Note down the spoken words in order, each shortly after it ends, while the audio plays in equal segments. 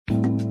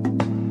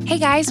Hey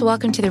guys,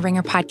 welcome to the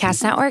Ringer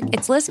Podcast Network.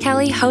 It's Liz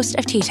Kelly, host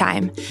of Tea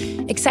Time.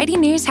 Exciting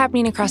news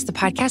happening across the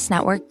podcast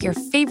network. Your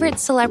favorite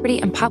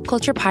celebrity and pop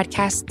culture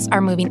podcasts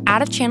are moving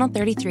out of Channel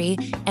 33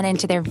 and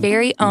into their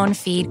very own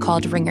feed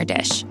called Ringer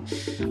Dish.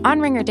 On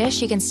Ringer Dish,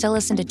 you can still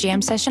listen to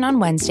Jam Session on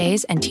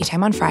Wednesdays and Tea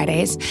Time on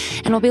Fridays,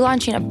 and we'll be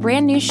launching a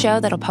brand new show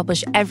that'll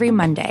publish every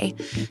Monday,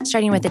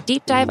 starting with a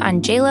deep dive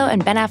on J-Lo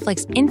and Ben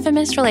Affleck's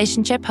infamous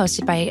relationship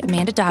hosted by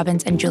Amanda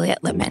Dobbins and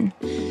Juliet Littman.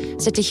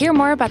 So to hear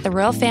more about the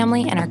royal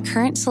family and our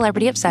current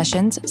celebrity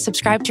obsessions,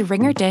 subscribe to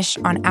Ringer Dish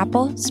on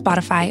Apple,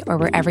 Spotify, or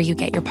wherever you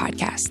get your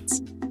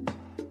podcasts.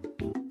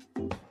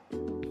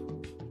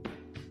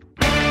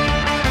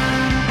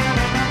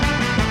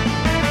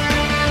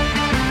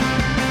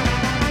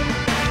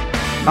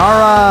 All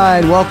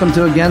right, welcome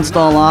to Against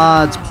All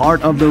Odds,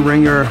 part of the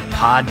Ringer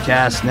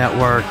Podcast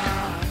Network.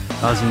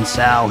 Cousin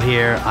Sal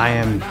here. I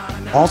am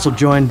also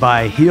joined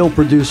by heel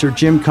producer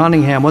Jim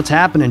Cunningham. What's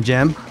happening,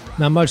 Jim?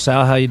 Not much,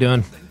 Sal. How you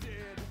doing?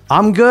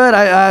 I'm good.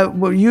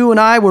 Well, you and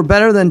I were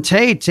better than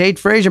Tate. Tate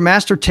Frazier,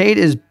 Master Tate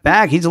is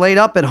back. He's laid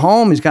up at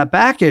home. He's got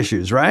back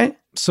issues, right?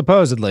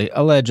 Supposedly,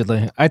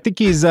 allegedly. I think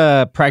he's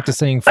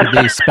practicing for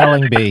the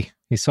spelling bee.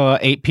 He saw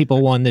 8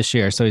 people won this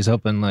year, so he's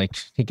hoping like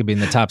he could be in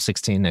the top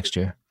 16 next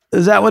year.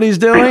 Is that what he's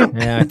doing?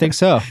 Yeah, I think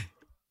so.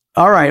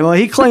 All right. Well,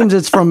 he claims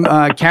it's from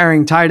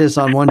carrying Titus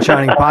on One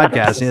Shining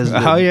Podcast. He has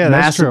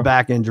massive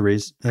back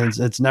injuries, and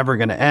it's never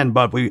going to end.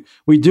 But we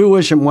do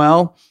wish him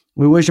well.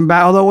 We wish him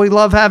back, although we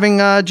love having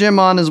Jim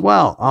on as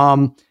well.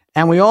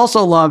 And we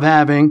also love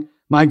having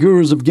my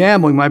gurus of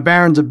gambling, my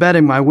barons of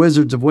betting, my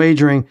wizards of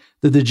wagering,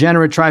 the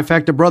degenerate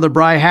trifecta, Brother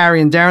Bry, Harry,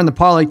 and Darren the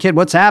Parlay Kid.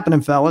 What's happening,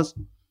 fellas?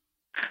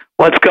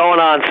 What's going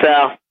on,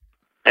 Sal?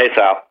 Hey,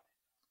 Sal.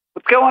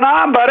 What's going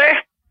on, buddy?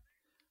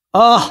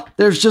 Oh,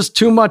 there's just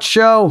too much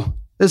show.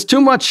 There's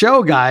too much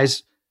show,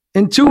 guys.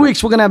 In 2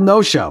 weeks, we're going to have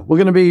no show. We're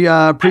going to be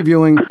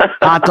previewing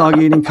hot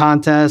dog eating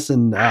contests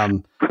and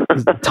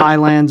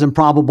Thailand's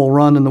improbable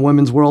run in the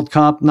Women's World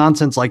Cup,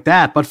 nonsense like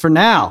that. But for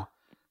now,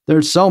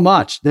 there's so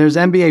much. There's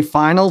NBA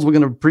Finals. We're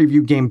going to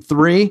preview Game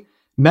 3.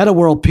 Meta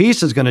World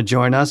Peace is going to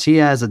join us. He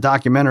has a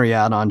documentary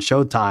out on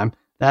Showtime.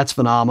 That's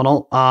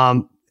phenomenal.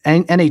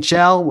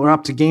 NHL, we're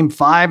up to Game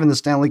 5 in the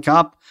Stanley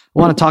Cup. I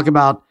want to talk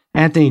about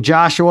Anthony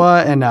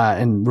Joshua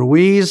and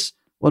Ruiz.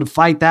 What a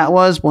fight that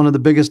was. One of the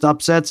biggest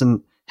upsets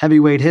in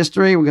heavyweight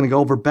history. We're going to go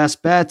over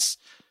best bets.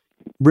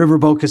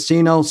 Riverboat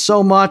Casino,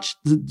 so much.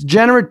 The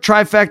degenerate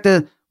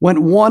trifecta went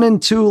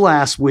 1-2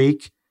 last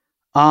week.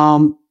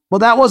 Well,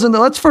 that wasn't.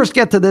 Let's first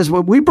get to this.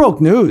 We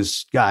broke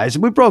news, guys.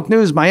 We broke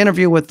news. My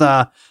interview with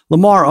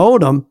Lamar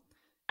Odom.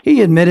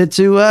 He admitted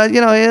to, he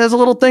has a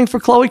little thing for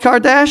Khloe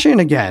Kardashian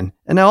again.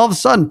 And then all of a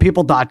sudden,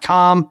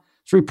 People.com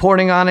is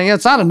reporting on it.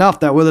 It's not enough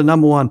that we're the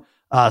number one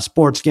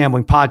sports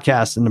gambling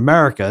podcast in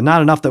America.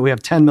 Not enough that we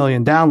have 10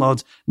 million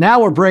downloads.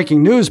 Now we're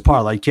breaking news,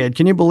 Parlay Kid.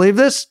 Can you believe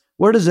this?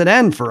 Where does it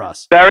end for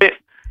us? Very,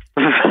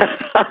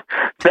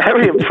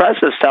 very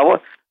impressive, Sal.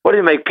 What do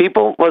you make?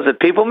 People? Was it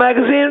People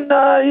Magazine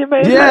you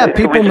made? Yeah,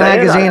 People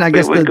Magazine. I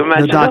guess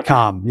the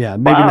 .com. Yeah,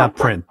 maybe not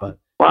print, but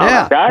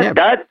wow,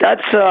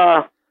 that's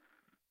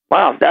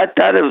wow.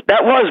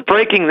 That was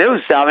breaking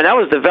news, Sal. I mean, that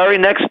was the very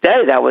next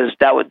day.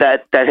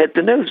 That hit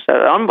the news.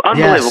 Unbelievable.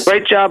 Yes.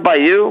 Great job by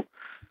you.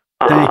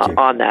 Thank you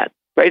on that.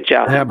 Great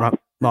job. Yeah, bro.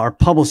 Our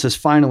publicist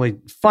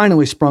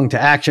finally sprung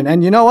to action.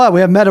 And you know what? We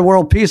have Meta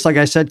World Peace, like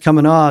I said,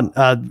 coming on.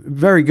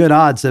 Very good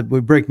odds that we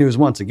break news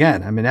once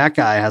again. I mean, that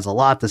guy has a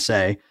lot to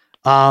say.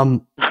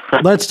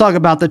 Let's talk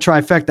about the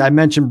trifecta. I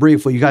mentioned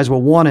briefly, you guys were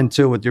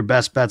 1-2 with your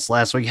best bets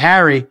last week.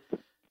 Harry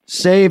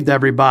saved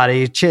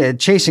everybody,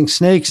 chasing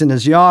snakes in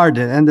his yard.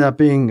 It ended up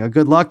being a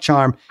good luck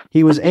charm.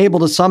 He was able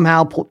to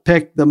somehow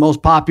pick the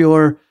most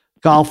popular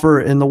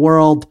golfer in the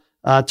world,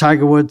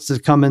 Tiger Woods, to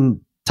come in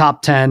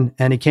top 10,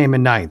 and he came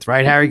in 9th,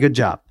 right, Harry? Good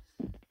job.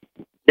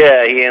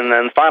 Yeah, and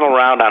then final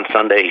round on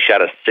Sunday, he shot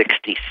a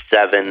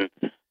 67.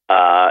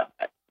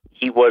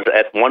 He was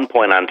at one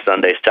point on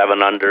Sunday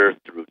 7 under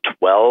through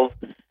 12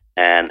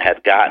 and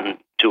had gotten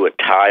to a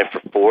tie for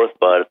 4th,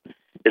 but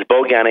his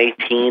bogey on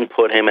 18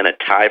 put him in a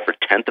tie for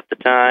 10th at the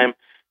time,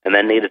 and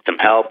then needed some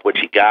help, which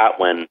he got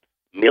when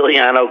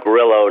Emiliano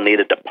Grillo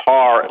needed to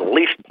at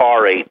least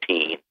par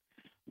 18.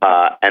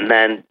 And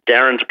then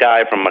Darren's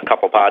guy from a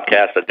couple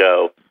podcasts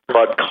ago,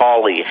 Bud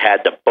Cauley,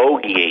 had to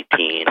bogey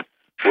 18,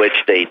 which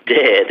they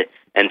did.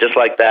 And just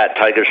like that,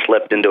 Tiger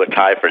slipped into a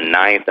tie for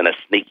 9th and a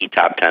sneaky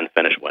top 10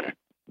 finish winner.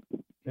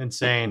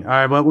 Insane. All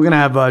right, well, we're going to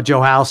have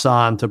Joe House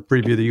on to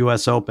preview the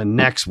U.S. Open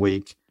next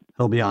week.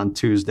 He'll be on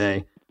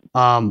Tuesday.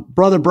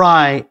 Brother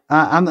Bry,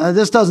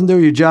 this doesn't do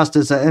you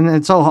justice, and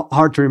it's so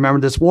hard to remember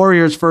this.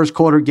 Warriors first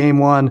quarter, game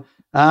 1.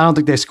 I don't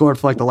think they scored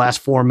for like the last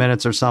 4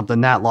 minutes or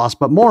something, that loss.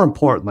 But more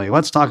importantly,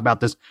 let's talk about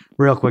this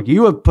real quick.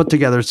 You have put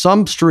together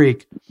some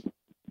streak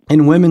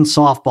in women's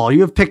softball.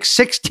 You have picked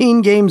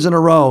 16 games in a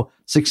row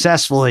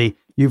successfully.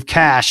 You've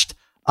cashed.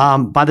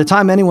 By the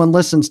time anyone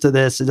listens to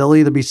this, it'll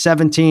either be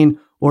 17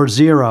 or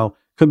 0.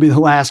 Could be the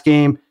last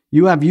game.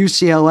 You have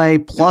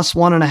UCLA plus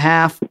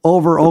 1.5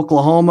 over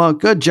Oklahoma.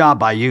 Good job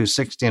by you.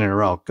 16 in a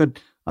row. Good.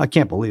 I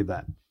can't believe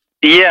that.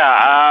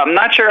 Yeah, I'm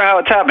not sure how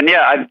it's happened.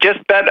 Yeah, I've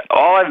just bet,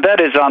 all I've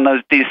bet is on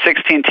these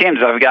 16 teams.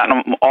 I've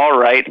gotten them all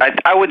right.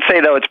 I would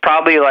say, though, it's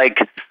probably like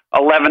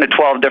 11 to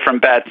 12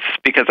 different bets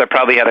because I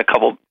probably had a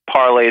couple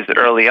parlays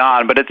early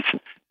on. But it's,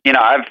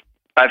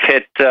 I've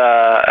hit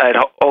at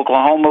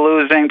Oklahoma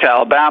losing to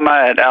Alabama,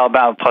 at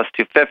Alabama plus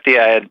 250.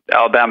 I had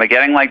Alabama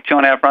getting like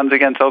 2.5 runs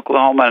against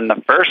Oklahoma in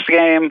the first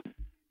game.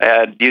 I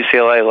had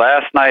UCLA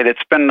last night.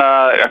 It's been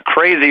a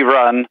crazy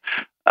run.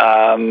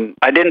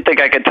 I didn't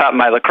think I could top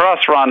my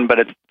lacrosse run,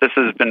 but this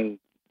has been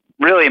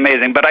really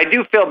amazing. But I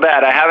do feel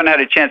bad. I haven't had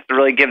a chance to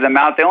really give them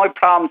out. The only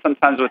problem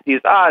sometimes with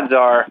these odds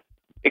are,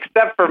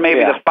 except for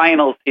maybe the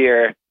finals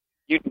here,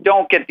 you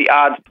don't get the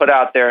odds put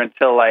out there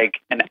until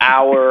like an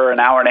hour and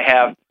a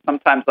half,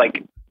 sometimes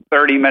like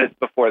 30 minutes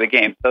before the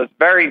game. So it's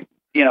very,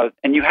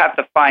 and you have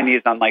to find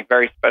these on like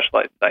very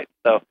specialized sites.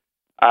 So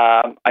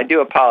I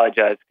do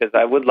apologize because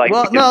I would like.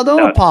 Well, no,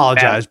 don't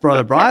apologize,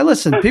 brother Brian.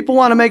 Listen, people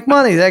want to make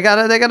money. They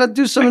gotta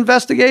do some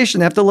investigation.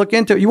 They have to look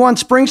into it. You want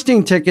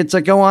Springsteen tickets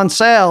that go on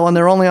sale and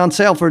they're only on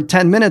sale for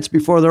 10 minutes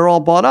before they're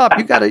all bought up.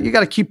 You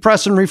gotta keep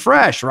pressing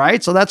refresh,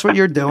 right? So that's what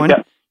you're doing.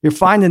 Yeah. You're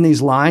finding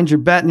these lines, you're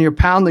betting, you're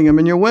pounding them,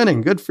 and you're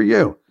winning. Good for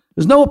you.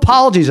 There's no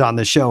apologies on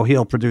this show,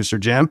 heel producer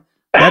Jim.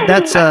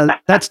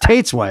 That's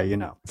Tate's way,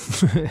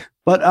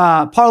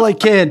 But Parlay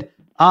Kid.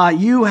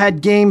 You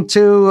had game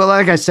 2.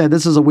 Like I said,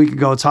 this is a week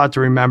ago. It's hard to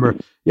remember.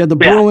 You had the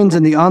Bruins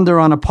and the under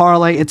on a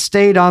parlay. It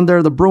stayed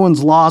under. The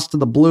Bruins lost to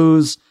the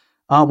Blues.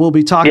 We'll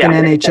be talking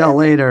NHL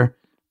later.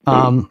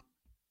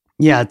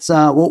 It's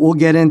we'll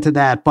get into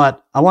that.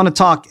 But I want to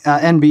talk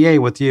NBA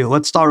with you.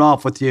 Let's start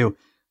off with you.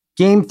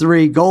 Game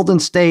 3, Golden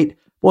State.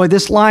 Boy,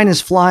 this line is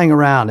flying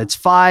around. It's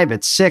 5,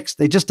 it's 6.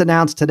 They just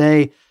announced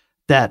today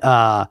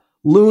that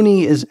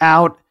Looney is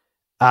out.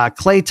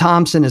 Klay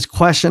Thompson is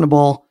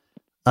questionable.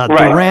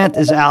 Durant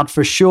is out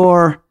for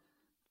sure.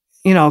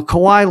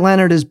 Kawhi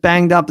Leonard is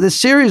banged up. This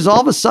series, all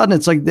of a sudden,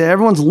 it's like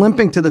everyone's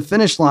limping to the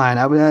finish line.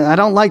 I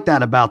don't like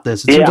that about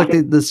this. It seems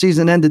like the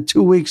season ended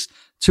 2 weeks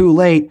too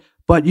late.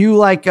 But you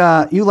like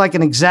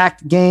an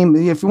exact game.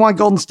 If you want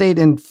Golden State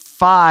in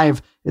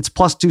 5, it's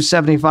plus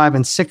 275.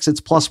 In 6, it's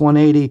plus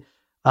 180.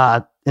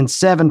 In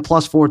 7,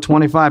 plus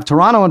 425.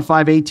 Toronto in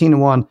 5,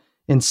 18-1.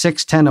 In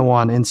 6,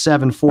 10-1. In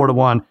 7,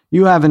 4-1.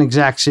 You have an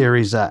exact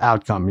series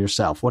outcome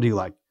yourself. What do you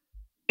like?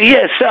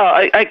 Yeah, so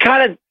I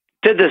kind of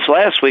did this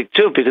last week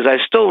too because I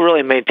still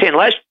really maintain.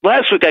 Last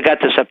week I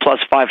got this at plus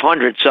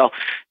 500, so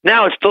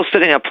now it's still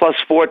sitting at plus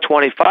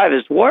 425.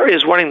 As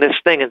Warriors winning this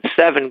thing in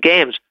 7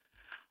 games,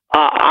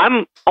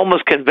 I'm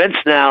almost convinced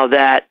now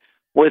that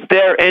with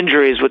their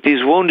injuries, with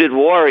these wounded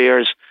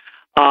Warriors,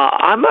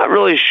 I'm not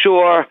really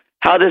sure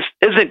how this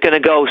isn't going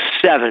to go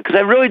 7 because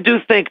I really do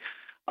think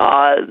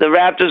the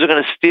Raptors are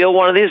going to steal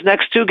one of these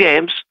next 2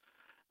 games.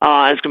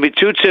 It's going to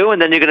be 2-2,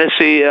 and then you're going to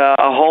see a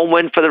home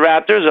win for the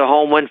Raptors, a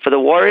home win for the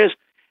Warriors,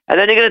 and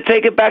then you're going to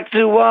take it back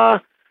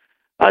to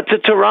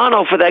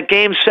Toronto for that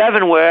Game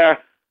 7, where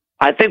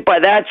I think by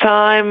that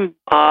time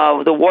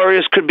the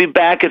Warriors could be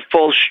back at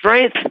full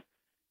strength,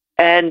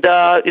 and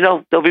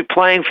they'll be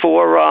playing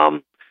for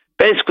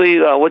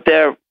basically with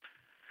their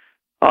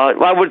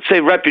I would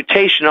say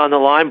reputation on the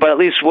line, but at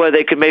least where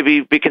they could maybe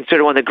be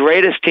considered one of the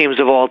greatest teams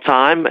of all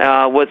time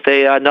with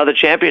another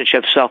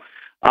championship. So.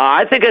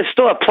 I think it's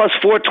still at plus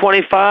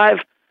 425.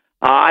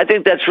 I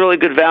think that's really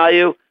good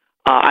value.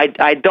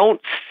 I don't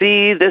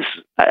see this.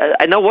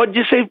 I know, what did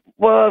you say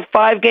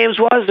 5 games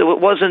was? It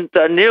wasn't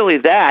nearly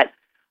that.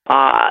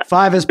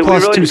 5 is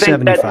plus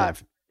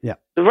 275. Yeah.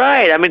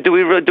 Right. I mean, do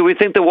we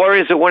think the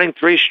Warriors are winning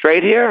 3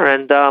 straight here?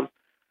 And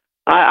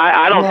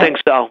I don't think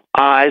so.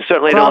 I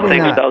certainly don't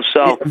think so.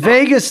 So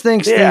Vegas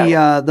thinks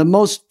the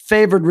most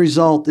favored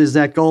result is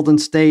that Golden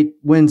State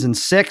wins in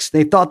 6.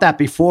 They thought that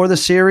before the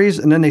series,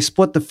 and then they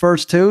split the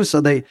first 2, so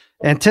they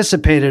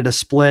anticipated a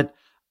split.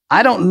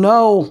 I don't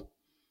know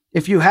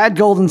if you had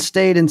Golden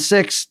State in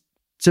 6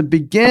 to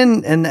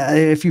begin, and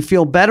if you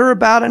feel better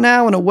about it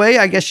now. In a way,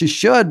 I guess you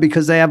should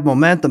because they have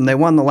momentum. They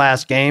won the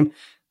last game.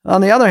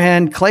 On the other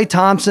hand, Klay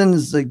Thompson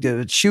is like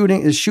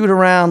shoot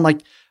around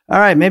like. All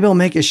right, maybe he'll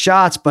make his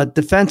shots, but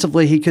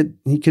defensively he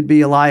could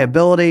be a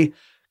liability.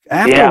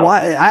 After a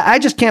while, I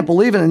just can't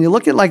believe it. And you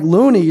look at like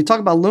Looney. You talk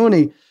about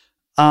Looney.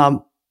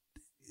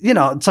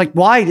 It's like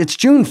why? It's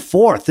June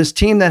 4th. This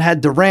team that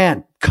had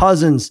Durant,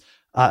 Cousins,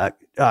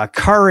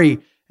 Curry,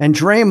 and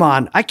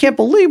Draymond. I can't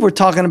believe we're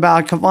talking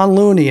about Kevon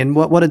Looney and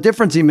what a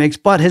difference he makes.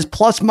 But his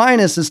plus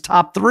minus is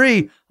top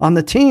 3 on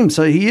the team,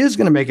 so he is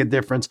going to make a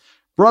difference.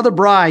 Brother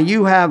Bry,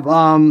 you have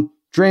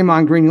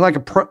Draymond Green. You like a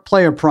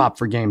player prop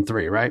for Game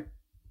 3, right?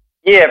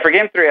 Yeah, for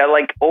Game 3, I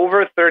like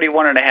over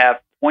 31.5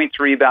 points,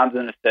 rebounds,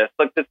 and assists.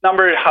 Look, this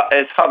number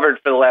has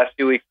hovered for the last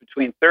few weeks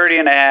between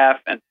 30.5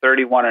 and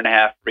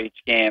 31.5 for each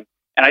game.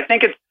 And I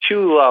think it's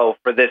too low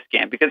for this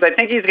game because I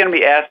think he's going to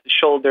be asked to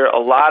shoulder a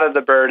lot of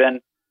the burden.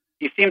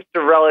 He seems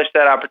to relish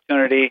that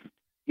opportunity.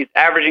 He's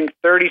averaging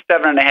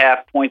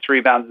 37.5 points,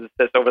 rebounds, and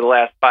assists over the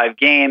last 5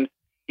 games.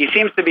 He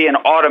seems to be an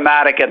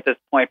automatic at this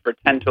point for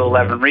 10 to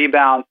 11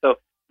 rebounds. So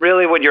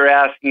really what you're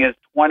asking is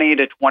 20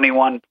 to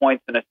 21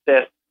 points and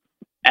assists.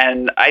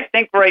 And I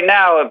think right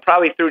now,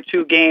 probably through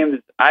 2 games,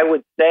 I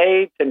would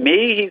say, to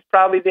me, he's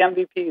probably the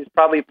MVP. He's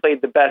probably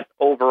played the best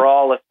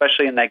overall,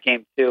 especially in that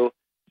game 2.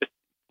 Just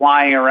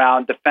flying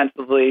around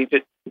defensively,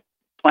 just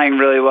playing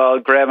really well,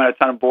 grabbing a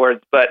ton of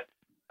boards. But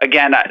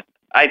again,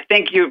 I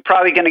think you're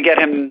probably going to get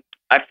him.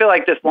 I feel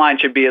like this line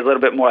should be a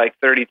little bit more like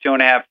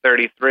 32.5,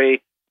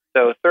 33.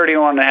 So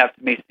 31.5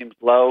 to me seems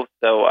low.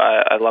 So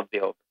I love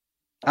the over.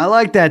 I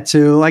like that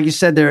too. Like you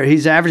said there,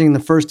 he's averaging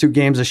the first 2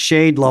 games a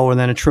shade lower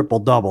than a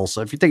triple-double.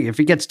 So if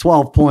he gets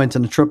 12 points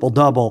and a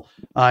triple-double,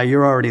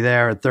 you're already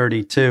there at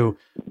 32.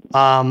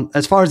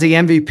 As far as the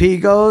MVP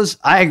goes,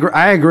 I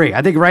agree.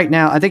 I think right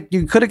now, I think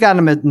you could have gotten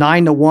him at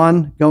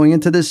 9-1 going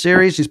into this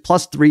series. He's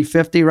plus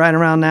 350 right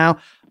around now.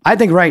 I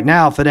think right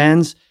now, if it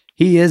ends,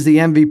 he is the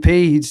MVP.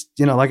 He's,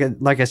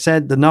 like I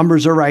said, the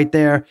numbers are right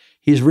there.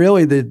 He's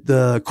really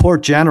the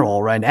court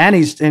general, right? And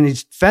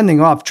he's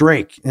fending off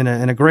Drake in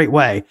a great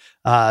way.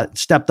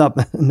 Stepped up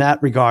in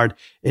that regard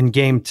in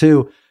game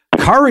 2.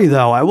 Curry,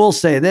 though, I will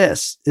say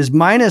this, is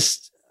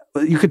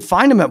you could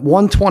find him at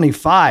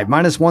 125,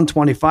 minus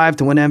 125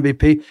 to win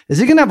MVP. Is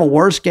he going to have a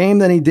worse game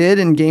than he did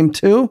in game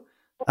 2?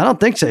 I don't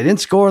think so. He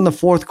didn't score in the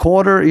fourth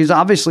quarter. He's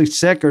obviously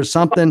sick or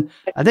something.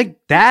 I think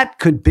that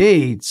could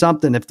be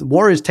something. If the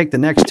Warriors take the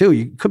next 2,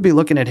 you could be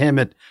looking at him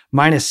at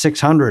minus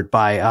 600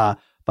 by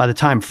the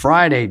time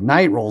Friday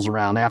night rolls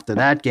around after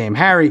that game.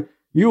 Harry,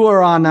 you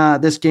were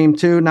on this game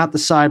too, not the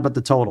side, but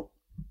the total.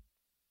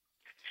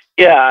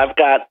 Yeah, I've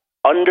got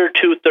under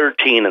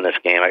 213 in this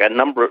game. I got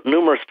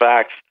numerous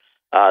facts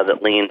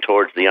that lean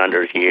towards the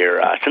under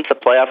here. Since the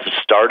playoffs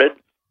started,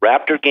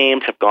 Raptor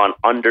games have gone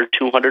under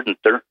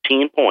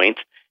 213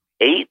 points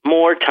 8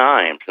 more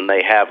times than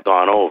they have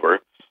gone over.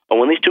 And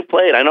when these two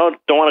played, I don't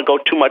want to go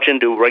too much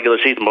into regular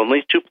season, but when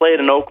these two played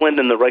in Oakland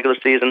in the regular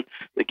season,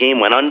 the game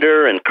went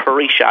under, and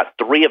Curry shot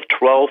 3 of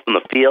 12 from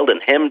the field,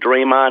 and him,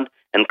 Draymond,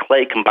 and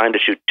Clay combined to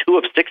shoot 2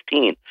 of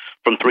 16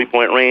 from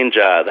three-point range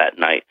that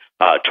night.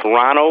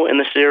 Toronto in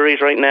the series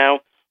right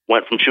now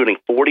went from shooting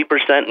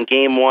 40% in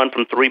game 1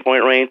 from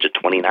three-point range to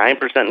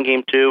 29% in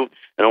game 2,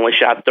 and only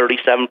shot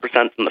 37%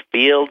 from the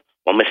field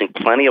while missing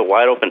plenty of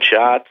wide-open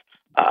shots.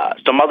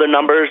 Some other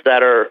numbers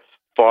that are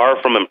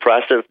far from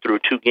impressive through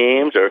 2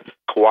 games are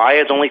Kawhi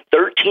has only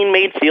 13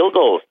 made field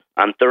goals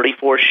on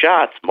 34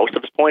 shots, most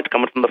of his points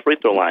coming from the free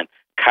throw line.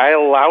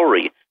 Kyle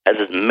Lowry has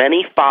as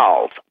many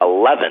fouls,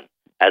 11,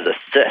 as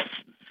assists.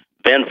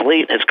 Van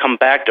Vliet has come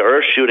back to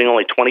earth, shooting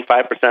only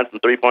 25% from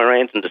three-point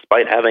range, and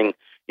despite having,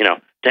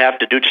 to have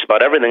to do just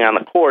about everything on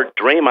the court,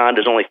 Draymond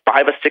is only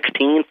 5 of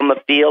 16 from the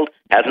field,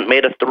 hasn't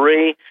made a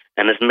 3,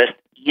 and has missed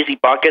easy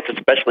buckets,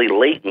 especially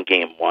late in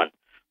game 1.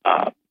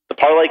 The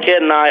Parlay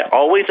Kid and I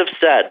always have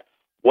said,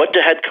 what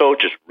do head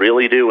coaches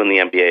really do in the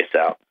NBA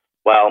South?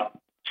 Well,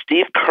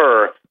 Steve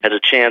Kerr has a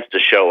chance to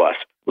show us.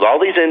 With all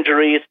these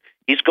injuries,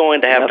 he's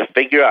going to have to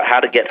figure out how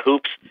to get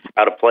hoops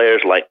out of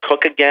players like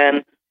Cook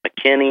again,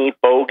 McKinney,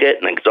 Bogut,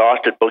 and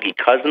exhausted Boogie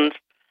Cousins.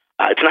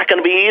 It's not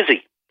going to be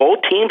easy.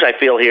 Both teams, I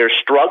feel here,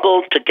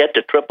 struggled to get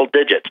to triple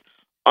digits.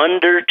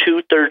 Under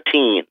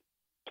 213,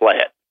 play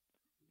it.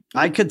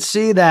 I could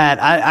see that.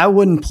 I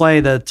wouldn't play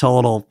the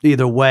total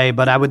either way,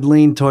 but I would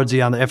lean towards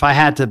the under. If I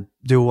had to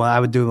do what I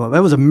would do, it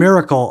was a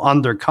miracle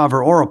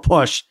undercover or a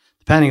push,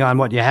 depending on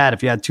what you had.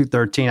 If you had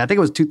 213, I think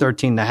it was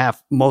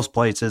 213.5 most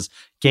places.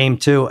 Game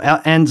 2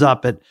 ends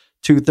up at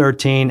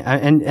 213.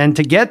 And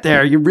to get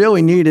there, you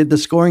really needed the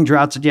scoring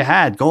droughts that you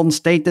had. Golden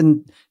State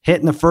didn't hit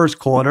in the first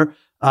quarter.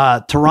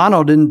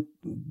 Toronto didn't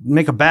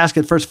make a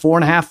basket first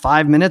 4.5,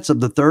 5 minutes of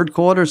the third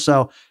quarter.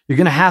 So you're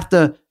going to have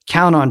to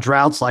count on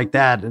droughts like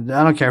that.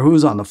 I don't care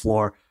who's on the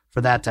floor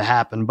for that to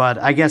happen. But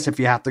I guess if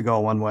you have to go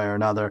one way or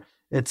another,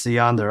 it's the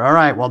under. All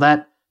right. Well,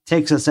 that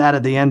takes us out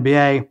of the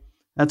NBA.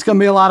 That's going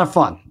to be a lot of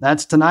fun.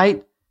 That's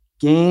tonight.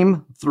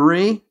 Game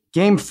 3.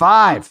 Game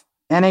 5.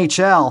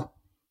 NHL.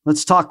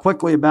 Let's talk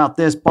quickly about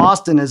this.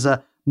 Boston is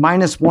a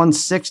minus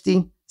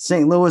 160.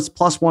 St. Louis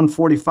plus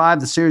 145.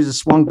 The series has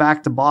swung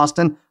back to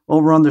Boston.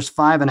 Over-under's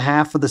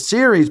 5.5 for the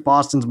series.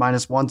 Boston's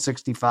minus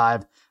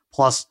 165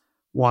 plus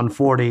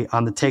 140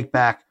 on the take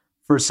back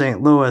for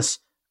St. Louis.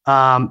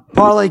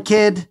 Parlay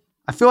Kid,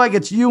 I feel like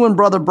it's you and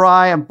Brother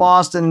Bry of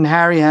Boston, and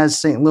Harry has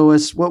St.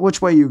 Louis.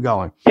 Which way are you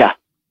going? Yeah,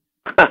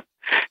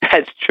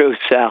 that's true,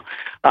 Sal.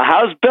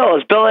 How's Bill?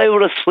 Is Bill able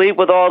to sleep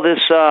with all this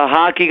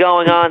hockey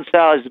going on,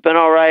 Sal? Has it been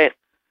all right?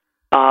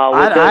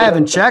 I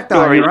haven't checked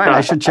on him. Right,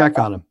 I should check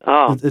on him.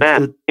 Oh,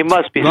 man. He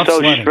must be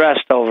so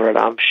stressed over it,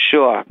 I'm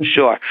sure.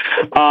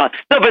 No,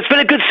 but it's been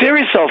a good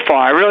series so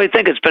far. I really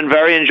think it's been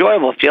very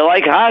enjoyable. If you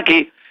like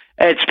hockey,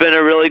 it's been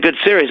a really good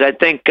series. I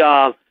think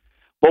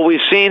what we've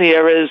seen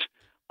here is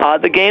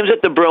the games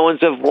that the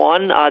Bruins have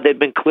won, they've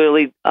been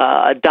clearly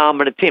a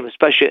dominant team,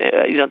 especially,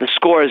 the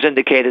score has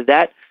indicated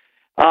that.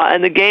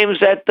 And the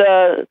games that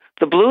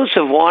the Blues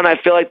have won, I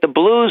feel like the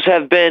Blues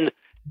have been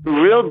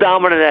real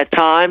dominant at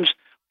times,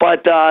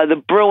 but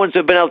the Bruins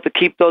have been able to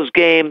keep those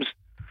games,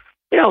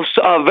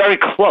 very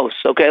close.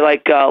 Okay,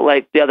 like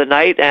the other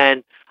night,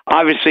 and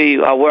obviously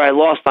where I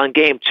lost on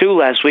Game 2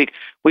 last week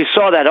we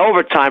saw that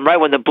overtime, right,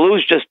 when the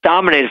Blues just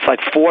dominated for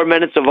like 4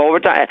 minutes of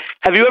overtime.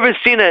 Have you ever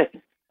seen a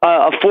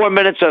 4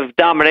 minutes of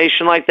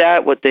domination like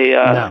that? What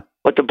the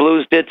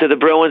Blues did to the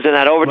Bruins in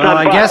that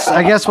overtime? Well,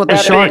 I guess what the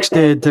Sharks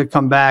did to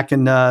come back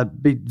and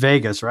beat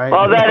Vegas, right?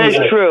 Oh, that is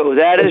true.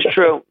 That is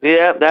true.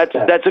 Yeah, that's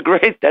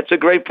a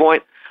great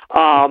point.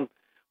 But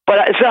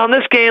so on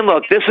this game,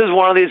 look, this is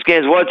one of these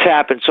games. What's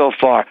happened so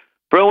far?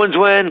 Bruins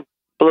win,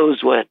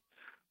 Blues win.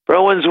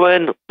 Bruins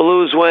win,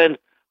 Blues win.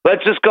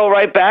 Let's just go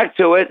right back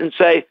to it and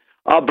say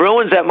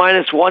Bruins at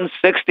minus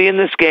 160 in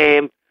this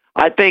game.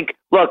 I think,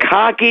 look,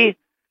 hockey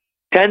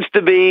tends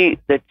to be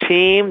the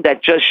team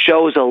that just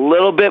shows a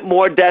little bit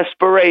more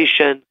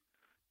desperation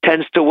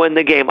tends to win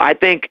the game. I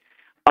think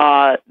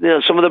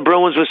some of the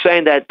Bruins were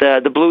saying that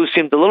the Blues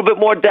seemed a little bit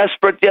more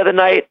desperate the other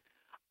night.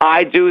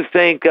 I do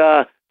think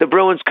the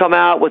Bruins come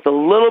out with a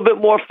little bit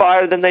more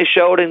fire than they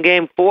showed in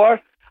Game 4.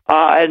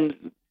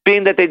 And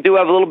being that they do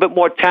have a little bit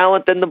more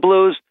talent than the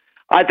Blues,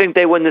 I think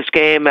they win this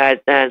game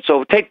and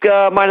so take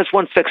minus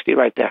 160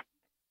 right there.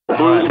 The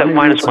Blues have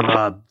minus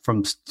 160.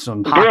 From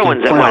some hockey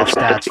playoff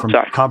stats from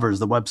Covers,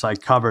 the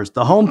website Covers.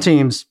 The home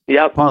teams,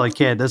 Parlay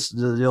Kid,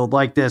 you'll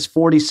like this,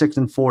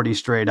 46-40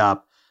 straight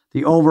up.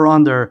 The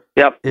over-under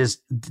is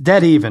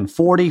dead even,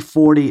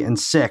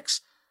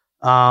 40-6.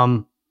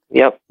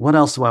 What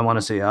else do I want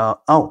to see?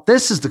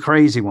 This is the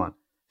crazy one.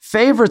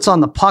 Favorites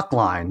on the puck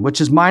line, which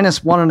is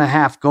minus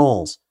 1.5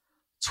 goals,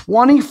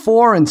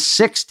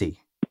 24-60.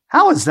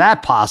 How is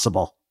that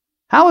possible?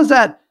 How is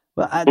that?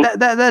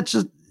 That's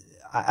just.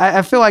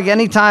 I feel like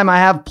anytime I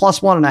have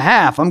plus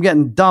 1.5, I'm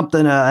getting dumped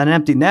in an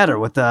empty netter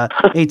with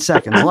 8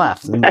 seconds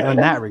left. In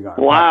that regard,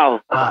 wow.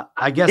 But,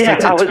 I guess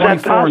that's at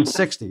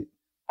 24-60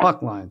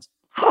 puck lines.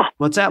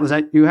 What's that? Was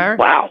that you, Harry?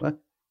 Wow. What?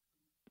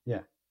 Yeah.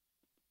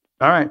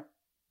 All right,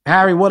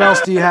 Harry. What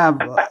else do you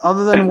have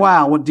other than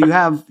wow? What do you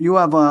have? You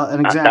have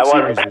an exact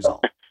series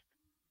result.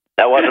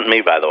 That wasn't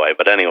me, by the way.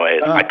 But anyway,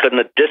 I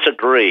couldn't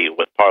disagree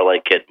with Parlay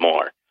Kid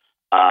more.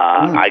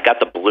 I got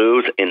the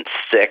Blues in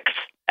 6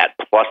 at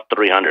plus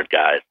 300,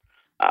 guys.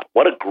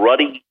 What a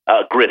gritty,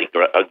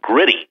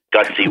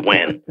 gutsy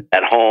win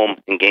at home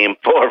in Game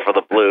 4 for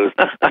the Blues,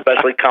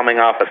 especially coming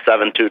off a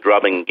 7-2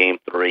 drubbing in Game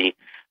 3.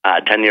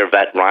 10-year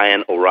vet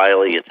Ryan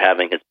O'Reilly is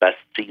having his best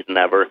season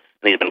ever, and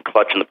he's been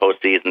clutch in the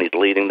postseason. He's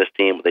leading this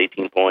team with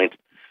 18 points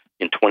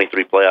in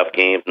 23 playoff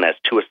games and has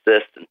 2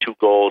 assists and 2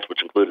 goals,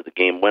 which included the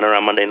game winner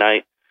on Monday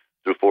night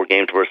through 4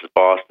 games versus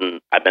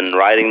Boston. I've been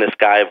riding this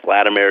guy,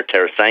 Vladimir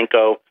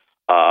Tarasenko,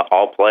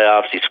 all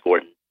playoffs. He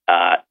scored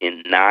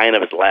in 9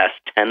 of his last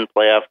 10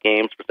 playoff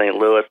games for St.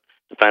 Louis.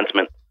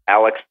 Defenseman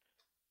Alex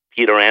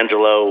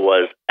Pietrangelo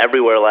was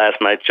everywhere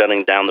last night,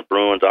 shutting down the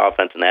Bruins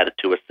offense and added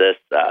 2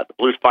 assists. The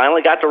Blues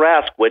finally got to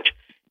Rask, which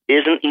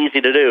isn't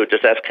easy to do.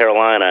 Just ask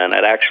Carolina, and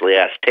I'd actually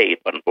ask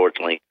Tate, but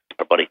unfortunately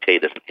our buddy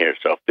Tate isn't here,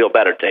 so feel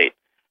better, Tate.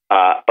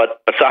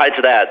 But besides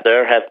that,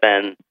 there have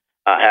been,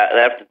 they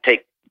have to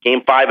take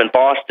Game 5 in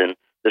Boston.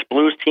 This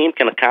Blues team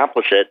can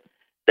accomplish it.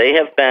 They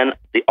have been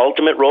the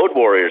ultimate road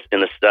warriors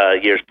in this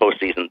year's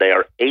postseason. They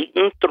are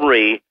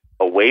 8-3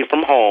 away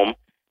from home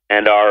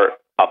and are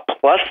a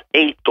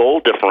 +8 goal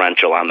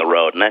differential on the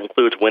road, and that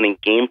includes winning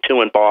Game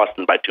 2 in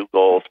Boston by 2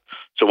 goals.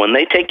 So when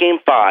they take Game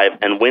 5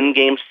 and win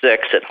Game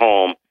 6 at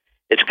home,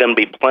 it's going to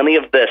be plenty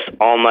of this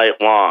all night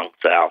long,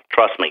 Sal.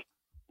 Trust me.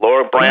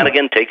 Laura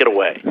Branigan, take it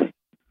away.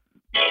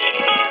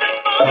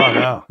 Oh,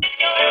 no.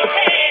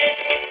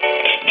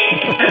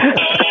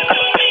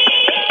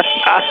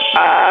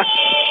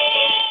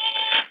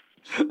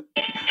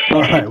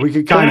 All right, we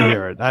can kind of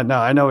hear it. I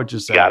know what you're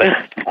saying. Got it.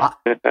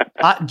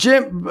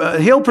 Jim,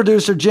 heel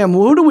producer Jim,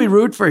 who do we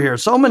root for here?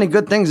 So many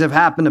good things have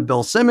happened to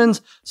Bill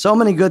Simmons. So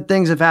many good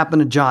things have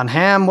happened to John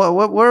Hamm.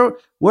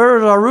 Where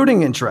is our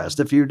rooting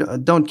interest if you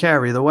don't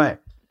care either way?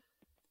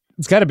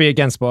 It's got to be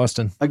against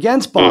Boston.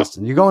 Against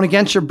Boston. You're going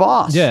against your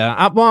boss. Yeah.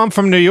 I'm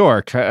from New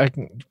York.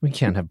 We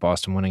can't have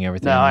Boston winning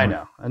everything. No,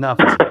 anymore. I know. Enough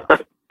is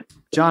enough.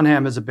 John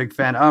Hamm is a big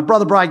fan.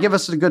 Brother Brian, give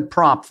us a good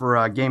prop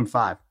for Game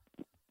 5.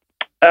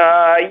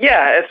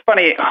 Yeah, it's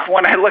funny.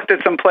 When I looked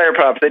at some player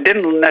props, I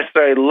didn't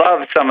necessarily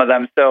love some of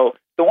them. So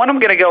the one I'm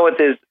going to go with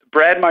is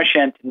Brad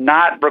Marchand to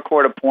not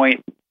record a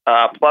point,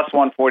 plus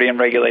 140 in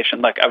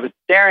regulation. Look, I was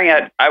staring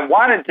at, I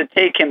wanted to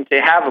take him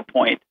to have a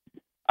point,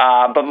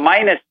 but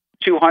minus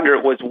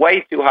 200 was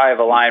way too high of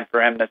a line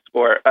for him to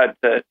score,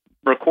 to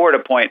record a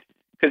point.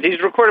 Because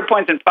he's recorded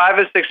points in 5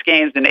 of 6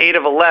 games and 8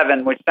 of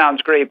 11, which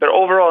sounds great. But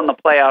overall in the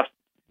playoffs,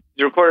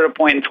 he's recorded a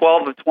point in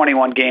 12 of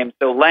 21 games.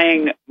 So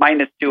laying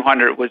minus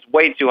 200 was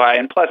way too high.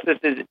 And plus, this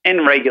is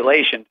in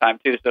regulation time,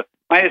 too. So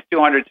minus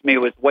 200 to me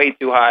was way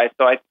too high.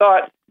 So I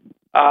thought,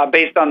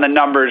 based on the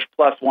numbers,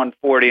 plus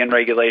 140 in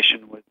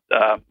regulation was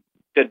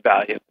good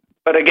value.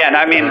 But again,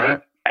 I mean,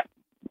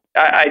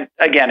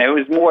 it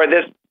was more,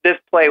 this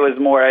play was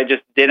more, I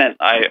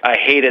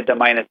hated the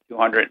minus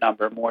 200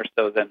 number more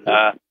so than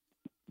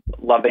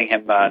loving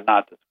him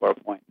not to score a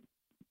point.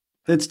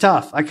 It's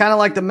tough. I kind of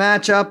like the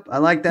matchup. I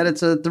like that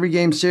it's a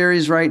 3-game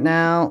series right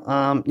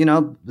now.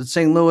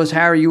 St. Louis,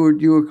 Harry, you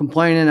were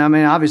complaining. I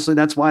mean, obviously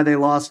that's why they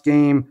lost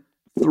Game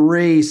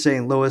 3,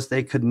 St. Louis.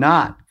 They could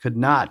not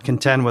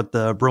contend with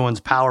the Bruins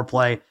power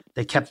play.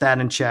 They kept that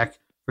in check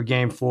for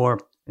Game 4.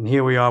 And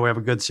here we are. We have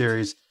a good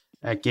series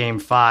at Game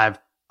 5.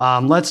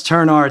 Let's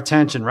turn our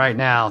attention right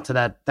now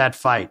to that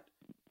fight.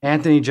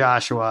 Anthony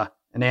Joshua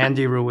and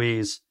Andy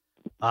Ruiz.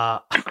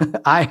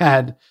 I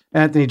had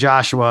Anthony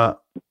Joshua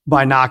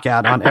by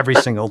knockout on every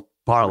single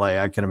parlay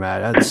I can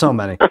imagine. So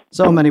many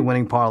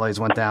winning parlays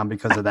went down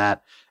because of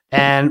that.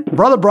 And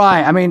Brother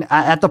Bry, I mean,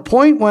 at the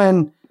point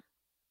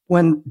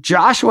when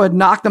Joshua had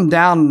knocked him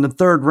down in the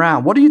 3rd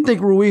round, what do you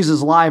think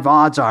Ruiz's live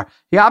odds are?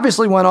 He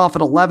obviously went off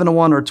at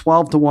 11-1 or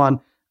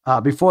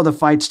 12-1 before the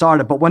fight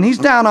started. But when he's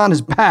down on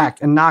his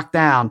back and knocked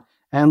down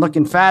and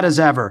looking fat as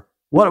ever,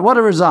 what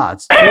are his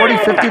odds? 40,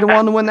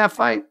 50-1 to win that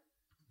fight?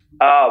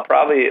 Oh,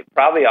 probably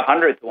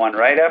 100-1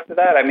 right after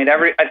that. I mean,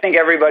 I think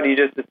everybody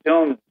just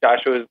assumed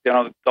Joshua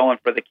was going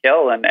for the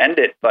kill and end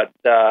it, but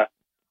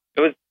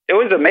it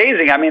was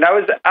amazing. I mean, I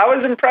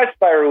was impressed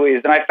by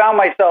Ruiz, and I found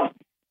myself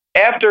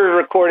after he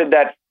recorded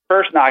that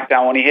first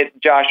knockdown when he hit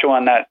Joshua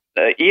on that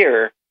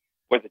ear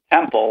with the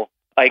temple.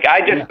 Like,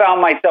 I just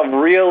found myself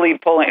really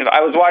pulling.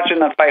 I was watching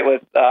the fight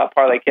with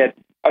Parlay Kid.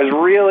 I was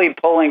really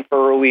pulling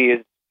for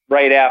Ruiz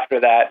right after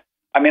that.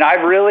 I mean, I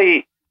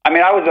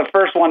was the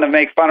first one to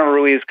make fun of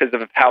Ruiz because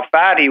of how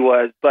fat he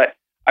was. But,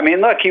 I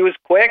mean, look, he was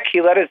quick.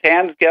 He let his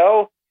hands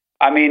go.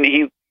 I mean,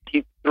 he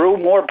threw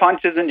more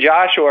punches than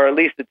Joshua, or at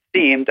least it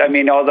seemed. I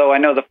mean, although I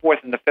know the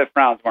 4th and the 5th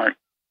rounds weren't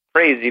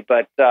crazy,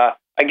 but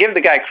I give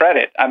the guy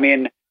credit. I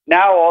mean,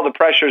 now all the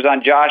pressure's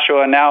on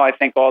Joshua. Now I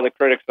think all the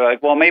critics are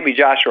like, well, maybe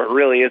Joshua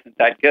really isn't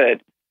that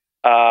good.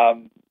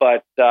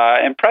 But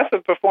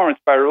impressive performance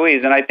by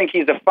Ruiz. And I think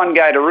he's a fun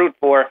guy to root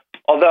for,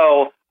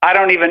 although I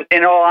don't even,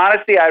 in all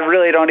honesty, I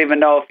really don't even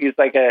know if he's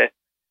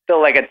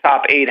still a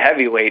top 8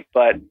 heavyweight,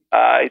 but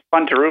he's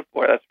fun to root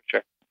for, that's for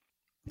sure.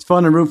 It's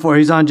fun to root for.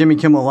 He's on Jimmy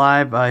Kimmel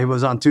Live. He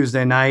was on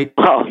Tuesday night.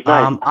 Oh,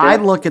 nice. I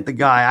look at the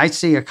guy. I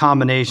see a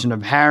combination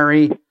of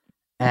Harry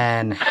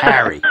and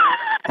Harry.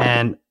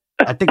 And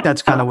I think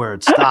that's kind of where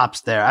it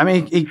stops there. I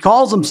mean, he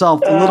calls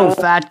himself the little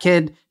fat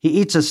kid. He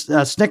eats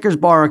a Snickers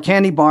bar or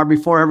candy bar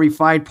before every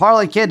fight.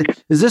 Parlay Kid,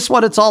 is this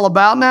what it's all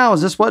about now?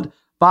 Is this what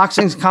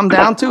boxing's come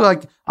down to?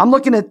 Like, I'm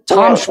looking at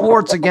Tom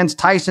Schwartz against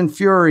Tyson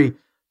Fury,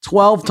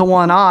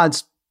 12-1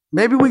 odds.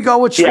 Maybe we go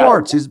with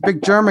Schwartz. He's a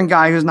big German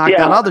guy who's knocked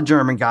out other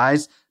German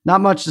guys. Not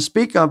much to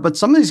speak of, but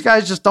some of these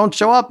guys just don't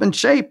show up in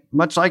shape,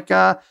 much like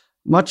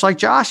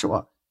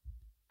Joshua.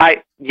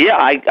 I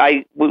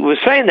was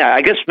saying that.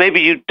 I guess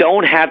maybe you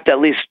don't have to at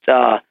least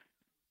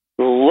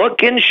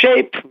look in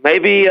shape.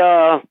 Maybe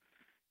that's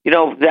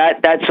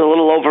a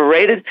little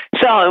overrated.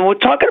 Sal, and we're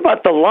talking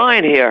about the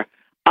line here.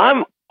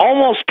 I'm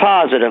almost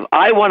positive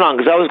I went on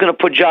because I was going to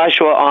put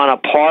Joshua on a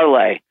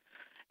parlay.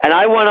 And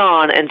I went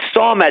on and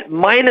saw him at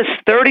minus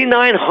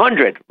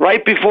 3,900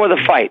 right before the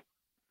fight.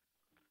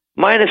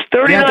 Minus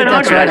 3,900. Yeah, I think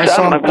that's right. I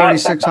saw him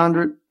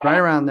 3,600, right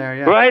around there.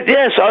 Yeah. Right.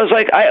 Yeah. So I was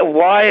like,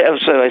 why?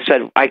 So I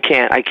said, I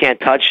can't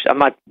touch. I'm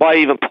not. Why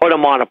even put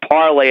him on a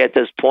parlay at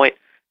this point?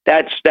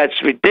 That's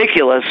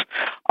ridiculous.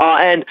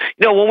 And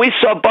when we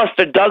saw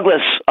Buster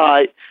Douglas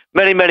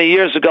many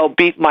years ago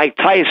beat Mike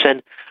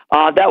Tyson,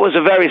 that was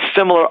a very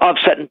similar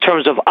upset in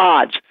terms of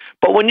odds.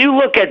 But when you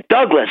look at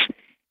Douglas,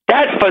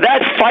 for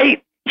that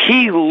fight,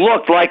 he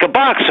looked like a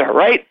boxer,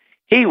 right?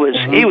 He was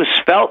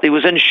svelte. He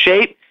was in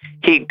shape.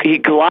 He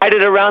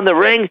glided around the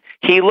ring.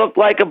 He looked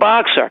like a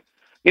boxer.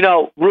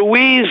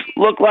 Ruiz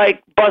looked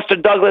like Buster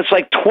Douglas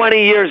like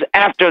 20 years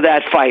after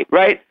that fight,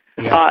 right?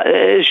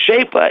 Yeah. His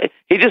shape,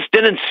 he just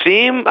didn't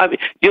seem. I mean,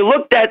 you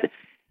looked at,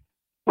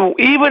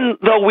 even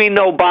though we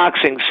know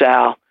boxing,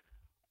 Sal,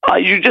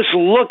 you just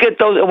look at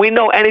those, and we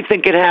know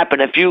anything can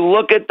happen. If you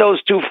look at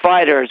those two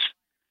fighters,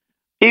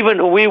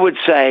 even we would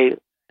say,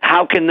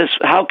 how can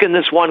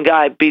this one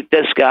guy beat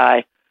this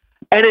guy?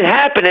 And it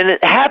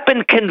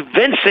happened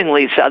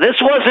convincingly. So this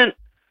wasn't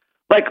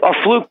like a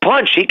fluke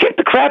punch. He kicked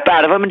the crap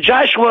out of him, and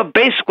Joshua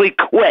basically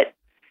quit.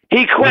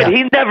 He quit. Yeah.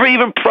 He never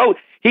even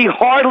he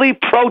hardly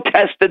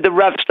protested the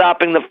ref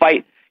stopping the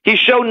fight. He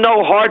showed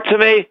no heart to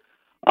me.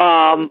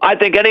 I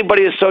think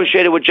anybody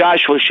associated with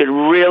Joshua should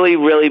really,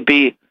 really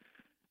be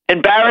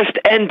embarrassed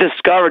and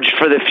discouraged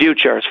for the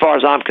future, as far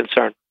as I'm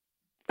concerned.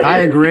 I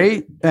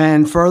agree.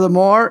 And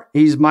furthermore,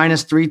 he's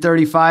minus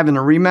 335 in a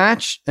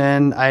rematch.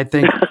 And I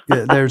think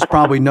there's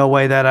probably no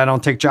way that I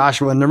don't take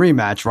Joshua in the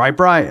rematch. Right,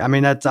 Bri? I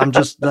mean, I'm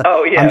just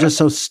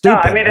so stupid.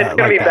 No, I mean, it's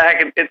going to be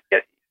back. It's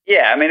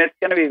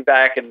going to be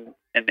back in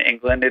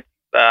England. It's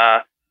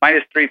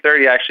minus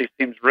 330 actually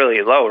seems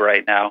really low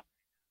right now.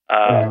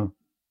 I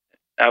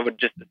would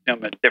just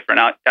assume a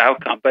different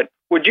outcome. But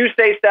would you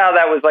say, Sal,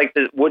 that was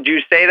would you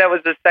say that was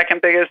the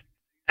second biggest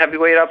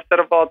heavyweight upset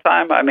of all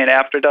time? I mean,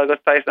 after Douglas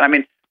Tyson? I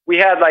mean, we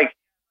had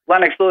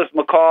Lennox Lewis,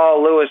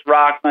 McCall, Lewis,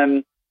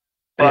 Rockman.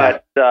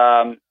 But,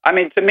 I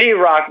mean, to me,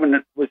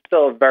 Rockman was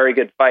still a very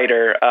good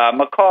fighter.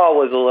 McCall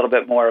was a little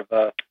bit more of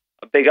a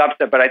big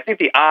upset, but I think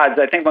the odds,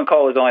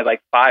 McCall was only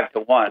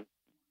 5-1.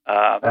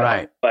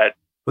 Right. But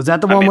Was that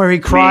the one where he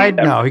cried?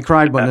 No, he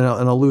cried in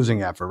a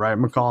losing effort, right,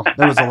 McCall?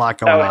 There was a lot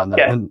going on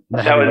in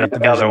the heavyweight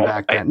division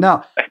back then.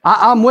 No,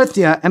 I'm with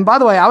you. And by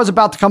the way, I was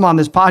about to come on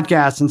this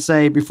podcast and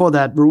say before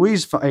that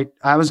Ruiz fight,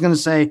 I was going to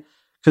say,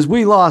 because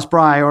we lost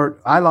I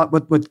lost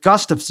with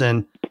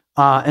Gustafsson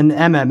in the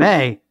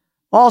MMA,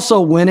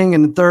 also winning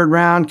in the third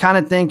round kind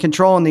of thing,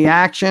 controlling the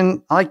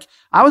action. Like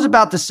I was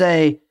about to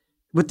say,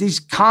 with these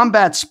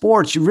combat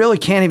sports, you really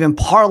can't even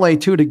parlay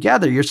two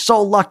together. You're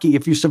so lucky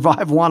if you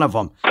survive one of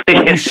them.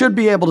 You should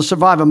be able to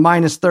survive a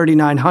minus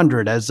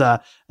 3,900 as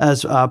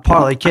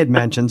Parlay Kid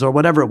mentions, or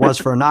whatever it was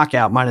for a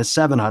knockout, minus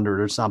 700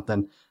 or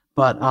something.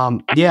 But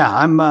yeah,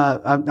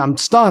 I'm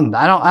stunned.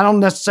 I don't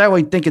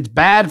necessarily think it's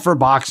bad for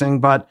boxing,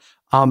 but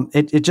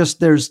it just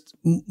there's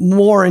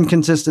more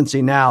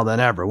inconsistency now than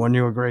ever. Wouldn't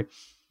you agree?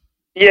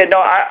 Yeah, no,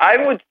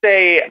 I would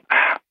say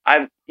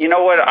I'm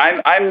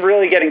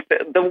really getting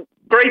the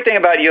great thing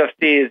about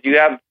UFC is you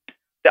have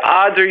the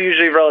odds are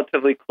usually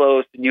relatively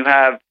close and you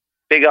have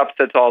big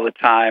upsets all the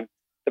time.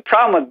 The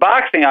problem with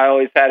boxing I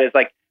always had is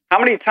like, how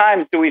many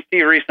times do we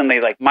see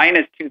recently like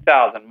minus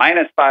 2,000,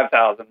 minus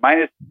 5,000,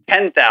 minus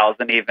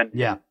 10,000 even?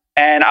 Yeah.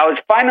 And I was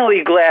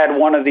finally glad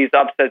one of these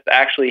upsets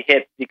actually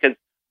hit because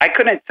I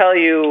couldn't tell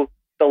you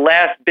the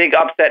last big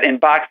upset in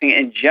boxing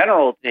in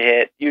general to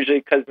hit, usually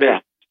because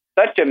there's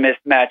such a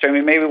mismatch. I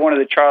mean, maybe one of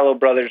the Charlo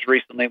brothers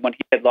recently when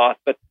he had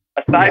lost, but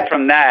aside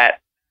from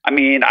that, I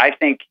mean, I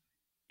think,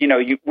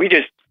 we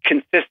just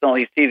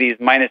consistently see these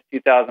minus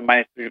 2,000,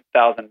 minus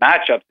 3,000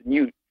 matchups, and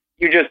you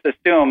just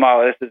assume,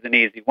 oh, this is an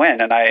easy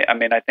win. And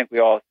I think we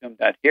all assumed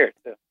that here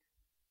too.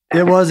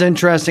 It was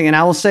interesting. And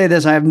I will say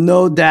this, I have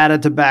no data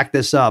to back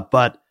this up,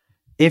 but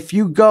if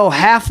you go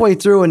halfway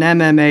through an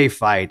MMA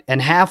fight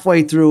and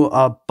halfway through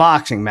a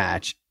boxing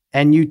match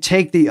and you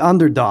take the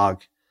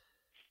underdog,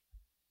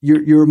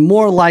 you're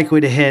more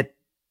likely to hit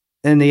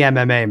in the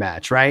MMA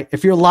match, right?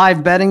 If you're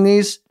live betting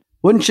these,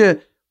 wouldn't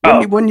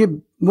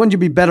you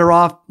be better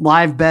off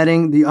live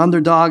betting the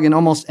underdog in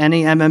almost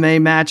any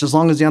MMA match as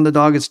long as the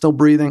underdog is still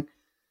breathing?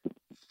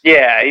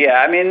 Yeah.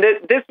 I mean,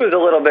 this was a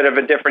little bit of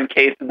a different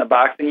case in the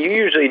boxing. You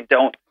usually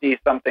don't see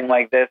something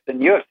like this. In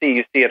UFC,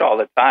 you see it all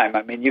the time.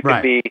 I mean, you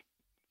could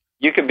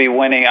be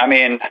winning. I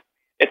mean,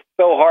 it's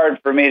so hard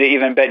for me to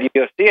even bet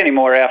UFC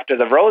anymore after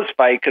the Rose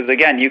fight because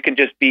again, you could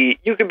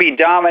be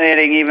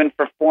dominating even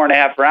for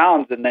 4.5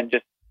 rounds and then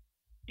just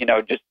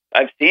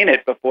I've seen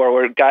it before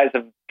where guys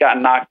have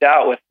gotten knocked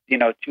out with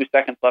 2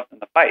 seconds left in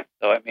the fight.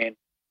 So I mean,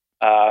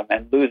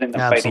 and losing the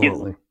fight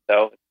easily.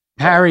 So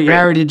Harry,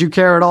 did you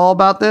care at all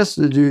about this?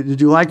 Did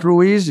you like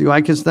Ruiz? You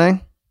like his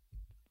thing?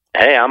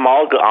 Hey, I'm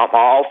all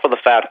for the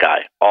fat guy.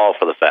 All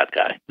for the fat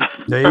guy.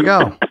 There you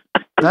go.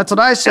 That's what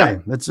I say.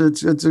 It's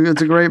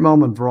a great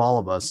moment for all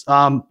of us.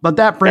 But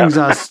that brings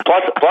us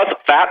plus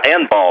fat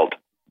and bald.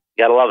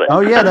 You gotta love it.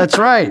 Oh yeah, that's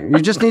right. You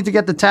just need to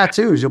get the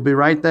tattoos. You'll be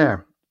right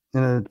there.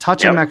 And a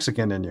touch of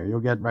Mexican in you. You'll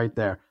get right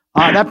there.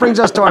 That brings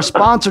us to our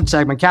sponsored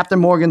segment, Captain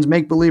Morgan's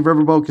Make Believe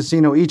Riverboat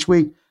Casino. Each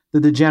week,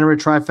 the degenerate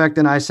trifecta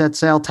and I set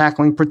sail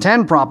tackling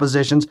pretend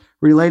propositions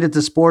related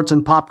to sports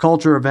and pop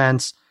culture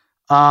events.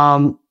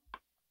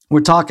 We're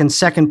talking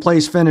second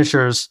place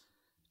finishers.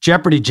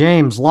 Jeopardy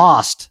James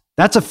lost.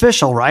 That's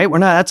official, right?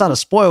 That's not a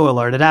spoiler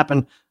alert. It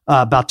happened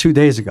about 2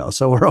 days ago,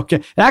 so we're okay.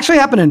 It actually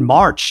happened in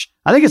March.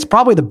 I think it's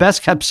probably the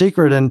best kept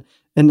secret in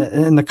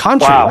the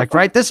country. Wow. Like,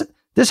 right?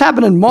 This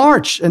happened in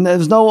March, and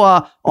there's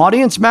no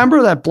audience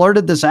member that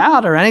blurted this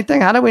out or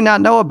anything. How did we not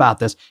know about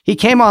this? He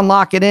came on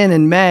Lock It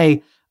In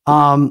May,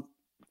 and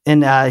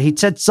he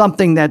said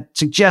something that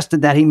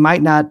suggested that he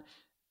might not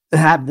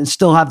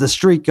still have the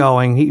streak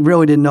going. He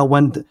really didn't know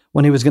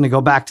when he was going to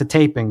go back to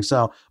taping.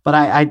 So, but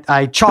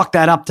I chalked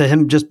that up to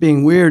him just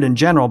being weird in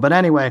general. But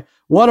anyway,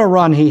 what a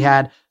run he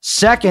had.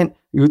 Second,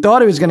 you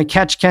thought he was going to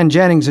catch Ken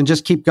Jennings and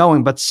just keep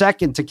going, but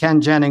second to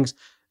Ken Jennings.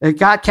 It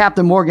got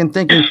Captain Morgan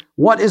thinking,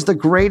 what is the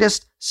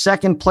greatest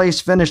second place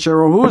finisher,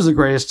 or who is the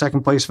greatest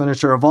second place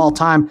finisher of all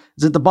time?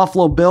 Is it the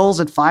Buffalo Bills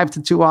at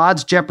 5-2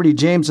 odds, Jeopardy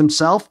James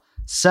himself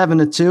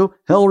 7-2,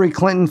 Hillary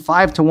Clinton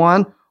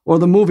 5-1, or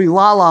the movie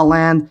La La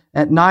Land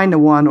at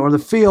 9-1, or The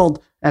Field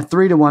at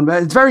 3-1?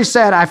 But it's very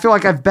sad. I feel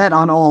like I've bet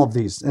on all of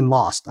these and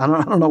lost. I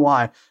don't know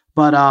why.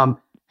 But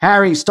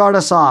Harry, start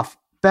us off.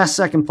 Best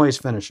second place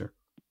finisher.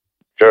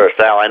 Sure,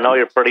 Sal. I know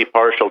you're pretty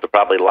partial to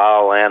probably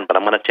La La Land, but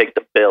I'm going to take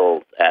the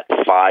Bills at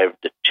 5-2.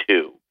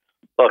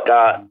 Look,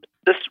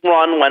 this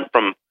run went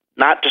from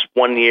not just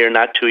 1 year,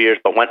 not 2 years,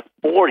 but went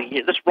 4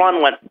 years. This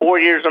run went 4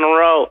 years in a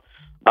row.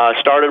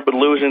 Started with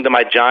losing to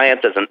my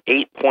Giants as an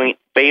 8-point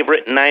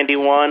favorite in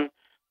 91.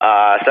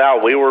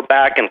 Sal, we were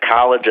back in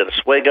college at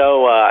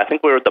Oswego. I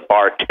think we were at the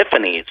bar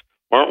Tiffany's,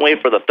 weren't we,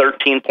 for the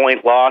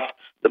 13-point loss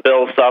the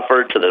Bills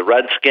suffered to the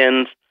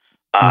Redskins.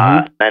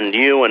 And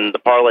you and the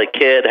Parlay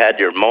Kid had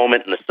your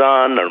moments in the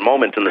sun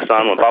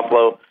when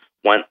Buffalo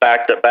went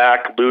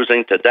back-to-back,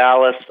 losing to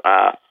Dallas.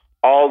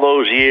 All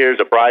those years,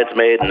 a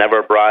bridesmaid, never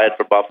a bride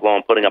for Buffalo,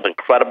 and putting up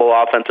incredible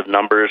offensive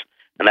numbers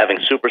and having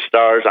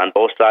superstars on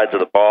both sides of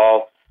the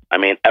ball. I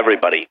mean,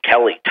 everybody,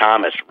 Kelly,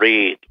 Thomas,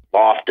 Reed,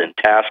 Lofton,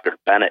 Tasker,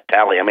 Bennett,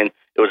 Talley. I mean,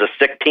 it was a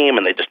sick team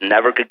and they just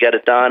never could get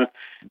it done.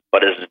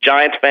 But as a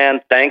Giants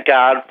fan, thank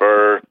God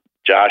for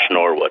Josh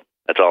Norwood.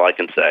 That's all I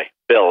can say.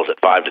 Bills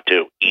at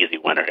 5-2, easy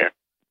winner here.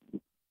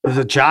 Is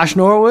it Josh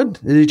Norwood?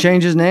 Did he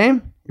change his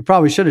name? He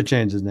probably should have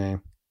changed his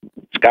name.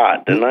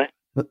 Scott, didn't I?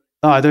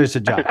 Oh, I thought you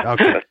said Josh.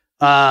 Okay.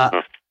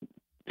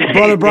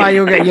 Brother Brian,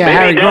 you'll get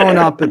Harry growing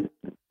up.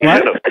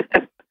 What?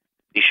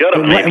 He should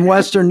have. In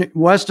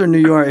Western New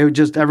York, it was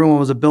just everyone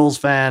was a Bills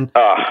fan.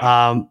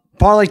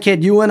 Parlay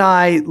Kid, you and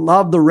I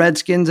loved the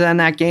Redskins in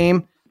that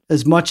game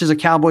as much as a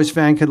Cowboys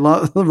fan could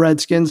love the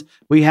Redskins.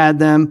 We had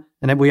them,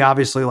 and then we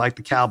obviously liked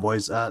the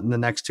Cowboys in the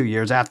next 2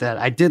 years. After that,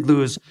 I did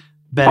lose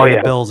betting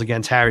the Bills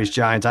against Harry's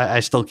Giants. I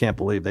still can't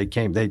believe they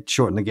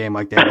shortened the game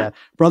like they did.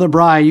 Brother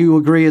Brian, you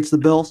agree it's the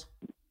Bills?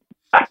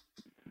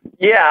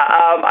 Yeah,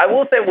 I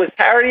will say, was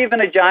Harry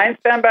even a Giants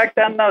fan back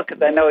then, though?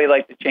 Because I know he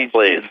liked to change.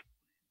 Please.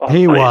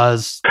 He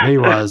was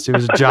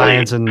a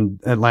Giants and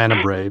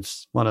Atlanta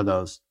Braves, one of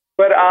those.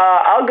 But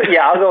I'll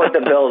go with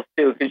the Bills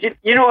too, because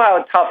you know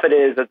how tough it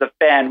is as a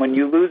fan when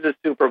you lose a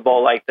Super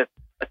Bowl like this,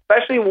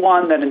 especially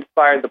one that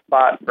inspired the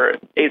plot for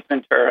Ace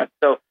Ventura.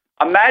 So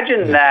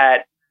imagine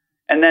that,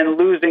 and then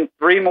losing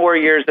 3 more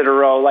years in a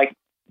row. Like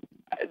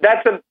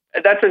that's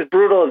as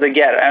brutal as it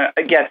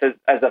gets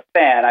as a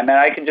fan. I mean,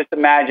 I can just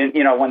imagine,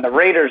 when the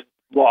Raiders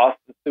lost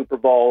the Super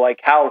Bowl, like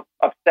how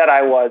upset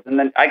I was, and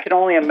then I can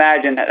only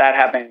imagine that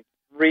happening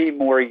 3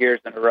 more years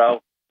in a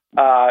row.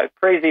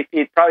 Crazy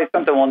feat, probably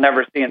something we'll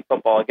never see in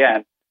football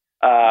again.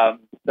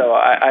 So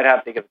I'd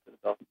have to give it to the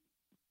Bills.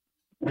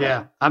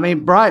 Yeah, I mean,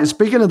 Brian,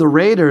 speaking of the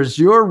Raiders,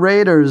 your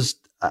Raiders,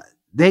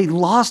 they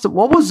lost.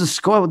 What was the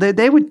score?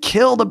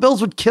 The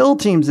Bills would kill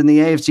teams in the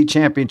AFC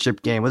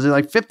Championship game. Was it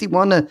like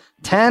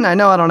 51-10? I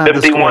know I don't have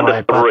the score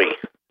right. 51-3.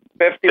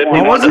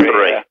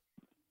 51-3.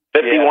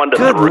 51-3.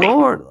 Good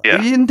Lord.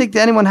 Yeah. You didn't think that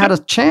anyone had a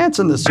chance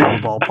in the Super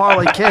Bowl.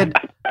 Parlay Kid,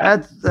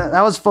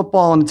 that was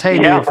football in its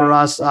heyday for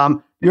us.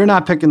 You're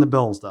not picking the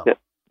Bills, though. Yeah.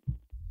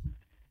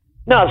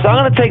 No, so I'm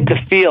going to take the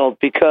field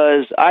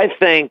because I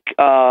think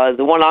the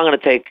one I'm going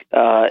to take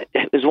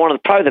is one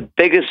of probably the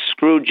biggest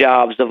screw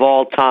jobs of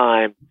all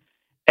time.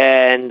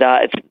 And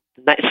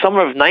it's summer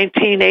of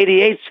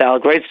 1988, Sal, a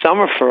great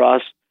summer for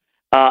us,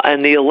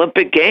 and the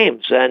Olympic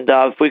Games. And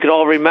if we could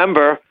all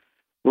remember,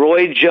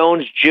 Roy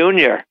Jones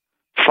Jr.,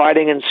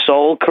 fighting in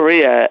Seoul,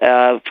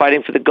 Korea,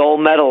 fighting for the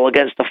gold medal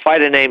against a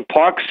fighter named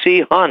Park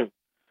Si-hun.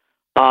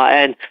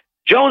 And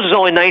Jones was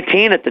only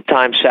 19 at the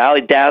time, Sal.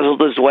 He dazzled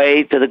his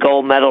way to the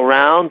gold medal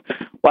round,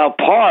 while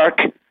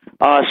Park,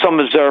 some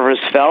observers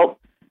felt,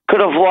 could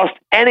have lost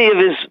any of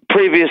his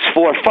previous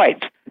 4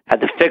 fights.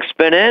 Had the fix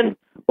been in?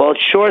 Well, it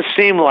sure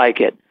seemed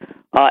like it.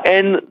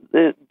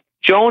 In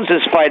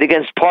Jones's fight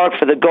against Park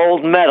for the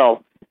gold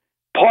medal,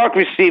 Park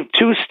received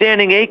 2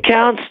 standing 8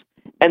 counts,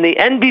 and the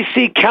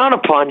NBC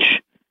counterpunch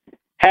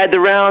had the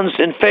rounds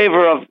in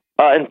favor of,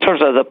 in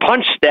terms of the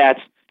punch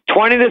stats,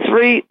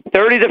 20-3,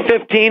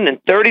 30-15,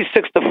 and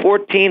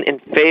 36-14 in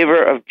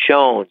favor of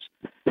Jones.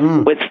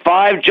 With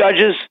 5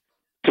 judges,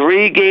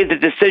 3 gave the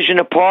decision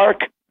to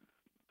Park,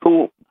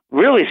 who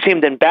really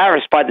seemed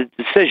embarrassed by the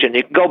decision.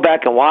 You can go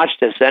back and watch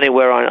this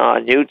anywhere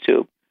on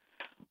YouTube.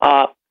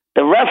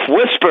 The ref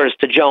whispers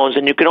to Jones,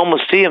 and you can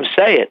almost see him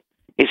say it.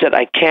 He said,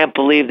 "I can't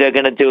believe they're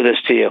going to do this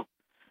to you."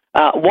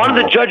 One of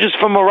the judges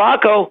from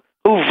Morocco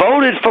who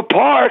voted for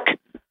Park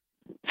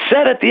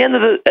said at the end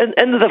of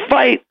the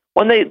fight,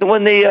 when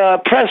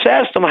the press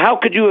asked him, "How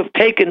could you have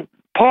taken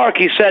Park?"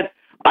 he said,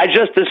 "I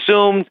just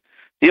assumed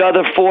the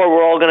other 4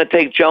 were all going to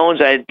take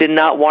Jones. I did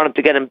not want him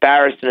to get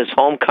embarrassed in his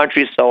home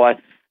country, so I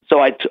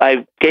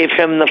gave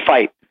him the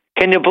fight."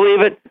 Can you believe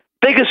it?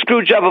 Biggest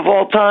screw job of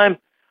all time.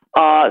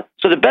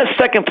 So the best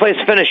second place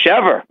finish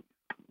ever,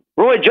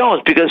 Roy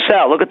Jones, because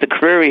Sal, look at the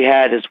career he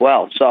had as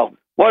well. So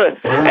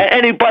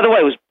and he, by the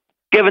way, was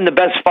given the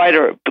best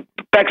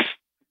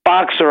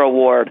boxer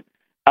award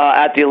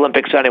at the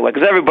Olympics anyway,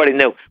 because everybody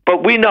knew.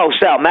 But we know,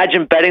 Sal,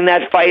 imagine betting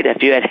that fight.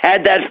 If you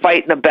had that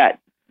fight in a bet,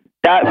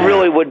 that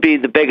really would be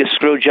the biggest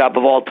screw job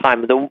of all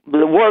time. The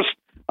worst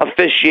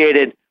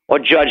officiated or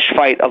judged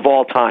fight of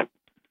all time.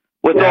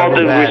 With all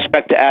due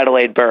respect to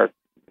Adelaide Bird.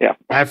 Yeah,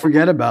 I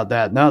forget about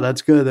that. No,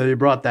 that's good that you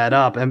brought that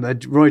up.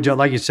 And Roy Jones,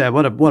 like you said,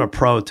 what a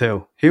pro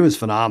too. He was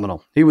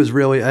phenomenal. He was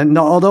really. And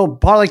although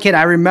Parlay Kid,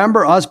 I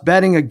remember us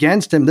betting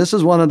against him. This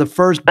is one of the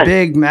first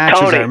big matches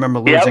Tony. I remember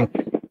losing.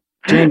 Yep.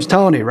 James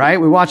Toney, right?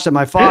 We watched at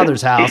my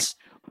father's house,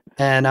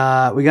 and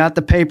we got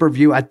the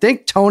pay-per-view. I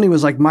think Toney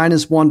was like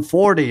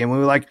 -140, and we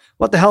were like,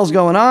 "What the hell's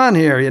going on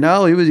here?" You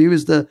know, he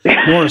was the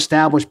more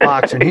established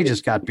boxer, and he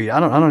just got beat. I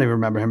don't even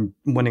remember him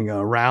winning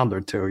a round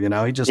or 2. You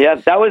know, he just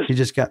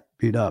got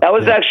beat up. That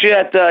was actually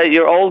at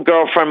your old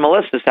girlfriend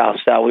Melissa's house.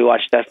 We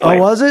watched that fight.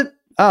 Oh, was it?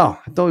 Oh,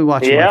 I thought we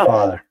watched my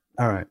father.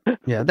 All right,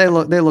 yeah, they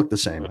look the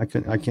same. I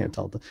can't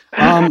tell them.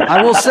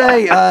 I will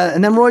say,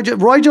 and then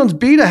Roy Jones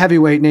beat a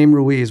heavyweight named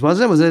Ruiz,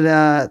 wasn't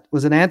it?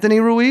 Was it Anthony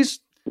Ruiz?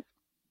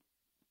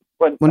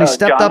 When he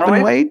stepped John up Ruiz?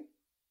 in weight?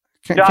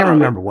 Can't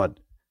remember what.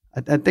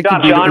 I think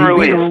John he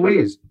beat Ruiz.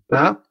 Ruiz.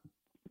 Huh?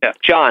 Yeah.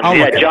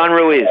 John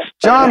Ruiz.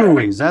 John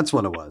Ruiz, that's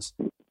what it was.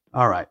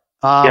 All right.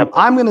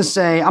 I'm going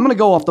to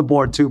go off the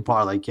board too,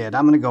 Parlay Kid.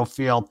 I'm going to go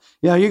field.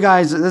 You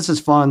guys, this is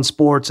fun,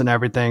 sports and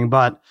everything,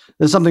 but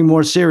there's something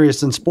more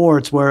serious than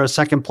sports where a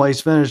second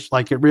place finish,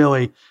 like it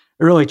really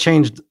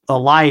changed a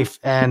life.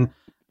 And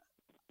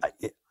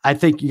I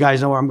think you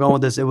guys know where I'm going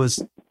with this. It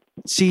was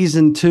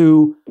season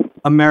 2,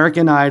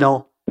 American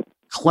Idol,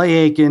 Clay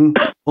Aiken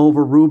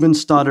over Ruben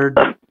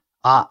Studdard.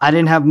 I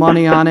didn't have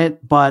money on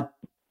it, but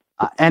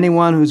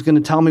anyone who's going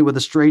to tell me with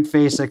a straight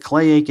face that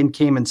Clay Aiken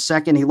came in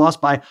second, he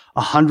lost by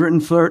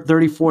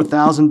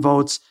 134,000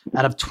 votes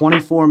out of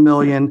 24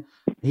 million.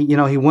 He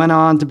went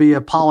on to be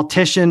a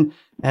politician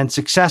and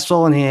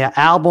successful, and he had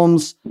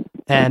albums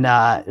and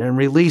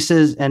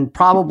releases, and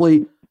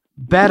probably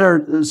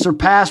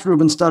surpassed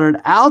Ruben Studdard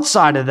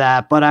outside of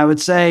that. But I would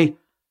say,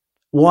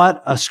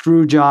 what a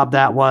screw job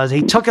that was.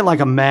 He took it like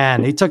a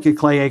man. He took it,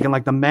 Clay Aiken,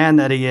 like the man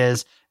that he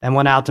is, and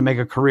went out to make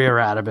a career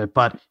out of it.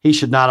 But he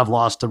should not have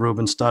lost to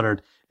Ruben Studdard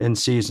in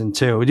season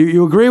 2. Do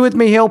you agree with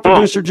me, Hill,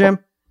 producer Jim?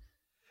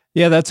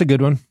 Yeah, that's a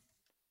good one.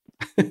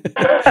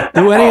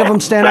 Do any of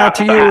them stand out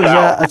to you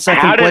as a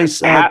second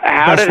place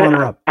best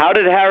runner-up? How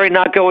did Harry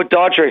not go with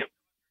Daughtry?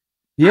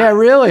 Yeah,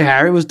 really,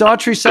 Harry. Was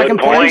Daughtry second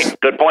place?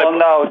 Good point. Well,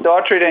 no,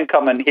 Daughtry didn't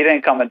come in. He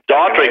didn't come in.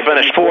 Daughtry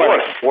finished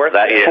fourth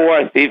that year.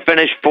 Fourth. He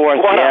finished fourth.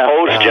 What a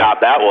host job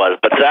that was.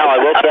 But Sal, I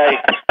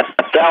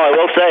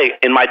will say,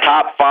 in my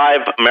top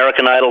 5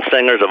 American Idol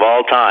singers of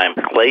all time,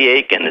 Clay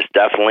Aiken is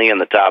definitely in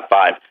the top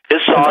 5. His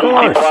song,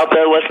 people out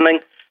there listening,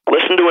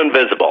 listen to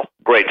Invisible.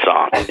 Great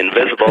song.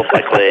 Invisible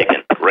by Clay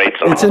Aiken. Great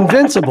song. It's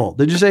Invincible.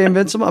 Did you say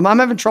Invincible? I'm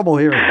having trouble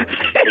hearing it.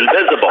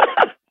 Invisible.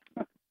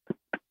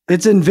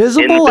 It's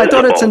invisible? I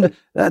thought it's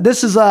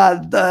this is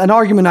an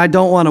argument I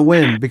don't want to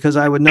win because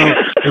I would know it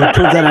would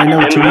prove that I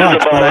know too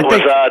much. But I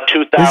think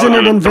isn't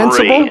it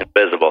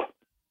Invincible?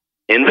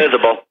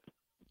 Invisible.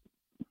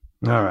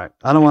 All right.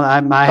 I don't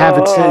want. I have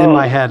it in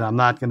my head. I'm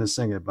not going to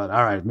sing it, but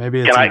all right. Maybe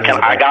it's. I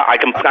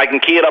can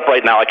key it up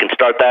right now. I can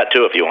start that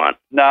too if you want.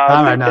 No.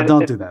 All right. Now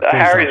don't do that.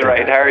 Harry's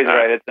right. Harry's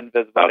right. It's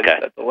Invisible. Okay. I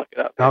just have to look it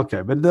up.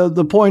 Okay, but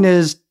the point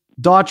is,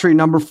 Daughtry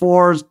number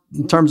 4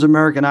 in terms of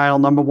American Idol,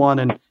 number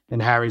 1 in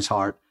Harry's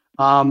heart.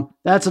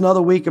 That's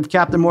another week of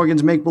Captain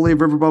Morgan's Make Believe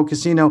Riverboat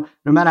Casino.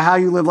 No matter how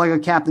you live like a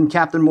captain,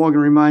 Captain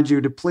Morgan reminds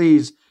you to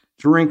please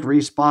drink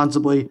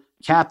responsibly.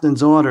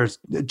 Captain's orders.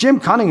 Jim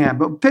Cunningham,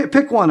 but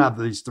pick one of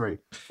these 3,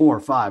 4,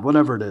 5,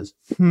 whatever it is.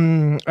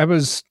 I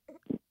was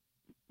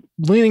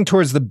leaning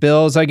towards the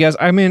Bills, I guess.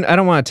 I mean, I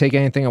don't want to take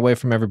anything away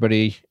from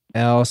everybody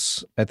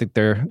else. I think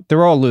they're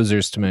all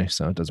losers to me,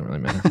 so it doesn't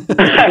really matter. It's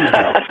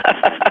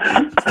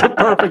the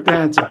perfect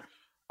answer.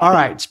 All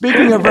right.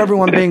 Speaking of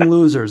everyone being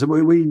losers,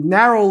 we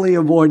narrowly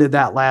avoided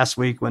that last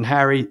week when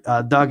Harry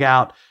dug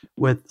out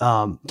with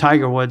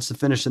Tiger Woods to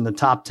finish in the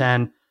top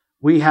 10.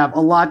 We have a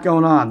lot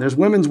going on. There's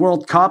Women's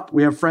World Cup.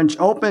 We have French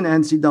Open,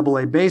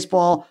 NCAA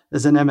baseball.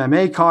 There's an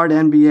MMA card,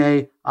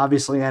 NBA,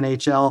 obviously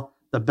NHL,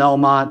 the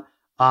Belmont.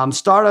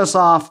 Start us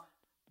off,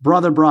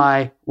 Brother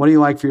Bry. What do you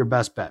like for your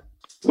best bet?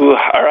 Ooh,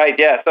 all right,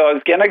 yeah. So I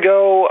was going to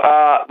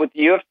go with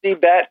UFC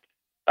bet,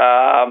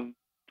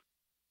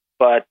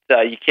 but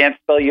you can't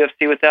spell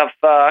UFC without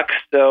Fox,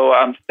 so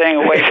I'm staying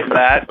away from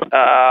that.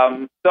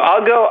 So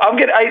I'll go.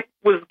 I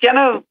was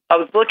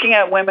looking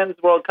at Women's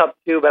World Cup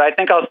too, but I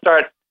think I'll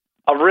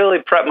really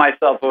prep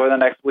myself over the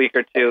next week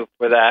or two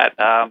for that.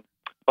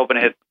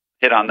 Hoping to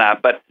hit on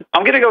that. But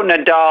I'm going to go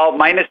Nadal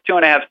minus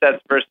 2.5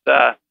 sets versus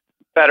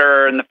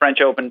Federer in the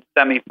French Open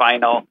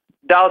semifinal.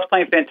 Nadal's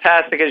playing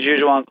fantastic as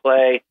usual on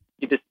clay.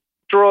 He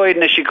destroyed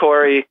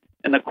Nishikori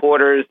in the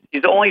quarters.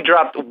 He's only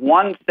dropped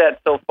 1 set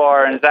so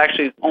far, and has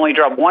actually only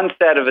dropped 1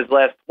 set of his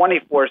last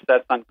 24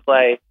 sets on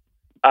clay.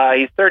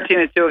 He's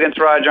 13-2 against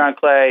Roger on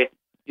clay.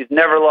 He's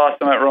never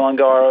lost him at Roland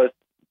Garros.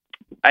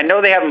 I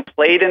know they haven't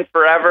played in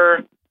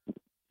forever,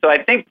 so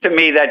I think to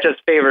me that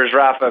just favors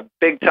Rafa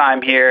big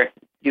time here.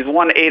 He's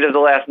won 8 of the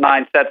last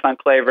 9 sets on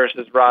clay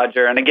versus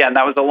Roger. And again,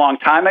 that was a long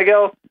time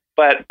ago,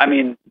 but I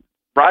mean,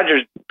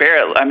 Roger's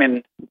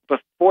barely,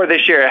 before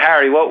this year,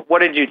 Harry, what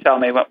did you tell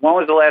me? When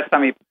was the last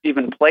time he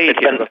even played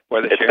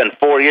before this year? It's been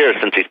 4 years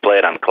since he's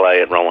played on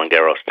clay at Roland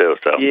Garros too.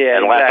 So yeah,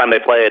 and last time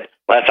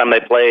they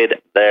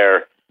played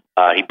there,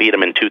 he beat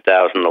him in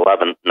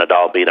 2011.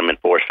 Nadal beat him in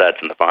 4 sets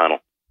in the final.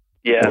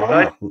 Yeah,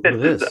 wow.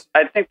 So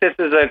I think this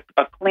is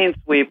a clean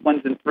sweep,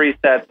 wins in 3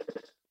 sets.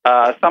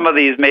 Some of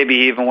these maybe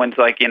even wins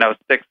 6-2,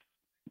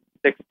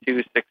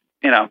 6-3,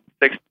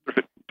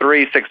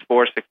 6-4,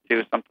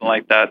 6-2, something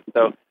like that.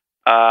 So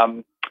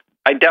I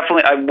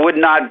would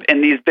not,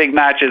 in these big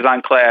matches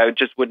on clay, I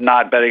just would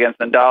not bet against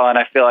Nadal, and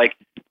I feel like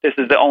this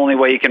is the only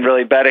way you can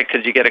really bet it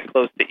because you get it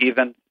close to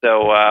even.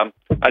 So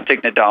I'd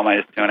take Nadal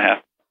minus 2.5.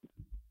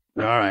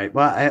 All right.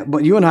 Well,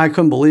 but you and I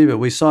couldn't believe it.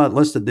 We saw it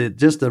listed.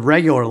 Just the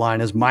regular line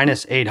is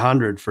minus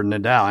 800 for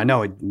Nadal. I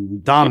know he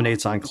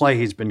dominates on clay.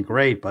 He's been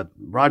great, but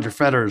Roger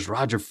Federer is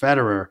Roger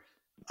Federer.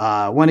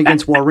 Went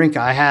against Wawrinka.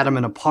 I had him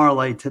in a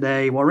parlay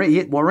today.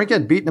 Wawrinka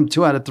had beaten him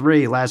 2 out of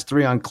 3, last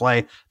 3 on clay.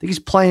 I think he's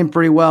playing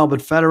pretty well, but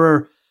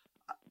Federer,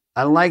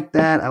 I like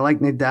that. I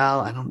like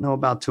Nadal. I don't know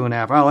about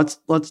 2.5. All right,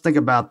 let's think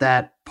about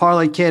that.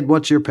 Parlay Kid,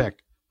 what's your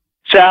pick?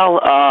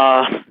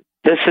 Sal,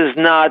 this is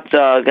not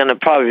going to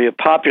probably be a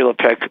popular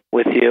pick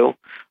with you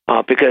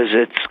because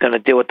it's going to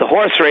deal with the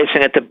horse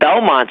racing at the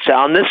Belmont,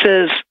 Sal. And this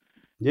is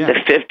the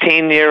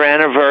 15-year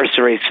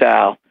anniversary,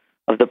 Sal,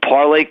 of the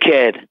Parlay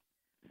Kid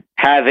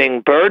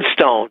having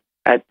Birdstone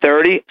at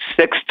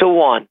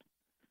 36-1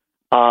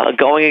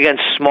 going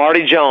against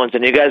Smarty Jones.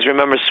 And you guys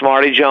remember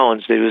Smarty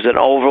Jones. He was an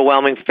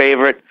overwhelming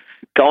favorite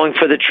going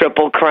for the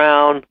Triple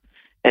Crown.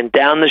 And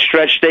down the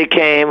stretch they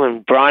came,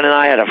 and Brian and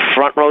I had a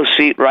front row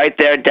seat right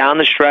there down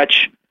the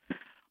stretch.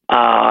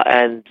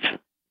 And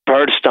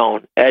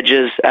Birdstone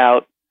edges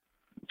out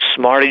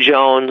Smarty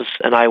Jones,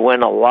 and I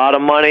win a lot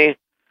of money.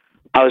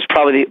 I was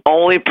probably the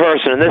only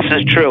person, and this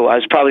is true, I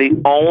was probably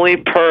the only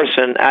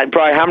person,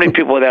 probably how many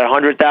people were there,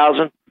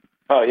 100,000?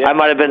 Oh, yeah. I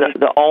might have been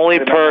the only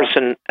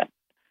person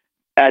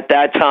at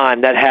that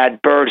time that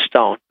had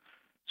Birdstone.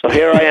 So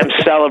here I am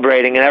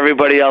celebrating, and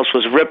everybody else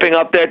was ripping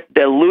up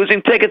their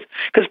losing tickets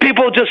because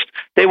people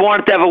they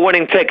wanted to have a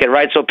winning ticket,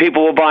 right? So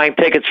people were buying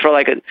tickets for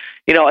like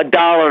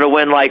 $1 to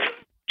win like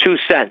 2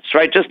 cents,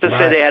 right? Just to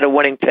say they had a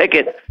winning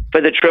ticket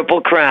for the Triple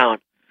Crown.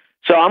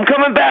 So I'm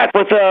coming back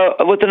with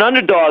an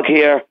underdog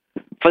here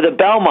for the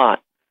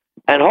Belmont,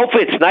 and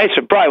hopefully it's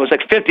nicer. Brian, it was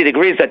like 50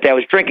 degrees that day. I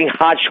was drinking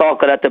hot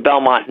chocolate at the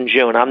Belmont in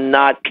June. I'm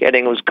not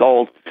kidding. It was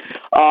cold.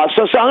 So I'm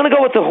going to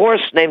go with the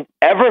horse named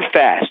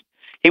Everfast.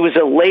 He was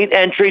a late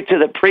entry to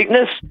the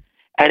Preakness,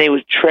 and he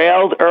was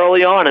trailed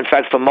early on, in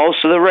fact, for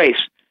most of the race.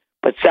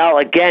 But Sal,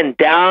 again,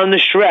 down the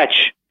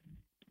stretch,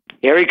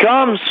 here he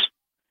comes,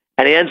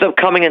 and he ends up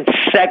coming in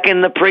second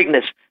in the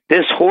Preakness.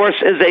 This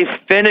horse is a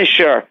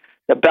finisher.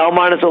 The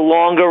Belmont is a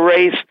longer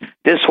race.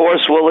 This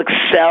horse will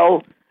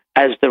excel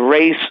as the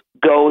race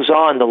goes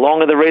on. The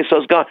longer the race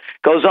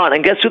goes on.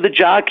 And guess who the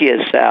jockey is,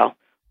 Sal?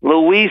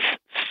 Luis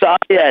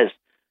Saez.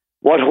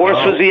 What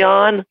horse was he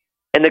on?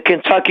 In the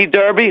Kentucky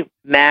Derby,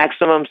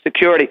 Maximum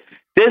Security.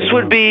 This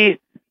would be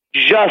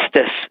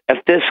justice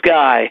if this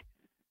guy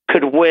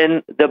could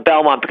win the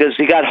Belmont because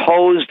he got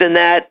hosed in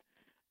that.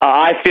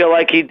 I feel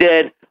like he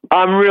did.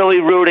 I'm really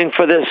rooting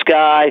for this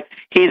guy.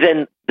 He's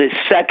in the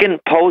second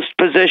post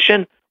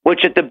position,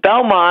 which at the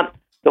Belmont,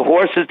 the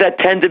horses that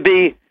tend to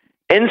be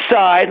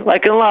inside,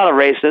 like in a lot of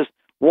races,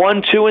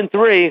 1, 2, and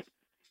 3,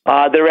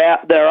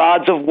 their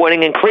odds of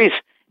winning increase.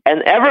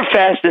 And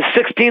Everfast is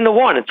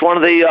 16-1. It's one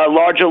of the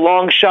larger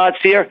long shots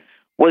here.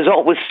 Was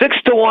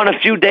 6-1 a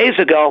few days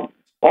ago.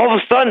 All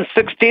of a sudden,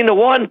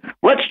 16-1.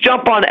 Let's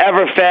jump on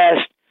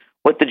Everfast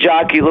with the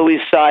jockey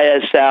Luis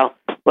Saez, Sal.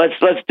 Let's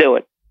do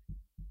it.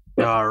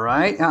 All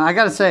right. I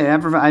got to say,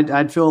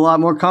 I'd feel a lot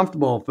more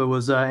comfortable if it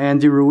was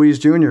Andy Ruiz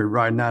Jr.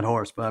 riding that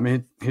horse. But I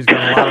mean, he's got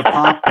a lot of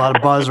pop, a lot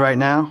of buzz right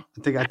now.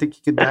 I think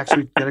he could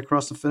actually get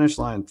across the finish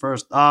line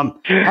first.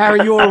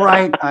 Harry, you were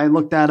right. I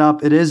looked that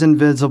up. It is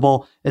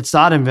invincible. It's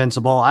not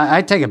invincible.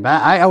 I take it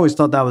back. I always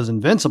thought that was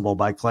Invincible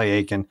by Clay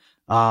Aiken.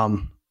 I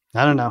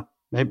don't know.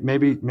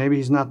 Maybe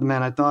he's not the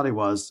man I thought he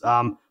was.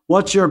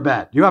 What's your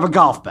bet? You have a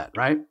golf bet,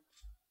 right?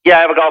 Yeah,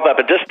 I have a golf bet,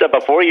 but just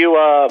before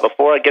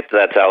I get to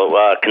that,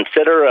 Sal,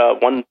 consider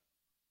one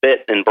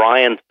bit in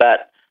Brian's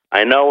bet.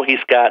 I know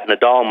he's got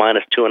Nadal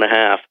minus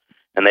 2.5,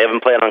 and they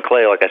haven't played on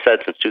clay, like I said,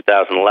 since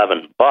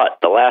 2011. But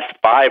the last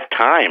 5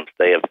 times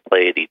they have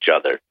played each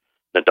other,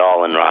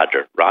 Nadal and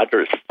Roger.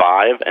 Roger is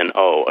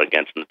 5-0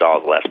 against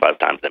Nadal the last 5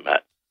 times they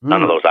met.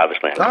 None of those,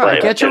 obviously, on clay. All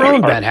right, get your own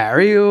bet,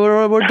 Harry.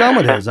 We're done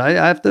with this. I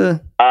have to.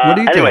 What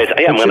do you anyways, think?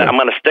 Yeah, I'm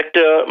gonna stick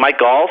to my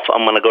golf.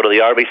 I'm gonna go to the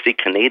RBC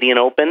Canadian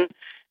Open.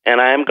 And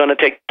I am going to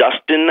take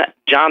Dustin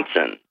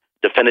Johnson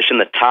to finish in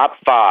the top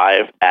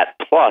 5 at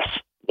plus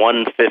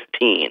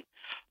 115.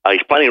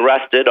 He's plenty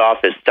rested off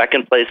his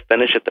second-place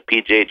finish at the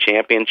PGA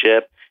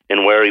Championship,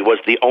 and where he was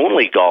the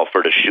only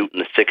golfer to shoot in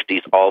the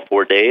 60s all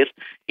 4 days.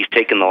 He's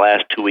taken the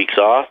last 2 weeks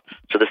off,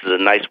 so this is a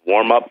nice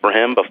warm-up for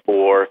him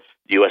before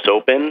the U.S.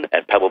 Open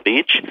at Pebble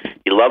Beach.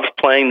 He loves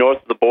playing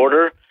north of the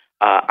border.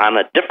 On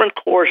a different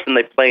course than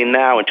they play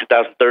now. In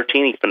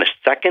 2013, he finished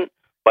second.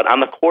 But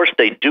on the course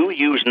they do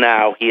use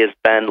now, he has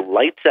been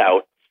lights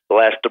out the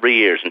last 3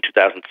 years. In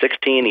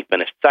 2016, he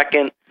finished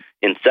second.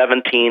 In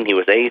 17, he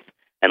was 8th.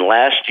 And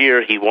last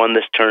year, he won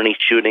this tourney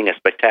shooting a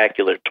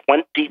spectacular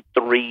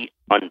 23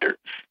 under.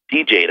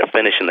 DJ to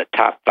finish in the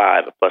top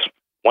 5 at plus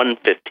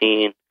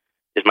 115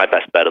 is my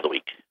best bet of the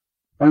week.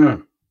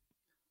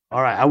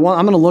 All right. I'm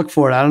going to look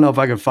for it. I don't know if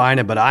I can find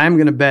it, but I'm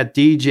going to bet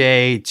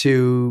DJ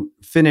to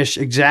finish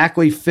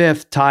exactly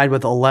 5th, tied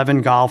with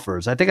 11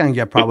 golfers. I think I can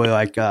get probably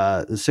like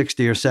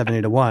 60 or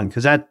 70-1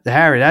 because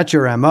Harry, that's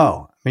your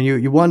MO. I mean,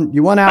 you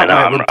won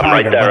outright with Tiger,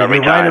 right there but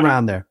you're right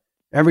around there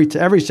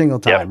every single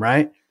time,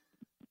 right?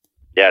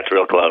 Yeah, it's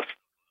real close.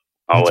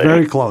 It's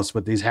very close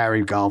with these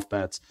Harry golf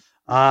bets.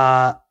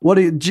 What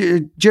do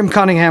Jim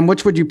Cunningham?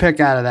 Which would you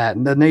pick out of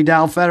that? The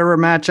Nadal Federer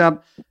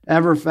matchup,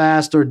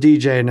 Everfast, or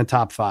DJ in the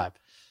top 5?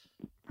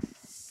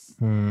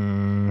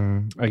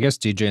 I guess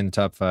DJ in the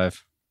top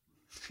 5.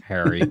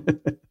 Harry.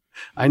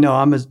 I know.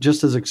 I'm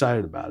just as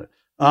excited about it.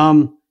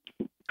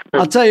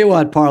 I'll tell you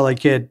what, Parlay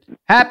Kid.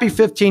 Happy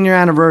 15-year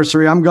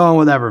anniversary. I'm going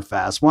with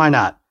Everfast. Why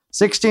not?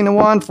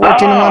 16-1,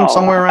 14-1,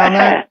 somewhere around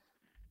there.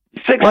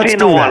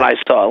 16-1 I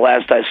saw,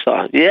 last I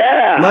saw.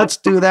 Yeah. Let's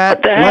do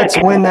that. Let's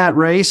win that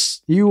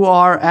race. You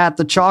are at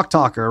the Chalk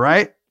Talker,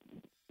 right?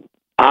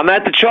 I'm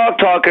at the Chalk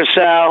Talker,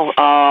 Sal.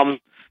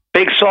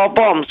 Big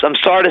softball. I'm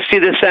starting to see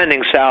this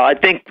ending, Sal. I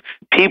think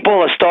people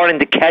are starting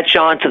to catch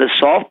on to the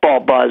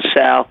softball buzz,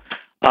 Sal.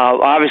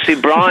 Obviously,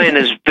 Brian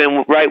has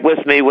been right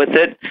with me with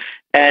it,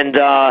 and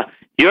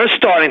you're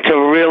starting to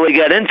really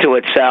get into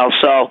it, Sal.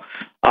 So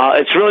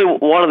it's really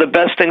one of the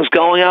best things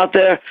going out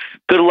there.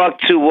 Good luck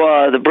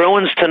to the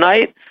Bruins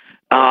tonight.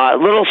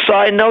 Little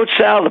side note,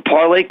 Sal, the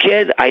Parlay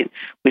Kid.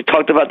 We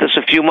talked about this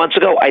a few months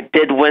ago. I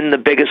did win the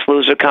Biggest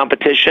Loser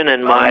competition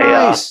in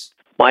my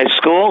my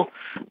school.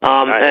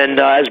 And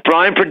as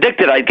Brian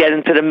predicted, I'd get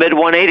into the mid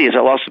 180s. I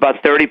lost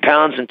about 30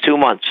 pounds in 2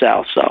 months,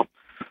 Sal. So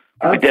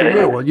we did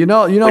it. Well, you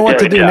know what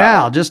to do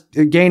now. Just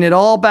gain it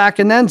all back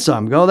and then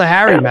some. Go the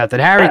Harry method.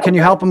 Harry, can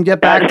you help him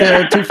get back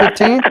to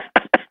 215?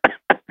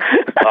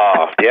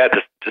 Oh yeah,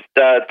 just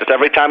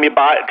every time you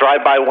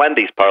drive by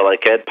Wendy's, Parlay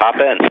Kid, pop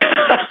in.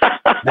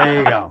 There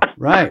you go.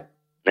 Right.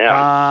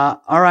 Yeah.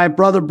 All right,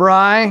 Brother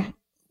Bry,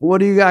 what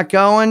do you got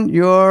going?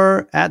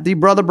 You're at the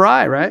Brother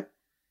Bry, right?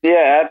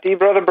 Yeah, at the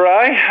Brother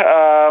Bry.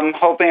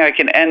 Hoping I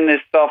can end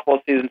this softball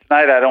season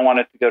tonight. I don't want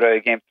it to go to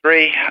Game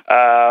 3.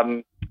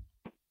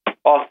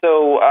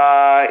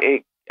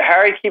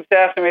 Harry keeps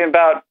asking me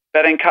about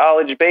betting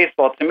college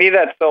baseball. To me,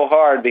 that's so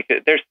hard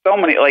because there's so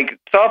many. Like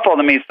softball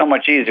to me is so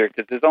much easier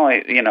because there's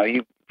only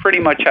you pretty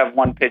much have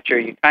one pitcher.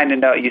 You kind of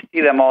know, you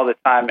see them all the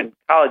time. In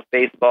college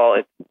baseball,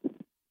 it's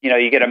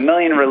you get a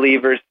million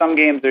relievers. Some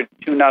games are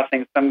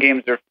 2-0. Some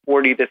games are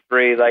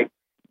 40-3. Like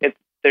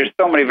there's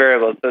so many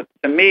variables. So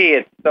to me,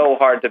 it's so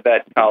hard to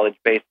bet college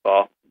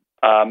baseball.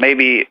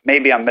 Maybe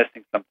I'm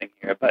missing something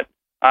here, but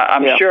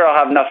I'm sure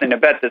I'll have nothing to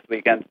bet this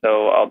weekend,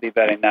 so I'll be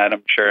betting that,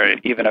 I'm sure,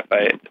 even if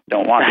I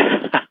don't want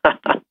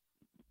to.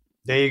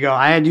 There you go.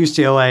 I had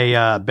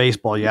UCLA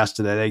baseball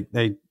yesterday.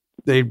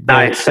 They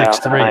bet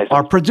 6-3. Nice.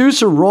 Our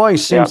producer Roy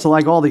seems to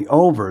like all the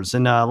overs,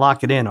 and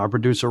Lock It In. Our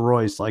producer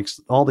Royce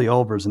likes all the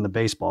overs in the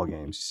baseball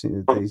games.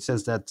 He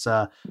says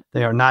that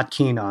they are not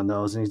keen on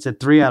those, and he said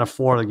 3 out of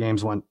 4 of the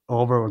games went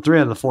over, or 3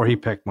 out of the 4 he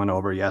picked went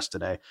over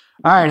yesterday.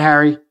 All right,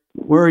 Harry,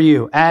 where are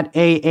you? At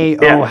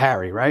AAO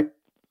Harry, right?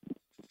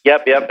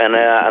 Yep. And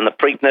on the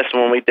Preakness,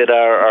 when we did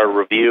our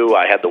review,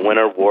 I had the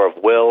winner, War of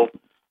Will.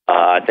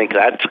 I think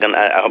that's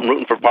I'm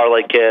rooting for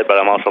Parlay Kid, but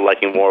I'm also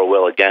liking War of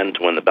Will again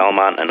to win the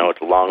Belmont. I know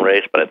it's a long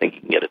race, but I think he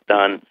can get it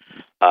done.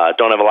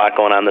 Don't have a lot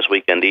going on this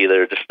weekend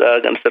either. Just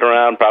going to sit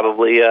around,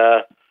 probably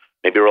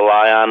maybe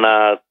rely on,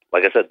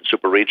 like I said, the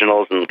Super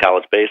Regionals and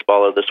college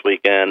baseball are this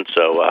weekend.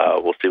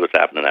 So we'll see what's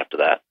happening after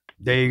that.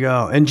 There you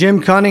go. And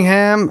Jim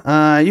Cunningham,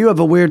 you have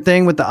a weird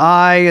thing with the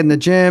I and the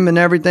Jim and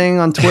everything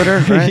on Twitter,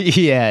 right?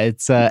 Yeah,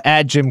 it's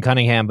at Jim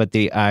Cunningham, but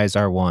the I's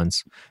are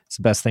ones. It's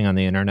the best thing on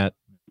the internet.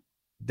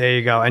 There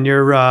you go. And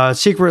you're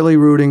secretly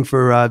rooting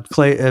for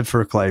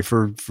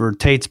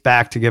Tate's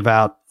back to give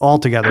out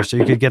altogether so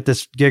you could get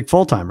this gig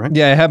full-time, right?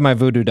 Yeah, I have my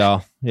voodoo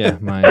doll. Yeah,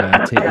 my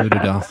Tate voodoo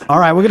doll. All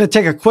right, we're going to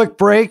take a quick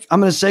break.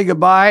 I'm going to say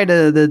goodbye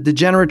to the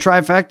degenerate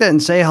trifecta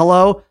and say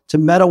hello to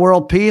Meta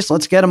World Peace.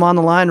 Let's get him on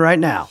the line right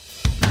now.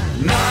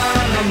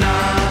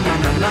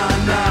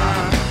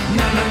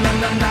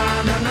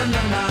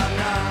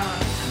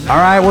 All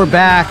right, we're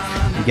back.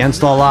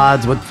 Against all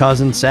odds with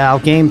Cousin Sal.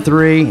 Game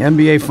 3,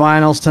 NBA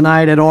Finals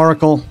tonight at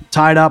Oracle.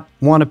 Tied up,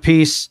 1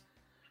 apiece.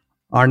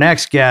 Our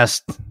next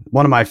guest,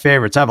 one of my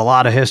favorites. I have a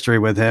lot of history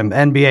with him.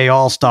 NBA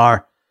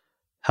All-Star.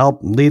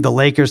 Helped lead the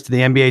Lakers to the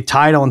NBA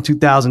title in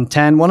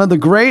 2010. One of the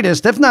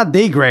greatest, if not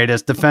the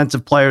greatest,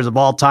 defensive players of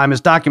all time.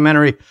 His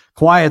documentary,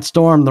 Quiet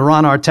Storm, the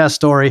Ron Artest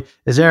story,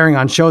 is airing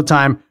on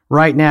Showtime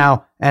right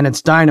now, and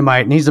it's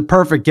dynamite. And he's a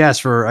perfect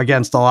guest for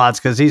Against All Odds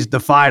because he's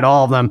defied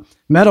all of them.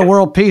 Meta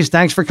World Peace,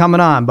 thanks for coming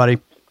on, buddy.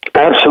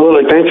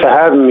 Absolutely. Thanks for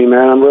having me,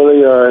 man. I'm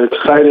really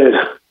excited.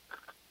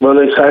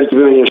 Really excited to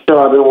be on your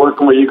show. I've been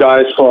working with you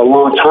guys for a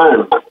long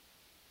time.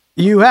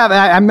 You have.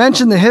 I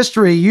mentioned the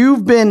history.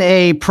 You've been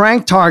a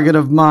prank target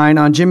of mine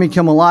on Jimmy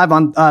Kimmel Live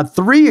on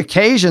 3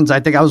 occasions. I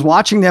think I was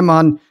watching them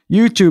on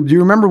YouTube. Do you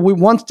remember we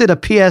once did a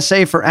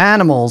PSA for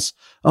animals,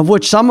 of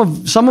which some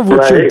of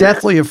which you're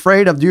deathly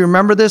afraid of? Do you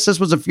remember this? This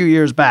was a few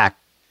years back.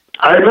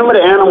 I remember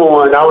the animal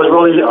one. I was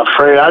really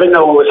afraid. I didn't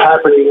know what was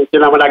happening.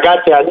 When I got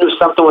there, I knew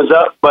something was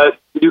up, but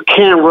you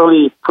can't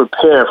really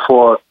prepare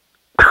for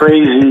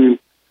crazy.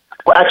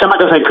 Well, actually, I'm not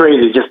going to say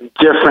crazy, just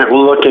different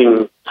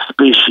looking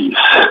species.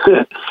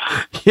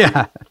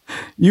 Yeah.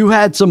 You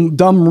had some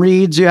dumb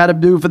reads you had to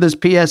do for this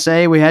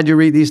PSA. We had you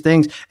read these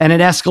things, and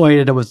it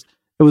escalated.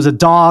 It was a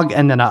dog,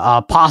 and then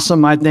a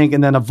possum, I think,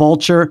 and then a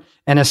vulture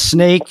and a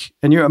snake.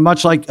 And you're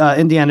much like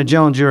Indiana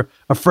Jones. You're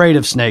afraid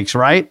of snakes,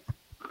 right?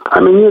 I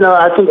mean,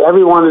 I think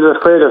everyone is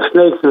afraid of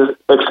snakes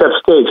except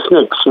snakes.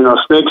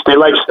 Snakes, they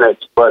like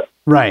snakes, but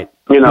right.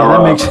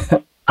 That makes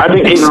I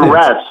think even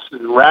rats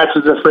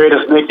is afraid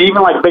of snakes.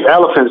 Even like big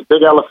elephants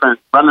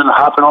running and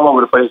hopping all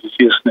over the place to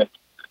see a snake.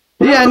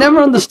 Yeah, I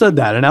never understood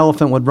that. An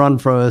elephant would run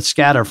from a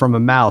scatter from a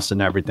mouse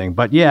and everything.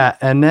 But yeah,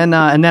 and then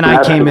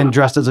I came in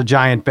dressed as a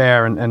giant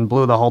bear and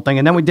blew the whole thing.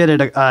 And then we did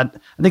it. I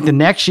think the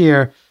next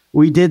year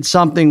we did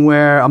something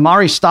where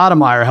Amari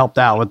Stoudemire helped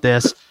out with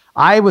this.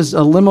 I was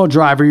a limo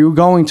driver. You were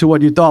going to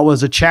what you thought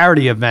was a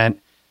charity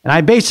event, and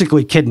I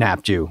basically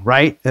kidnapped you.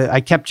 Right?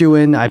 I kept you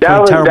in. I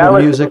played terrible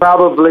music.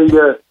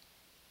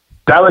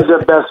 That was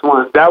your best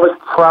one. That was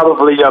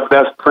probably your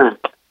best prank.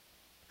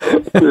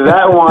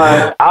 That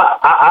one,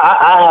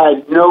 I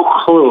had no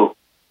clue.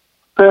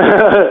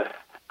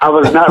 I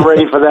was not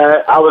ready for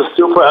that. I was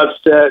super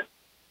upset.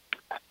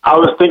 I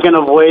was thinking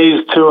of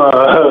ways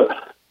to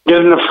get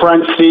in the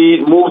front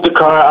seat, move the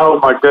car. Oh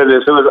my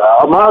goodness! It was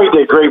Amari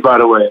did great, by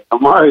the way.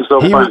 Amari's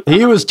so funny.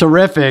 He was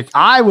terrific.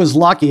 I was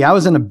lucky. I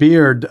was in a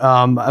beard.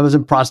 I was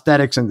in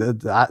prosthetics,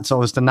 and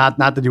so as to not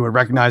that you would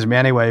recognize me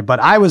anyway. But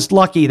I was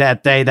lucky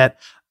that day that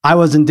I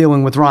wasn't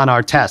dealing with Ron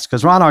Artest,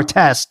 because Ron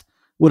Artest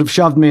would have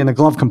shoved me in the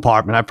glove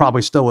compartment. I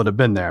probably still would have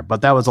been there,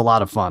 but that was a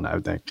lot of fun, I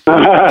think.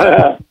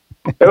 that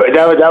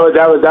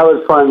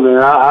was fun,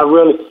 man. I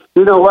really,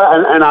 you know what?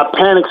 And I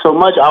panicked so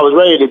much, I was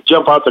ready to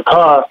jump out the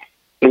car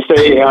and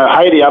say,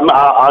 Heidi,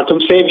 I'll come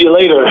save you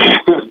later.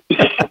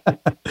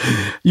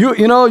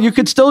 You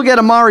could still get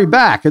Amari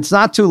back. It's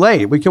not too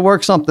late. We can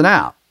work something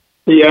out.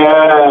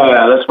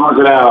 Yeah, let's work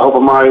it out. I hope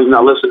Amari's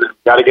not listening.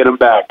 Got to get him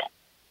back.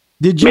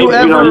 Did you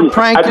ever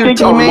prank your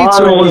teammates,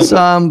 or was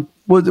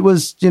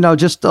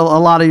just a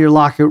lot of your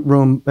locker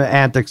room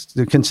antics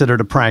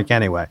considered a prank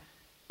anyway?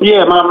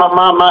 Yeah,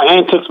 my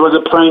antics was a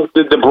prank.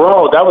 The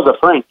brawl, that was a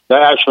prank.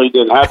 That actually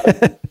didn't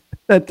happen.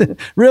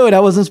 Really,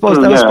 that wasn't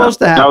supposed. That was supposed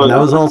to happen. That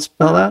was all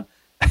spelled out.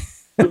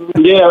 Yeah,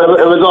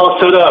 it was all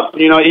set up.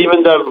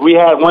 Even we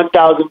had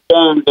 1,000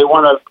 fans. They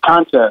won a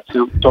contest.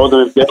 Told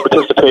them they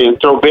participate and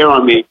throw beer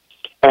on me,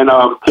 and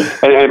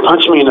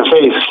punch me in the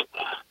face.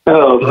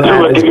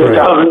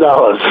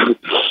 $1,000.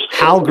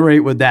 How great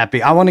would that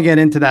be? I want to get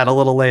into that a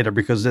little later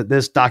because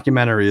this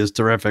documentary is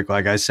terrific,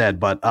 like I said.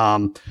 But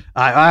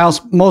I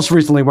also most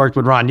recently worked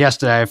with Ron.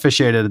 Yesterday, I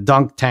officiated a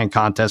dunk tank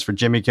contest for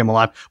Jimmy Kimmel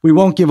Live. We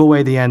won't give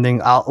away the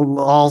ending.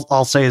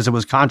 I'll say is it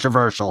was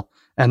controversial,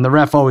 and the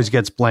ref always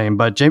gets blamed.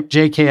 But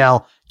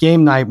JKL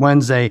game night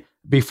Wednesday,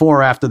 before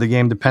or after the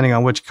game, depending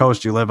on which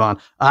coast you live on.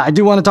 I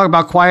do want to talk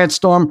about Quiet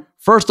Storm.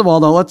 First of all,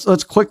 though,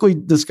 let's quickly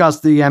discuss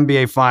the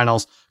NBA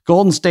Finals.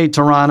 Golden State,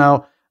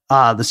 Toronto.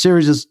 The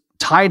series is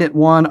tied at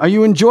 1. Are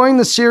you enjoying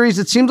the series?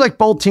 It seems like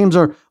both teams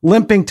are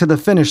limping to the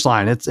finish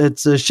line. It's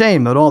a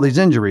shame with all these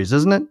injuries,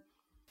 isn't it?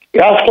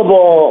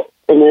 Basketball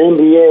in the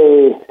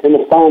NBA in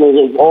the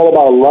finals is all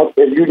about luck.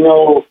 If you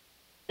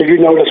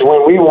notice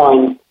when we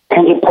won,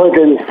 Kendrick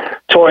Perkins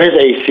tore his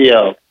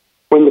ACL.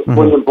 When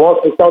the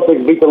Boston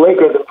Celtics beat the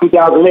Lakers in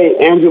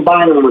 2008, Andrew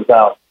Bynum was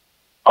out.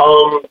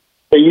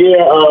 The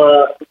year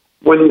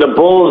when the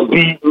Bulls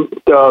beat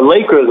the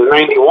Lakers in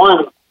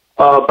 '91.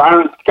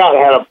 Byron Scott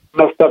had a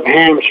messed up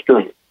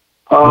hamstring.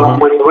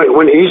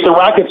 When the Houston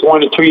Rockets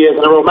won it 2 years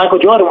in a row, Michael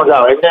Jordan was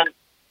out. And then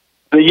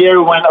the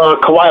year when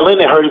Kawhi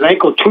Leonard hurt his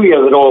ankle 2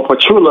 years ago for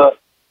Chula,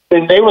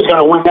 then they was going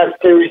to win that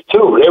series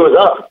too. They was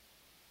up.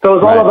 So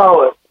it's all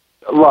about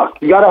luck.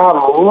 You got to have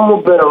a little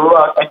bit of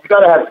luck, and you got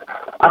to have.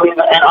 And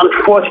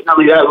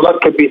unfortunately, that luck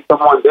could be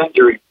someone's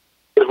injury.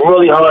 It's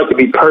really hard to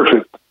be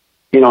perfect,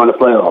 in the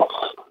playoffs.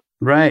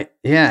 Right.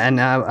 Yeah. And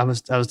I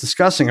was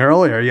discussing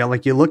earlier,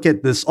 you look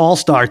at this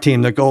all-star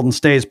team that Golden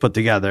State's put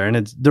together, and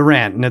it's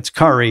Durant and it's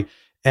Curry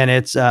and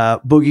it's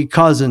Boogie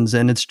Cousins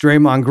and it's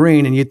Draymond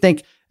Green. And you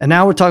think, and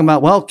now we're talking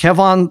about,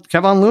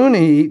 Kevon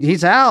Looney,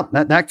 he's out.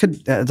 That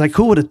could, it's like,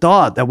 who would have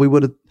thought that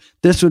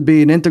this would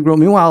be an integral.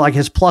 Meanwhile, like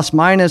his plus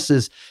minus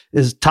is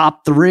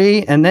top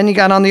 3. And then you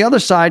got on the other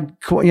side,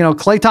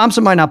 Klay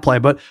Thompson might not play,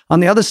 but on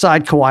the other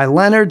side, Kawhi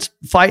Leonard's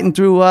fighting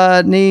through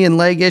knee and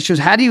leg issues.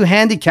 How do you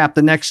handicap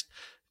the next,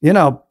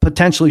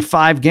 potentially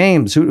 5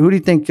 games? Who do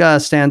you think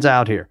stands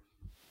out here?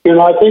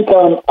 I think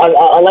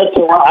I like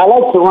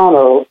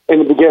Toronto in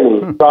the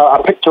beginning. So I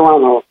picked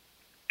Toronto.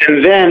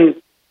 And then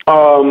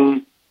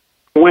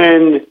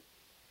when,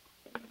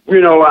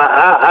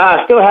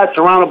 I still had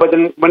Toronto, but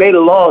then when they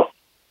lost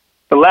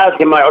the last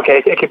game,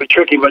 it could be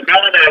tricky. But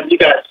now that you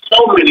got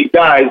so many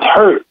guys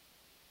hurt,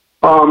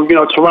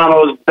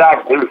 Toronto's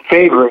back in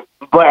favor.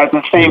 But at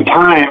the same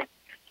time,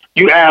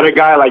 you add a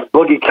guy like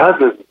Boogie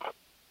Cousins.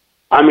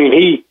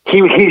 He's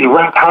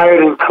ranked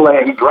higher than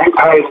Klay. He's ranked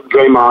higher than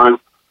Draymond.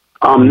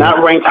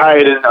 Not ranked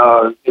higher than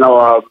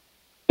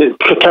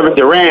Kevin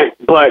Durant.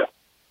 But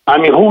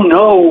who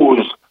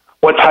knows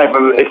what type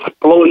of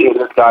explosion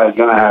this guy is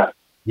going to have?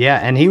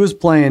 Yeah, and he was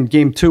playing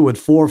game 2 with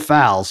 4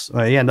 fouls.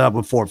 He ended up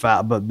with 4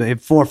 fouls,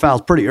 but 4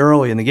 fouls pretty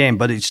early in the game.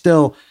 But he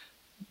still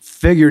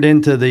figured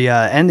into the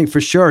ending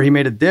for sure. He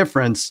made a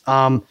difference.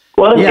 I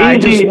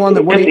just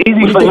wonder what do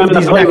you think of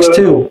these next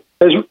 2?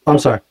 I'm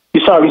sorry. You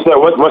said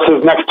what's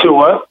his next 2?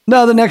 What?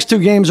 No, the next 2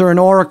 games are an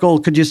oracle.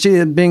 Could you see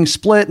it being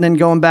split and then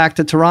going back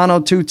to Toronto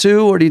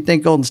 2-2, or do you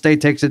think Golden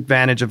State takes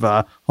advantage of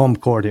home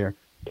court here?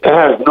 It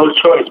has no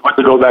choice but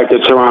to go back to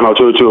Toronto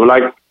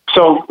 2-2.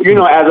 So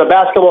as a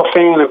basketball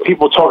fan and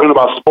people talking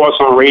about sports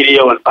on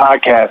radio and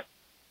podcasts,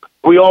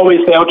 we always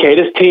say, okay,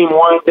 this team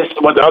won. This is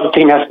what the other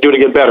team has to do to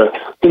get better.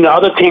 Then the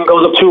other team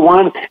goes up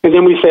 2-1, and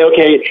then we say,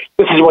 okay,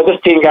 this is what this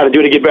team got to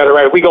do to get better,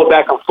 right? We go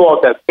back and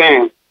forth as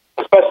fans,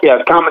 especially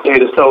as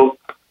commentators. So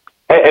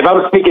if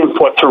I'm speaking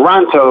for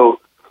Toronto,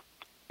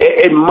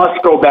 it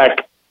must go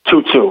back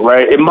 2-2,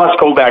 right? It must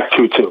go back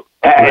 2-2.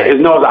 Right.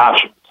 There's no other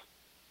options.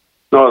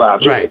 No other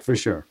options. Right, for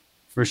sure.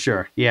 For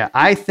sure. Yeah,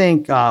 I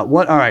think all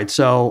right,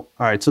 so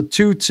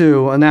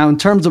 2-2. And now in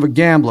terms of a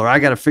gambler, I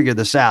got to figure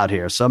this out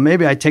here. So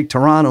maybe I take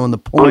Toronto in the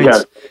points.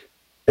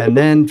 Okay. And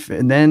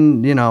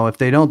then, you know, if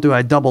they don't do,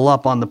 I double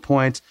up on the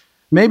points.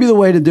 Maybe the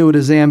way to do it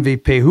is the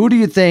MVP. Who do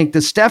you think?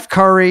 Does Steph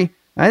Curry,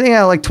 I think I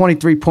had like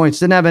 23 points,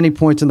 didn't have any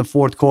points in the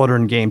fourth quarter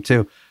in game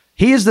 2.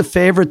 He is the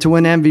favorite to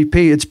win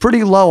MVP. It's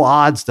pretty low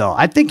odds, though.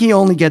 I think he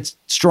only gets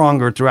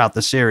stronger throughout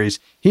the series.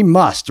 He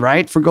must,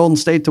 right, for Golden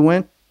State to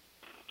win?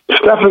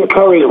 Stephen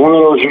Curry is one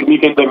of those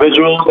unique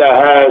individuals that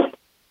has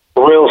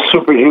real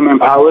superhuman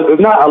powers.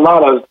 There's not a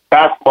lot of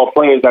basketball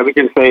players that we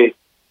can say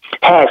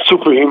have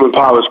superhuman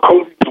powers.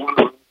 Kobe,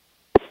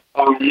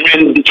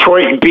 when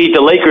Detroit beat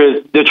the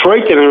Lakers,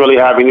 Detroit didn't really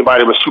have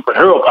anybody with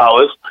superhero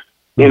powers,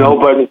 you know,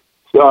 but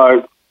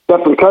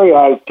Stephen Curry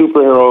has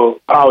superhero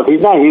powers. He's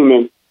not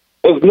human.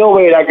 There's no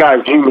way that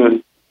guy's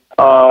human.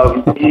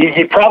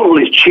 He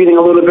probably is cheating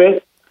a little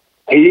bit.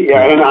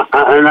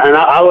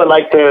 I would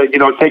like to, you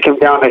know, take him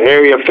down to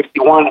Area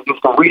 51 and do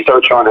some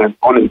research on him,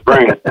 on his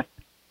brain.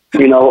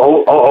 You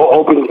know,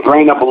 open his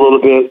brain up a little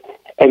bit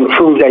and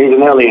prove that he's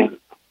an alien.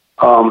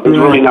 He's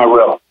really not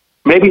real.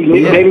 Maybe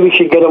we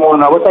should get him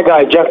on. What's that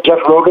guy? Jeff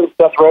Rogan.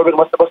 Seth Rogan.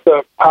 What's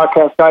the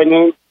podcast guy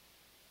name?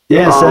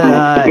 Yes,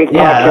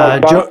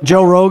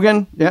 Joe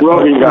Rogan. Yeah.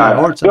 Rogan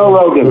guy. Joe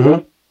Rogan.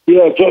 Mm-hmm.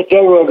 Yeah,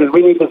 Joe Rogan.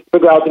 We need to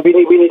figure out. We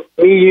need me,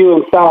 you,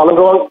 and Sal. Let's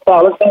go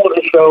on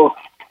the show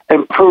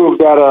and prove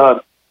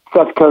that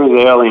Seth Curry's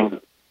an alien.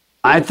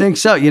 I think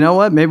so. You know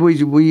what? Maybe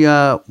we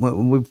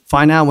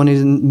find out when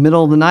he's in the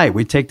middle of the night.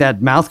 We take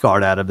that mouth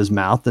guard out of his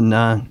mouth and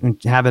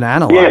have it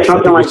analyzed. Yeah,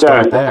 something like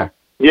that. There.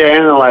 Yeah,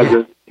 analyze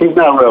it. He's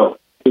not real.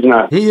 He's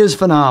not. He is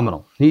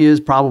phenomenal. He is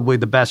probably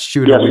the best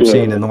shooter we've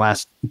seen in the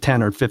last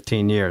 10 or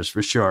 15 years,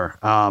 for sure.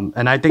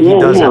 And I think he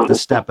does have to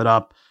step it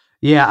up.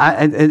 Yeah,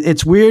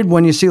 it's weird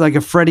when you see like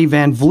a Freddie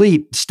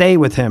VanVleet stay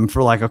with him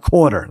for like a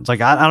quarter. It's like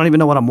I don't even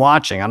know what I'm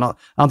watching. I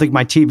don't think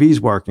my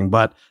TV's working,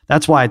 but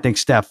that's why I think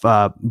Steph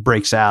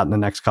breaks out in the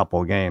next couple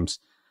of games.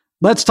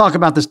 Let's talk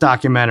about this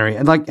documentary.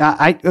 And like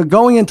I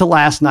going into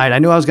last night, I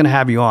knew I was going to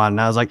have you on, and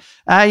I was like,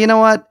 you know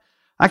what?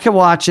 I could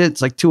watch it.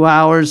 It's like 2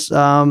 hours,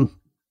 or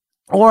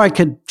I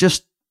could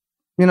just,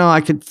 you know,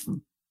 I could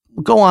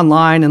go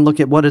online and look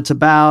at what it's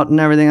about and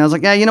everything. I was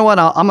like, you know what?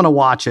 I'm going to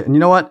watch it. And you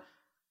know what?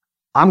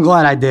 I'm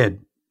glad I did.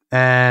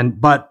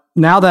 But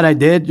now that I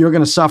did, you're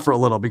going to suffer a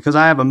little because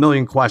I have a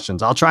million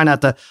questions. I'll try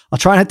not to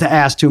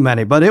ask too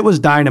many, but it was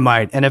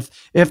dynamite. And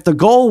if the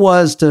goal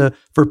was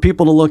for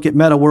people to look at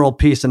Metta World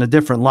Peace in a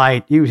different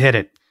light, you hit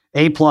it.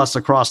 A+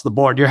 across the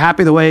board. You're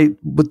happy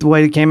with the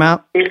way it came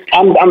out?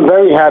 I'm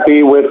very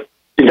happy with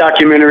the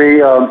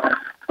documentary.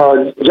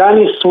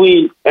 Johnny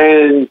Sweet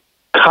and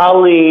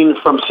Colleen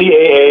from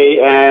CAA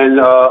and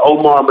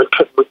Omar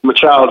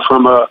Machado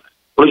from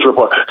Bleacher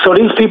Report. So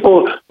these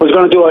people was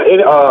going to do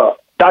a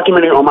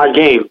documentary on my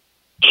game,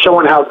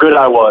 showing how good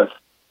I was.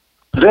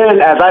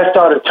 Then as I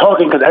started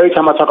talking, because every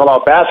time I talk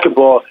about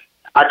basketball,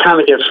 I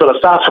kind of get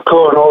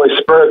philosophical and always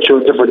spiritual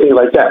and different things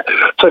like that.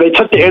 So they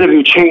took the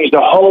interview, changed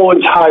the whole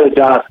entire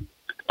doc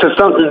to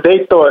something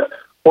they thought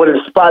would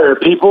inspire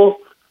people,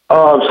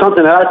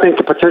 something that I think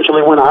could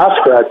potentially win an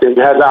Oscar. I think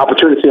has the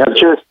opportunity, has a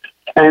chance.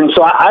 And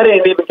so I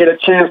didn't even get a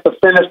chance to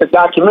finish the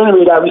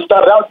documentary that we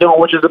started out doing,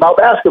 which is about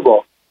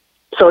basketball.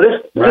 So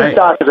this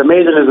doc is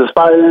amazing, it's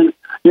inspiring.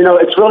 You know,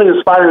 it's really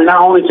inspiring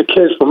not only to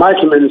kids from my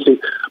community,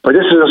 but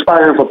this is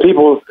inspiring for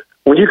people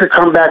when you can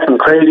come back from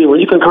crazy, when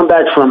you can come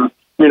back from,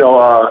 you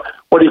know,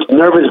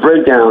 nervous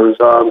breakdowns,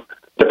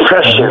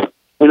 depression,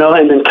 you know,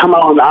 and then come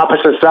out on the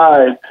opposite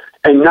side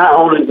and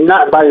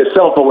not by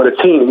yourself, but with a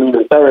team,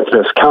 meaning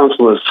therapists,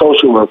 counselors,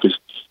 social workers.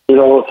 You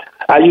know,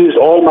 I used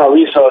all my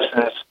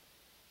resources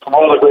from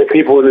all the great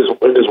people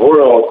in this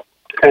world.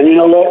 And you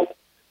know what?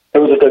 It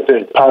was a good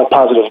thing,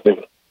 positive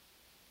thing.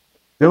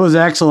 It was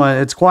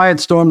excellent. It's Quiet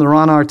Storm, the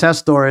Ron Artest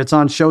story. It's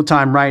on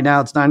Showtime right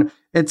now.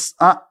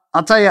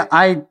 I'll tell you,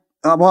 all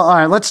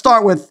right, let's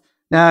start with,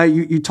 now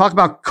you talk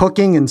about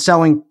cooking and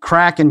selling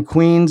crack in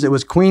Queens. It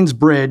was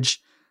Queensbridge.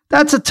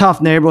 That's a tough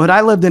neighborhood.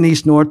 I lived in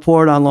East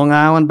Northport on Long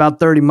Island, about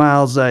 30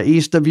 miles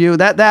east of you.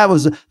 That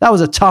was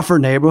a tougher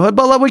neighborhood,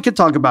 but we could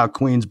talk about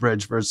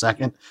Queensbridge for a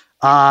second.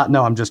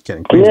 No, I'm just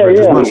kidding. Queensbridge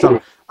is much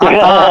tougher.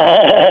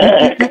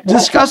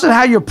 Discussing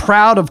how you're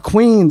proud of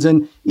Queens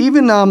and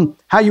even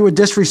how you were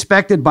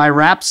disrespected by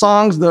rap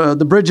songs.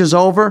 The Bridge is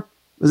Over.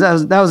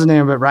 That was the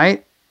name of it,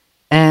 right?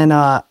 And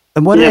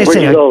what did they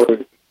say?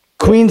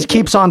 Queens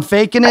keeps on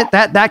faking it.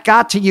 That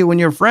got to you and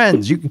your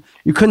friends. You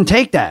couldn't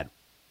take that.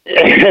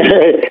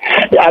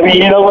 I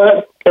mean, you know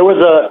what? It was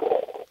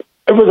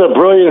a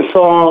brilliant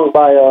song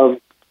by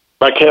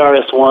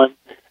KRS-One,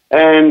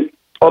 and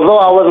although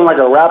I wasn't like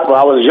a rapper,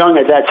 I was young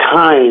at that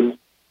time.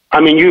 I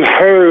mean, you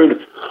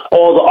heard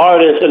all the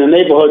artists in the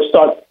neighborhood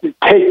start to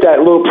take that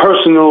little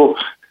personal,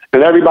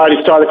 and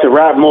everybody started to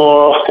rap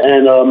more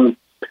and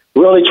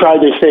really tried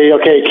to say,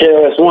 okay,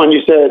 KRS-One,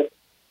 you said,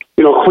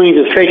 Queens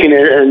is faking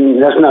it,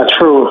 and that's not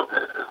true.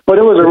 But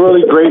it was a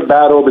really great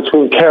battle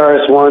between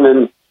KRS-One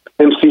and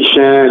MC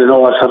Shan and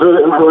all that stuff.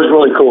 It was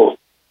really cool.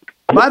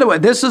 By the way,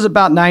 this is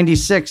about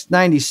 96,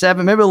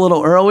 97, maybe a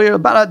little earlier,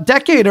 about a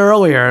decade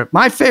earlier.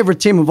 My favorite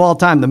team of all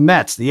time, the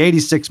Mets, the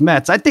 86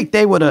 Mets. I think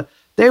they would have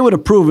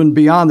proven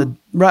beyond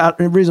the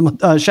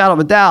reasonable shadow of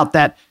a doubt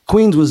that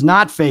Queens was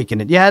not faking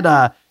it. You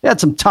had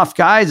some tough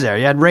guys there.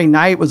 You had Ray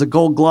Knight, was a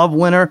Gold Glove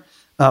winner,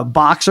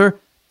 boxer,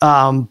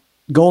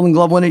 Golden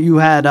Glove winner. You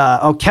had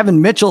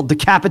Kevin Mitchell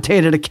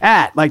decapitated a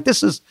cat. Like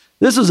this is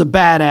a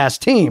badass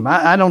team.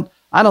 I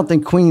don't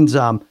think Queens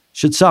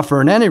should suffer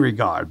in any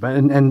regard, but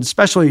and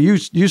especially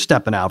you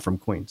stepping out from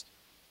Queens.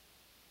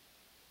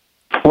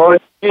 Well,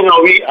 we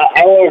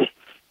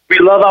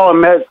love our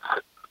Mets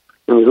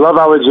and we love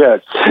our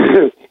Jets.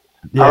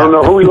 Yeah. I don't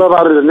know who we love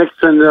out of the Knicks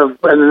and the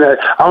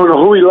Nets. I don't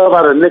know who we love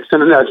out of the Knicks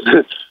and the Nets,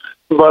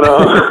 but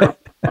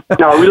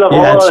no, we love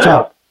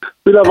all.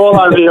 We love all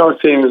our New York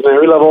teams,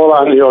 man. We love all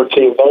our New York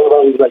teams.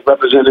 Everybody's like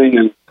representing,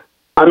 and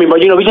but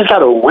we just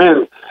gotta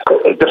win.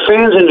 The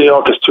fans in New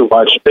York is too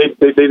much. They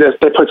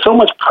put so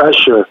much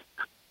pressure.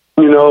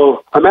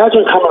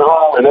 Imagine coming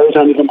home and every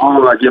time you come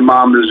home, like your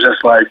mom is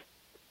just like,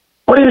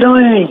 "What are you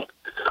doing?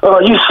 Oh,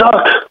 you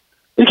suck.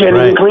 You can't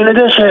even clean the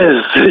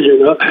dishes."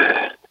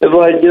 It's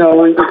like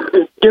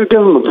give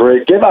them a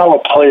break. Give our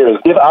players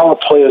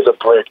a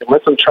break, and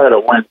let them try to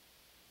win.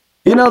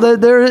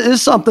 There is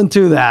something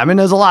to that. I mean,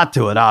 there's a lot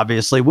to it,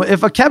 obviously.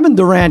 If a Kevin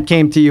Durant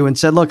came to you and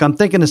said, look, I'm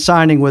thinking of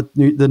signing with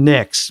the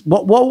Knicks,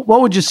 what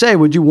would you say?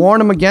 Would you warn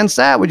him against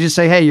that? Would you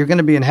say, hey, you're going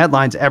to be in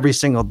headlines every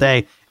single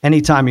day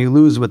anytime you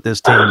lose with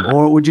this team?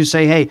 Or would you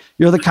say, hey,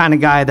 you're the kind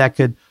of guy that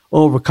could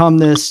overcome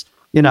this,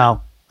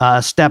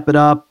 step it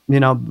up,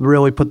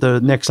 really put the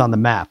Knicks on the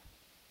map?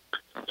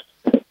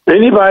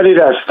 Anybody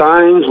that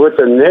signs with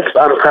the Knicks,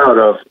 I'm proud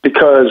of,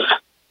 because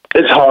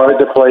it's hard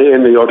to play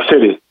in New York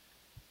City.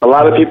 A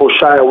lot of people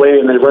shy away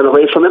and they run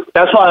away from it.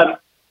 That's why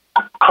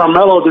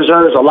Carmelo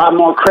deserves a lot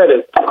more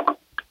credit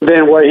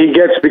than what he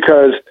gets,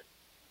 because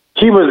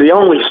he was the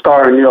only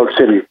star in New York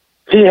City.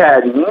 He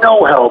had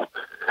no help.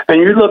 And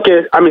you look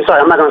at, I'm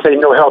not going to say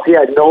no help. He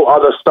had no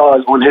other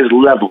stars on his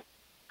level,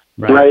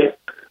 right?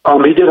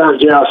 He did have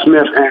J.R.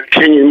 Smith and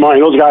Kenyon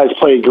Martin. Those guys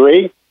played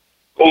great.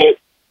 But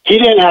he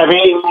didn't have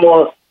any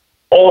more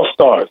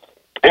all-stars.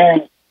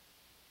 And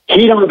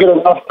he don't get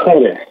enough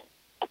credit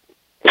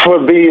for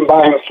being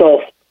by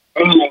himself.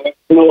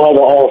 No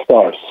other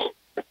all-stars.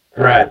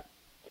 Right.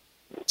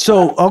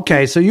 So,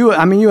 okay. So you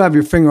have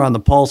your finger on the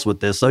pulse with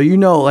this. So,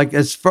 like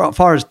as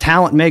far as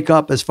talent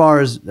makeup, as far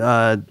as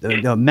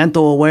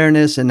mental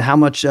awareness and how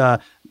much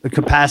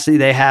capacity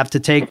they have to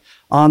take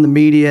on the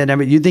media and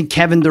everything. You think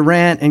Kevin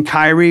Durant and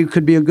Kyrie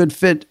could be a good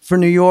fit for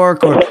New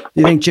York, or do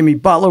you think Jimmy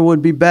Butler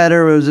would be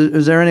better? Or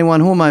is there anyone,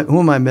 who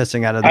am I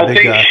missing out of the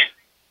big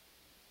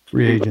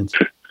free agents?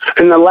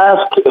 In the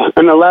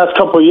last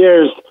couple of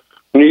years,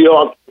 New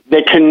York,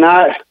 they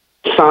cannot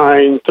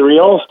sign 3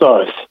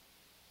 all-stars.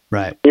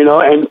 Right.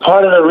 And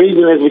part of the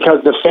reason is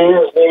because the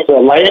fans need to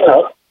lighten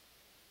up.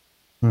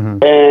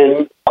 Mm-hmm.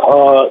 And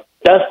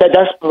that's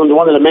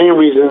one of the main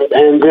reasons.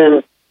 And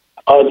then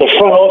the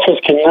front office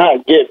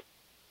cannot get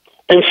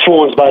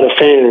influenced by the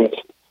fans.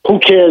 Who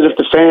cares if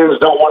the fans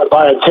don't want to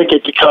buy a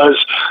ticket because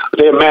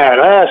they're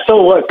mad?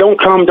 So what? Don't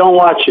come, don't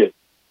watch it.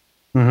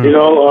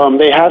 Mm-hmm.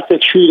 They have to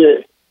treat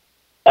it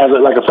as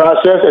like a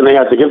process, and they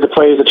have to give the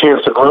players a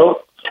chance to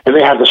grow, and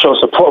they have to show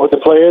support with the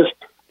players.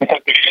 Because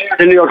the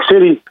fans in New York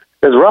City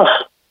is rough,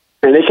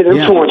 and they can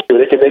influence you.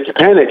 They can make you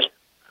panic.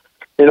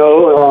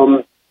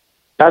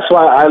 That's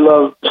why I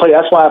love play.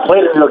 That's why I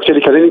played in New York City,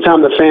 because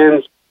anytime the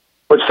fans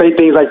would say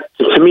things like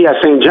to me at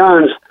St.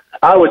 John's,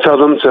 I would tell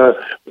them to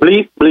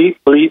bleep, bleep,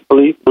 bleep,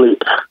 bleep,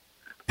 bleep.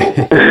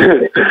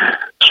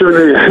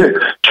 True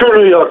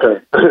New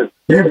Yorker.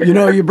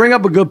 You bring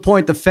up a good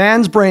point. The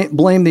fans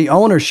blame the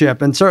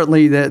ownership, and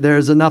certainly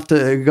there's enough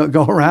to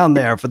go around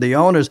there for the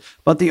owners.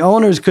 But the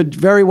owners could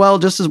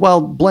just as well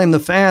blame the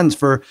fans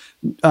for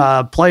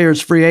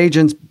players, free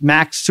agents,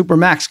 super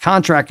max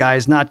contract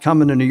guys not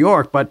coming to New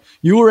York. But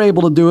you were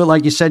able to do it,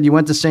 like you said. You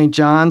went to St.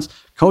 John's.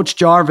 Coach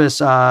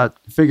Jarvis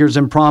figures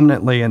in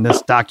prominently in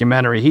this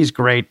documentary. He's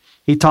great.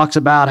 He talks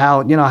about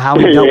how he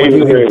dealt with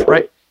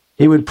you.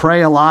 He would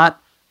pray a lot.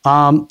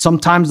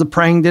 Sometimes the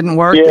praying didn't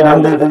work,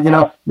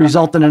 and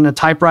resulted in a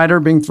typewriter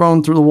being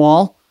thrown through the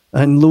wall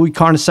in Louis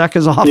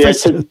Carnesecca's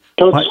office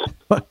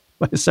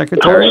by his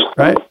secretary,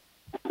 right?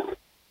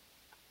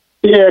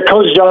 Yeah,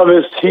 Coach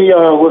Jarvis, he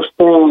was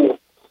thrown.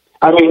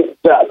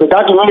 The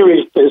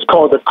documentary is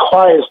called The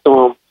Quiet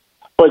Storm,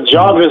 but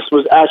Jarvis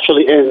was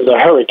actually in the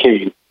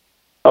hurricane.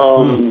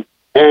 And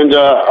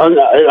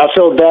I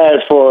feel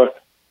bad for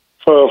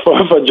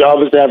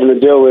Jarvis having to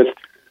deal with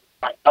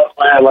a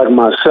player like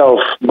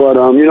myself. But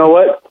you know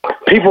what?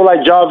 People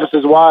like Jarvis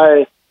is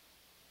why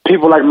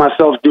people like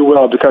myself do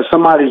well, because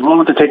somebody's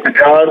willing to take the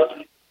job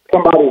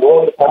somebody's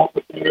willing to help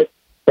the kid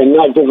and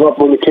not give up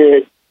on the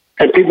kid.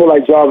 And people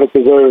like Jarvis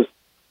deserves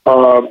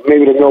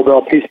maybe the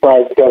Nobel Peace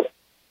Prize, because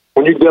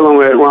when you're dealing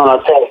with Ron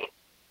Artest,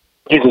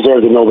 he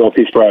deserves the Nobel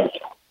Peace Prize.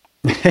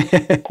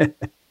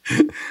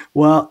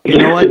 Well, you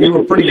know what? You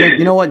were pretty good.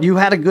 You know what? You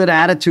had a good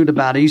attitude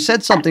about it. You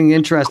said something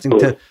interesting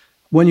to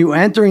when you were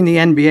entering the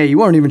NBA. You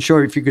weren't even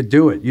sure if you could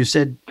do it. You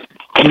said,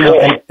 you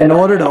know, in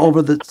order to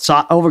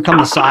overcome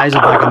the size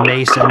of like a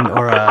Mason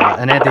or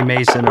an Anthony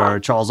Mason or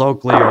a Charles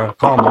Oakley or a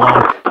Karl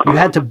Malone, you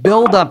had to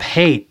build up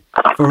hate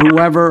for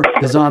whoever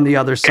is on the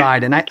other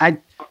side. And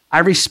I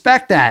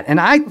respect that. And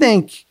I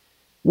think,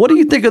 what do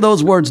you think of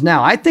those words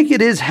now? I think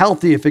it is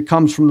healthy if it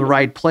comes from the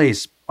right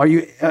place.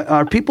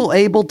 Are people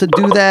able to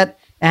do that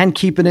and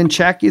keep it in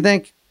check, you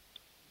think?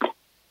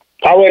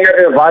 I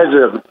would advise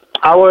them.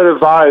 I would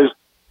advise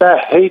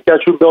that hate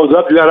that you build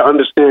up, you got to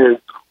understand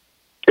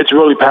it's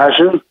really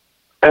passion.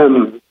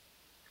 And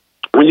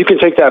when you can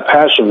take that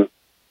passion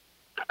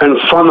and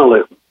funnel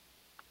it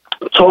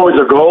towards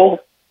a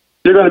goal,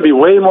 you're going to be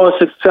way more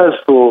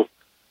successful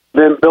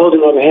than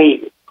building up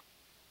hate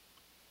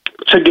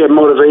to get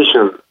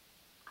motivation.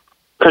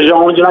 Because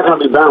you're not going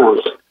to be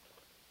balanced.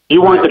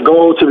 You want the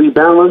goal to be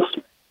balanced.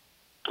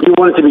 You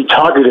want it to be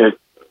targeted.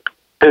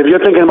 And if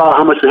you're thinking about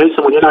how much you hate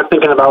someone, you're not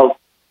thinking about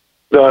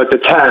the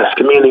task,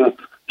 meaning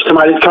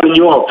somebody's cutting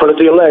you off, put it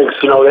to your legs,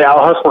 you know, they're out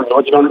hustling you.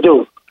 What you going to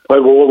do?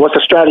 What's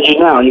the strategy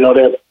now? You know,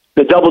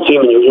 they're double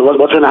teaming you.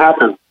 What's going to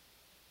happen?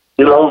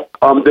 You know,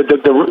 they're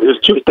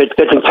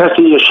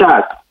contesting your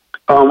shot.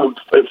 Hands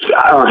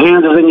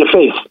is in your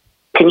face.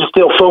 Can you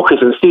still focus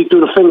and see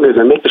through the fingers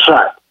and make the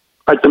shot?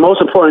 Like, the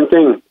most important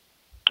thing,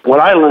 what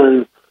I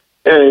learned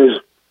is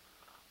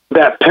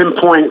that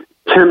pinpoint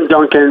Tim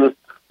Duncan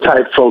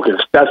type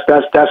focus.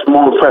 That's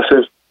more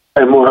impressive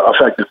and more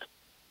effective.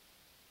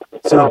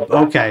 So,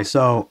 okay,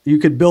 so you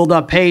could build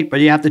up hate, but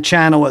you have to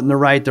channel it in the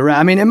right direction.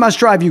 I mean, it must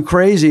drive you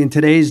crazy in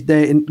today's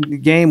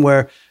game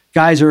where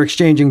guys are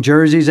exchanging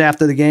jerseys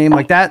after the game.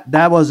 Like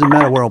that wasn't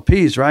Meta World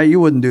Peace, right? You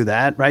wouldn't do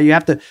that, right? You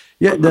have to,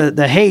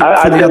 the hate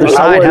for the other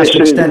side has to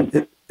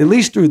extend at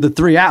least through the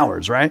 3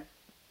 hours, right?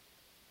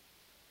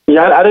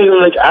 Yeah, I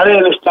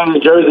didn't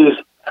exchange jerseys.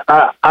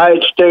 I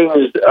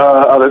exchanged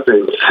other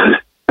things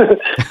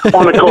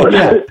on the court.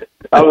 Yeah.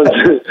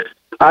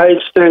 I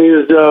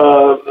exchanged,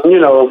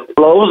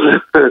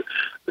 blows.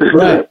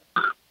 Right.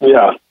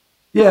 Yeah.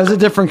 Yeah, it's a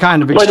different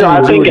kind of exchange.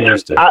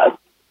 But no,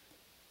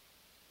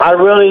 I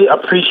really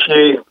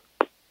appreciate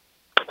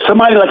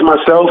somebody like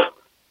myself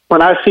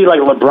when I see like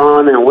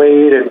LeBron and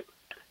Wade and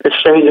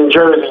exchanging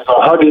jerseys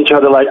or hugging each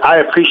other. Like, I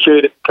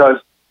appreciate it,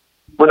 because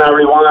when I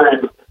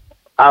rewind,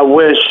 I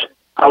wish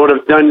I would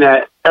have done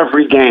that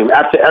every game.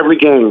 After every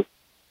game,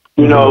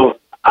 you know,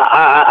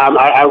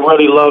 I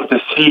really love to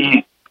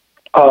see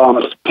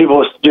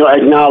people,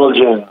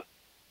 acknowledging,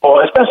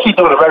 or especially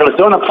during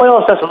the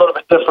playoffs, that's a little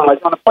bit different.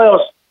 Like, on the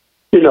playoffs,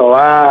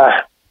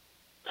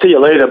 see you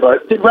later.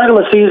 But the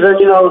regular season,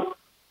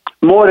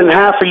 more than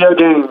half of your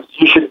games,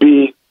 you should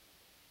be,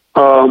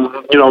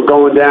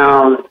 going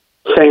down,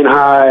 saying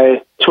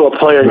hi to a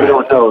player you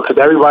don't know,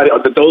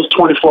 because those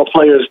 24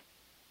 players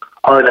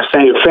are in the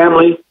same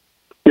family,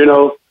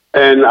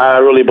 and I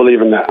really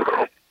believe in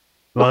that.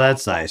 Well,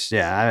 that's nice.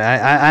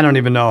 Yeah, I don't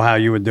even know how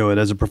you would do it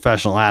as a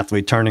professional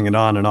athlete, turning it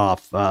on and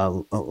off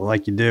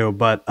like you do.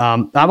 But I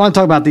want to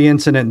talk about the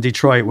incident in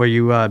Detroit where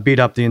you beat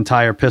up the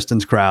entire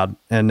Pistons crowd.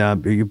 And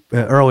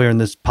earlier in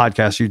this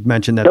podcast, you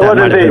mentioned that might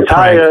have been a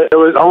prank.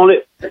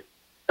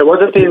 It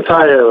wasn't the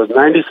entire. It was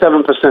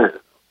 97%.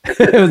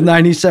 It was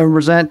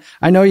 97%.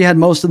 I know you had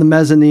most of the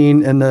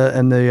mezzanine and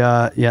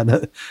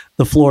the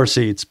floor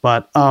seats,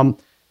 but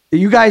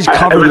you guys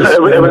covered this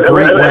in a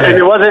great way. And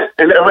it wasn't.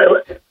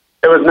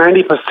 It was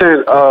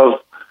 90%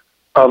 of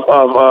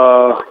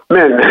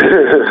men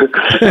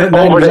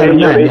over the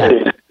age of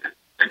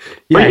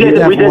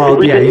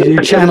 18.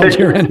 You channeled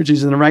your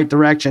energies in the right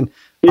direction.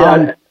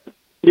 Yeah,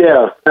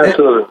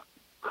 absolutely.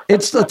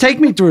 It's take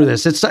me through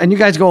this. And you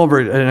guys go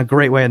over it in a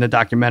great way in the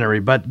documentary.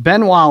 But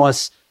Ben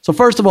Wallace. So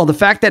first of all, the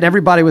fact that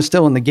everybody was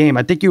still in the game.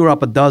 I think you were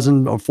up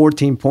 12 or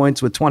 14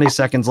 points with 20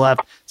 seconds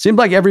left. Seemed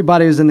like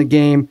everybody was in the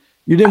game.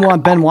 You didn't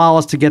want Ben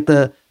Wallace to get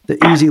the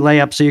easy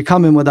layup, so you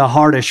come in with a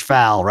hardish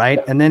foul, right?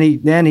 And then he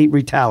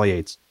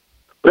retaliates.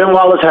 Ben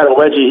Wallace had a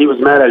wedgie. He was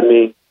mad at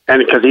me,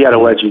 and because he had a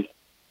wedgie.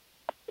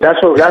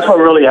 That's what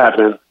really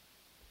happened.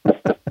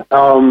 But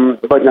no,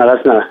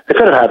 that's not. It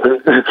could have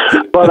happened.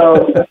 But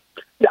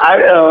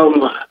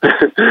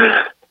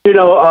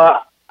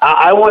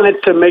I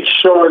wanted to make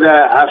sure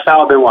that I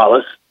fouled Ben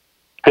Wallace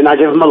and I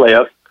give him a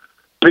layup,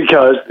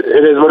 because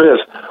it is what it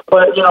is.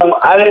 But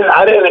I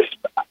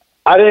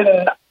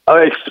didn't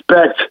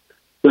expect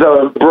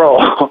the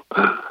brawl.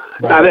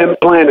 I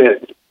didn't plan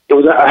it. It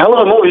was a hell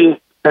of a movie,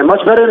 and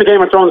much better than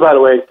Game of Thrones, by the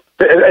way.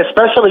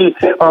 Especially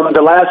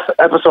the last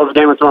episode of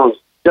Game of Thrones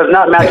does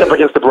not match up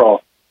against the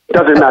brawl. It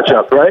doesn't match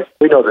up, right?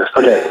 We know this.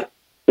 Okay.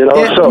 You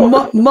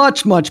know,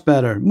 much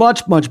better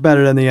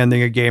than the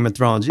ending of Game of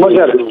Thrones. Much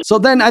better. So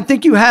then I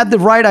think you had the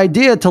right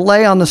idea to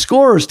lay on the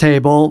scorer's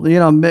table, you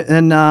know,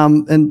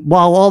 and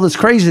while all this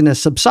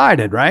craziness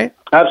subsided, right?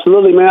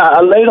 Absolutely, man.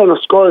 I laid on the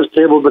scorer's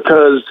table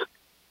because,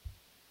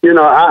 you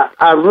know,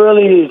 I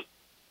really,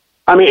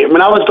 I mean,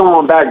 when I was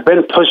going back,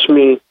 Ben pushed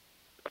me.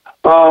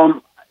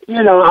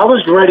 You know, I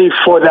was ready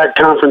for that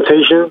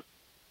confrontation.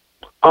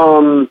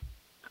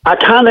 I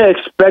kind of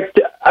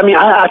expected. I mean,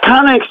 I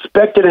kind of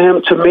expected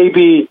him to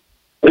maybe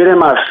get in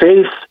my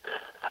face.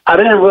 I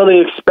didn't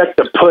really expect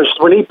the push.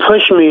 When he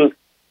pushed me,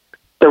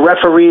 the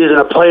referees and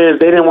the players,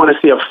 they didn't want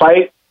to see a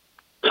fight.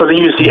 So then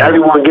you see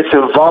everyone gets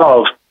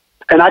involved.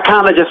 And I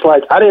kind of just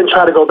like, I didn't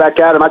try to go back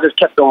at him. I just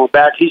kept going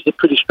back. He's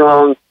pretty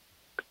strong.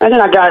 And then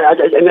and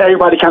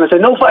everybody kind of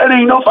said, no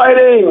fighting, no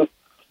fighting.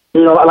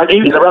 You know, like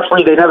even the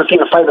referees, they never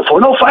seen a fight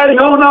before. No fighting,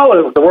 oh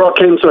no. The world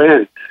came to an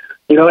end.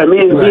 You know, and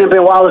me and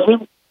Ben Wallace, we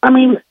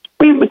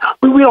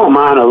don't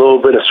mind a little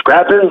bit of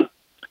scrapping.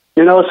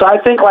 You know, so I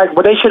think like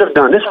what they should have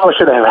done, this is what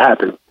should have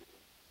happened.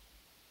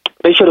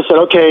 They should have said,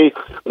 okay,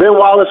 Ben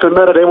Wallace and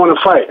Meta, they want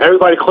to fight.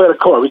 Everybody clear the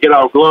court. We get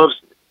our gloves.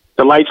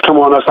 The lights come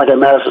on us like at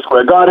Madison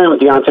Square Garden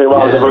with Deontay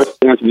Wilder versus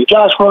Anthony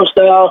Joshua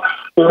style.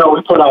 You know,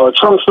 we put our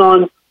trunks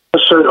on, the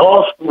shirt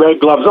off, red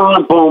gloves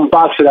on, boom,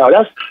 box it out.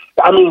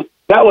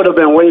 That would have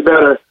been way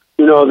better,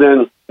 you know,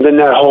 than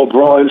that whole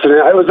brawl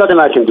incident. It was nothing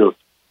I can do.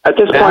 At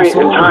this point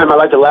in time, I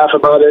like to laugh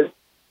about it.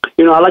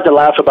 You know, I like to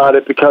laugh about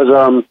it because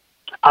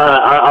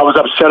I was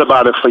upset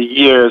about it for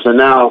years, and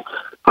now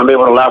I'm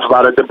able to laugh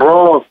about it. The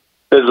brawl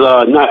is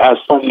not as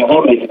funny as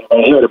I'm making it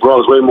right here. The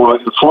brawl is way more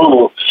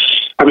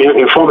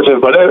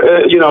informative.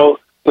 But, you know,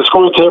 the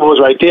scoring table was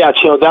right there. I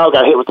chilled out,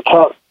 got hit with the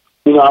cup.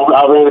 You know,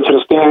 I ran into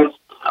the stands.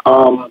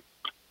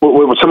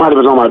 When somebody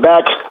was on my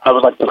back, I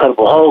was like the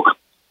Incredible Hulk.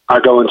 I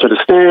go into the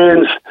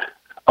stands.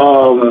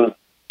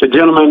 The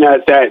gentleman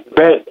that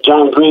bet,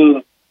 John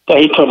Green, that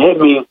he could hit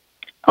me,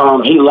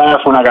 he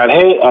laughed when I got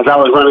hit. As I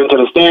was running to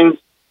the stands,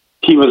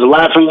 he was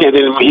laughing, and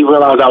then he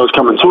realized I was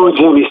coming towards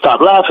him. He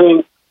stopped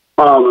laughing.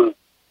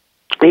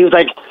 He was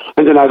like,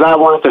 and then as I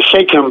wanted to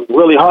shake him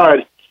really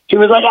hard, he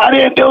was like, I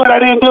didn't do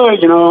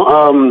it, you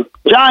know.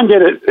 John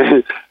did it.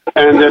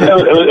 And it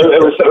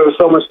was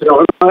so much,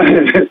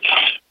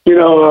 you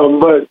know,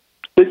 but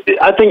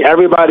I think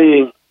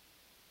everybody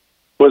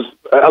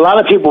a lot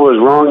of people was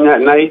wrong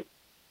that night.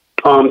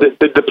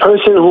 The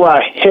person who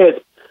I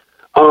hit,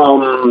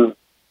 you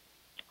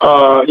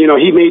know,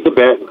 he made the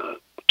bet.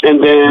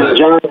 And then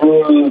John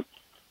Green,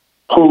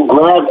 who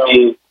grabbed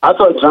me, I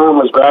thought John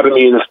was grabbing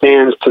me in the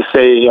stands to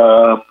say,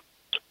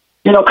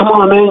 you know, come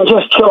on, man,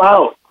 just chill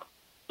out.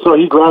 So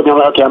he grabbed me. I'm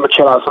like, okay, I'm going to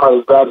chill out.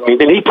 Somebody's grabbing me.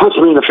 Then he punched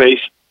me in the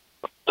face.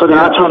 So then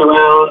I turned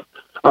around.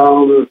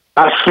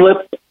 I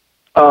slipped.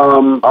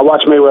 I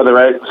watched Mayweather,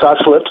 right? So I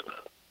slipped.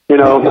 You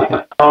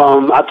know,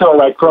 I throw a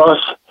right cross.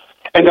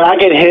 And then I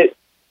get hit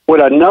with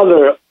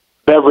another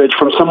beverage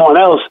from someone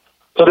else.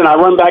 So then I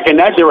run back in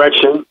that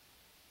direction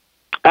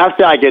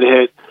after I get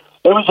hit.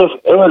 It was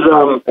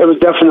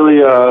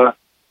definitely,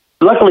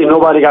 luckily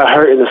nobody got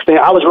hurt in the stand.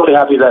 I was really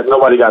happy that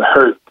nobody got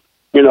hurt,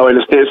 you know, in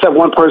the stand, except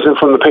one person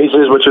from the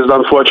Pacers, which is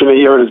unfortunate.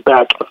 He hurt his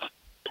back.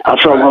 I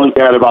felt really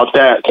bad about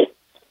that.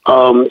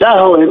 That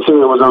whole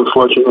incident was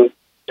unfortunate,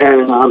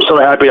 and I'm so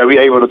happy that we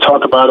were able to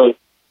talk about it,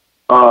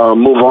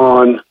 move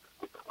on,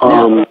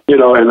 you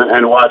know,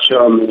 and watch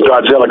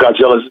Godzilla.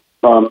 Godzilla's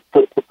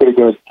pretty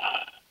good.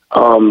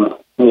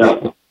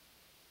 Yeah.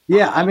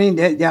 Yeah, I mean,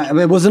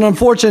 it was an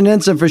unfortunate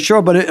incident for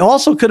sure, but it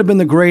also could have been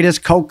the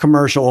greatest Coke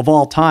commercial of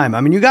all time.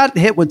 I mean, you got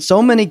hit with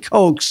so many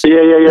Cokes.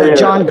 Yeah.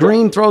 John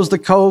Green throws the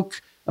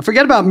Coke.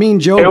 Forget about Mean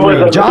Joe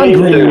Green. John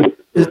Green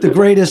is the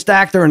greatest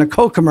actor in a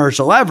Coke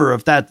commercial ever,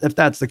 if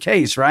that's the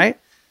case, right?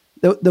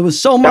 There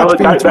was so much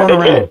being thrown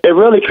around. It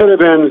really could have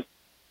been.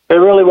 It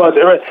really was.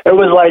 It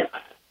was like,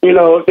 you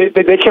know,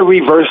 they could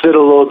reverse it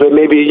a little bit,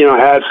 maybe, you know,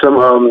 add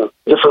some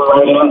different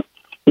writing,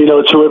 you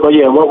know, to it. But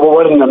yeah,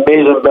 what an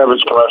amazing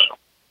beverage commercial.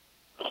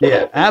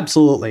 Yeah,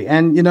 absolutely.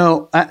 And, you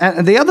know,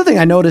 and the other thing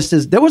I noticed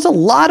is there was a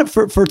lot of,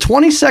 for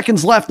 20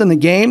 seconds left in the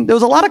game, there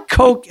was a lot of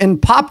Coke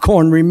and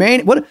popcorn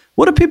remaining. What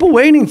are people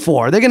waiting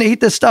for? Are they going to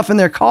eat this stuff in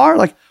their car?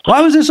 Like, why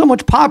was there so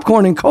much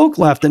popcorn and Coke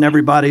left in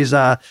everybody's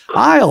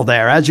aisle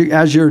there as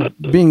you're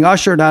being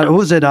ushered out? Who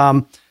was it?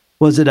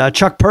 Was it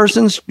Chuck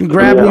Persons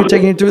grabbing you,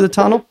 taking you through the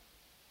tunnel?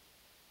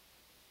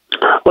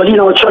 Well, you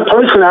know, Chuck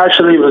Person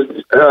actually was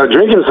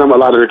drinking a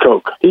lot of the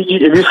Coke. If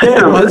you see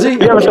him, was he?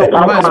 You ever throw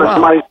popcorn in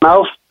somebody's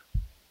mouth?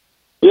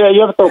 Yeah,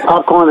 you ever throw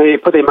popcorn, they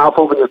put their mouth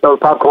open and throw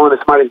popcorn in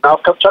somebody's mouth?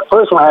 Chuck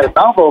Person had his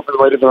mouth open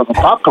waiting for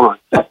popcorn.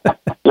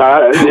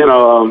 You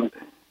know,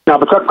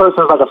 but Chuck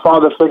Person is like a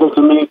father figure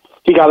to me.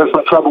 He got in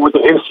some trouble with the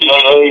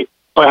NCAA,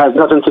 but it has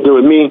nothing to do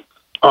with me.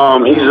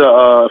 He's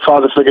a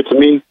father figure to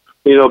me.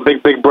 You know,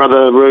 big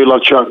brother, really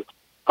love Chuck.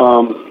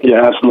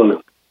 Yeah,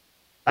 absolutely.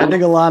 I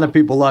think a lot of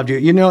people loved you.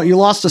 You know, you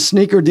lost a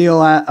sneaker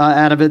deal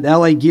out of it.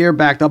 LA Gear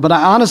backed up. But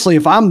honestly,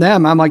 if I'm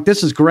them, I'm like,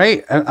 this is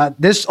great.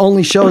 This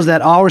only shows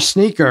that our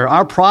sneaker,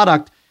 our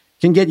product,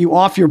 can get you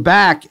off your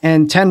back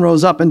and 10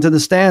 rows up into the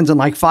stands in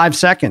like 5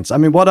 seconds. I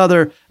mean, what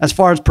other, as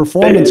far as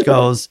performance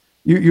goes,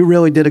 you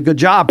really did a good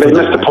job. They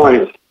missed the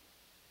point.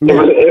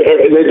 Yeah.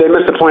 They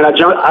missed the point. I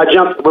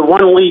jumped with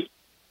one leap.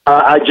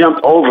 I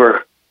jumped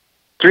over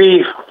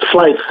 3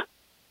 flights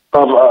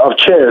of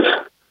chairs.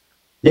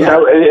 Yeah.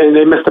 And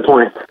they missed the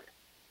point.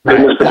 They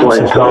missed the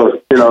point.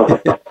 So,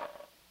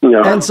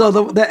 And so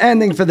the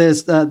ending for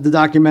this, the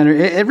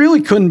documentary, it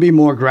really couldn't be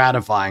more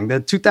gratifying. The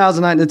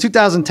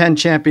 2010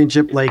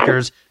 championship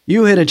Lakers,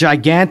 you hit a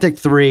gigantic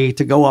 3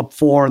 to go up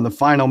 4 in the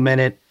final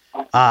minute.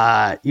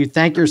 You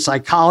thank your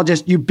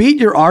psychologist. You beat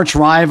your arch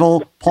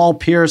rival, Paul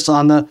Pierce,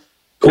 on the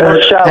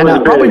court.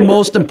 And probably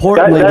most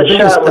importantly, that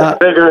shot was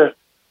bigger.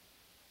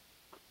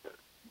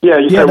 Yeah,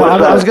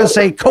 I was going to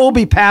say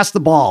Kobe passed the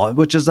ball,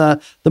 which is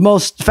the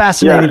most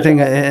fascinating thing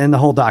in the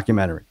whole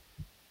documentary.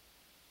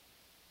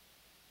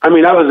 I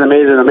mean, that was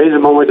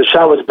amazing moment. The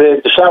shot was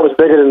big. The shot was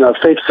bigger than a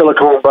fake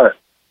silicone butt.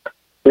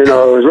 It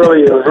was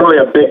really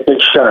a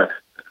big shot.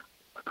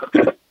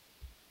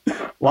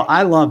 Well,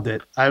 I loved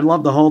it. I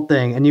loved the whole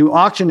thing. And you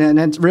auctioned it, and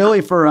it's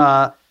really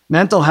for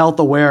mental health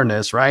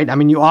awareness, right? I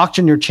mean, you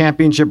auctioned your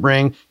championship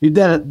ring. You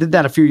did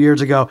that a few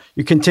years ago.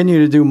 You continue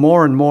to do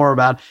more and more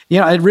about,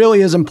 it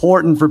really is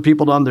important for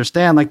people to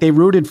understand, like they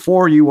rooted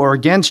for you or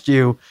against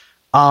you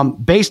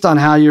based on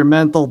how your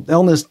mental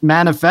illness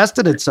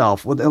manifested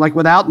itself,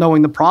 without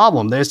knowing the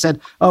problem. They said,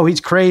 oh,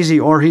 he's crazy,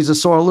 or he's a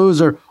sore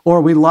loser,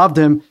 or we loved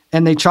him.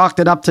 And they chalked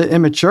it up to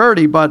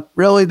immaturity, but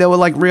really there were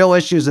like real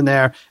issues in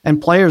there,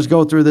 and players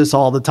go through this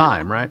all the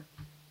time, right?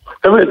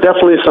 There were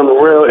definitely some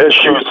real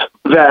issues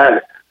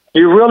that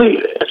you really,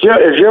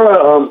 if you're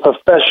a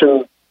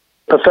professional,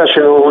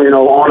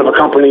 owner of a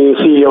company,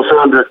 CEO,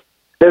 founder,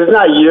 it's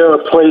not your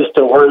place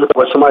to worry about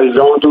what somebody's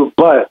going through,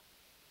 but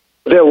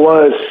there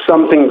was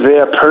something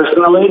there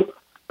personally.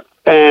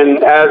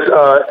 And as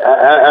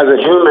a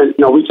human,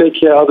 we take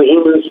care of other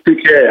humans, we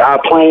take care of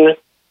our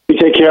planet, we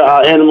take care of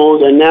our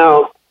animals, and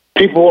now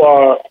people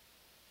are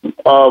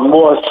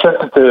more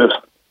sensitive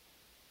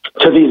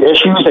to these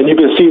issues, and you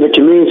can see the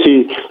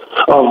community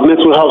of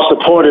mental health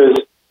supporters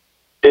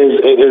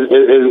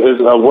is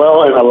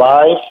well and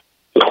alive,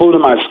 including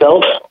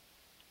myself.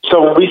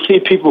 So when we see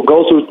people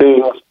go through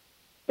things,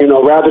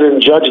 rather than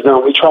judge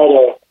them, we try to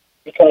help them.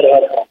 We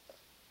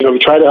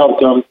try to help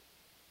them,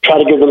 try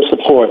to give them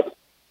support.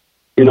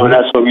 And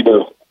that's what we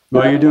do.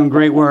 Well, you're doing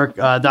great work.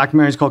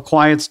 Documentary is called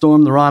Quiet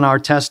Storm, the Ron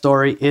Artest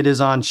story. It is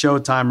on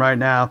Showtime right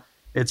now.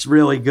 It's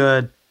really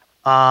good.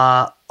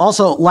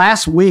 Also,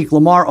 last week,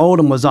 Lamar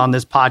Odom was on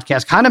this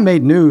podcast, kind of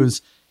made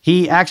news.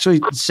 He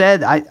actually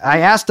said, I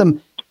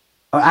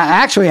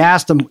actually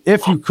asked him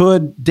if you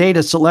could date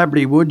a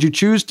celebrity, would you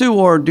choose to,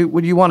 or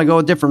would you want to go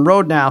a different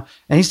road now?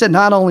 And he said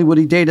not only would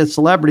he date a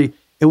celebrity,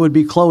 it would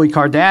be Khloe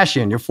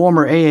Kardashian, your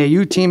former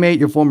AAU teammate,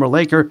 your former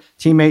Laker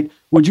teammate.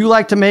 Would you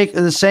like to make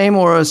the same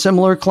or a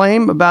similar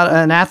claim about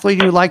an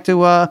athlete you'd like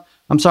to, a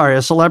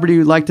celebrity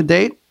you'd like to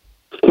date?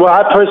 Well,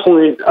 I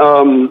personally,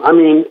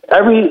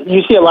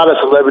 you see a lot of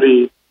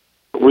celebrity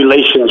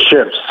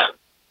relationships.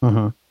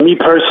 Mm-hmm. Me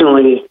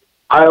personally,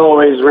 I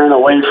always ran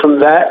away from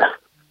that.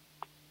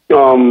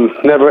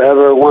 Never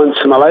ever once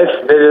in my life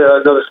dated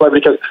another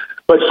celebrity,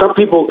 but some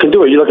people can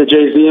do it. You look at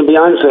Jay-Z and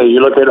Beyonce.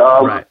 You look at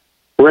right.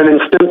 Ren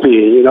and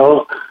Stimpy.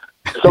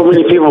 So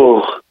many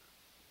people.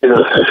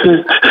 True.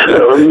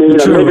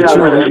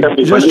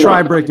 Just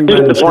try breaking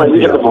Ren and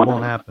Stimpy. It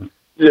won't happen.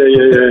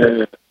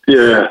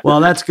 Yeah. Well,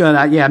 that's good.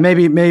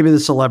 Maybe the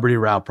celebrity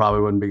route probably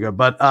wouldn't be good.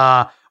 But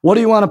what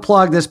do you want to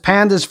plug? This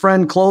Panda's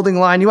Friend clothing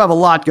line. You have a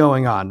lot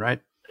going on,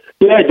 right?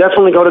 Yeah,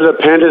 definitely go to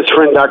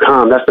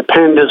thepandasfriend.com. That's the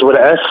Pandas with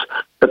an S,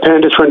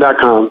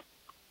 thepandasfriend.com.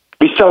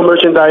 We sell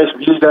merchandise.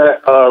 We use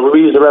that.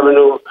 We use the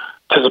revenue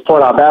to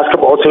support our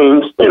basketball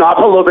teams. I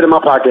put a little bit in my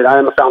pocket. I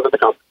am a founder of the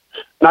company.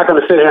 Not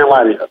going to sit here and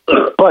lie to you.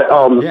 But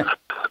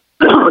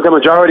the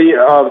majority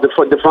of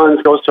the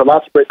funds goes to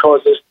lots of great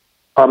causes.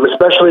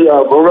 Especially,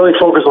 we're really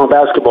focused on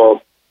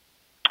basketball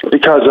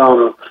because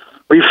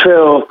we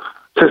feel,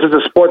 since it's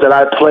a sport that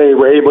I play,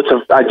 we're able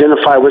to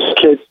identify which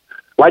kids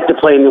like to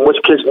play and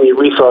which kids need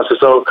resources.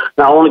 So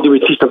not only do we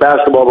teach them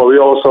basketball, but we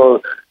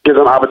also give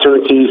them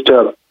opportunities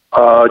to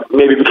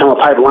maybe become a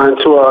pipeline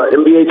to an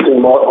NBA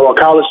team or a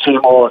college team,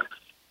 or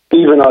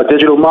even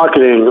digital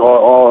marketing,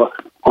 or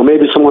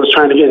maybe someone's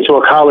trying to get into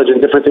a college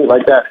and different things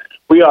like that.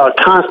 We are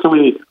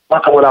constantly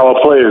working with our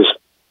players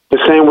the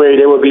same way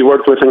they would be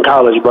worked with in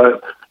college,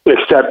 but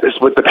except it's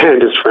with the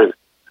Pandas Friend.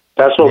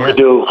 That's what we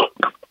do.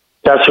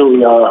 That's who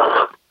we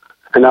are.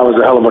 And that was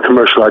a hell of a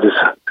commercial I just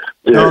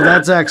did. No,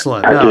 that's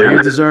excellent.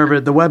 You deserve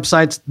it. The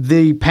website's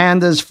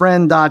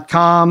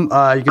thepandasfriend.com.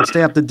 You can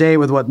stay up to date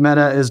with what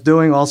Meta is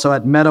doing, also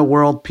at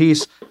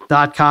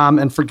metaworldpeace.com.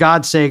 And for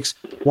God's sakes,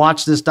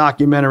 watch this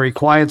documentary,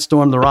 Quiet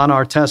Storm, the Ron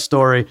Artest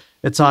story.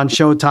 It's on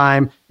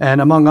Showtime.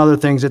 And among other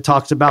things, it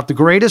talks about the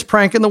greatest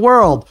prank in the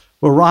world,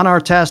 where Ron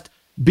Artest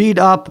beat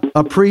up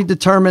a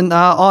predetermined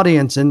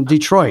audience in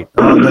Detroit.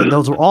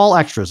 Those were all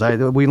extras.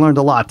 We learned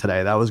a lot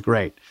today. That was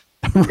great.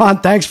 Ron,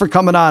 thanks for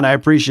coming on. I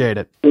appreciate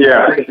it.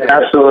 Yeah,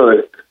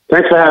 absolutely.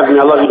 Thanks for having me.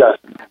 I love you guys.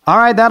 All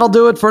right, that'll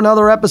do it for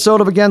another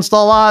episode of Against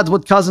All Odds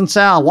with Cousin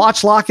Sal.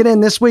 Watch Lock It In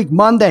this week,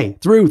 Monday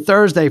through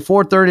Thursday,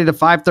 4:30 to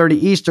 5:30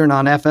 Eastern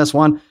on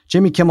FS1.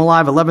 Jimmy Kimmel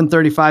Live,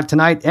 11:35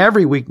 tonight,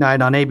 every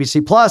weeknight on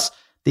ABC. Plus,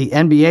 the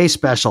NBA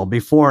special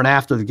before and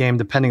after the game,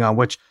 depending on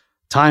which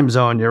time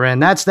zone you're in.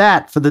 That's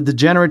that for the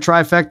Degenerate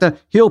Trifecta.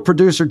 Heel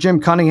producer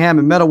Jim Cunningham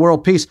and Meta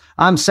World Peace.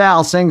 I'm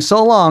Sal saying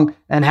so long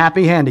and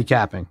happy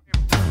handicapping.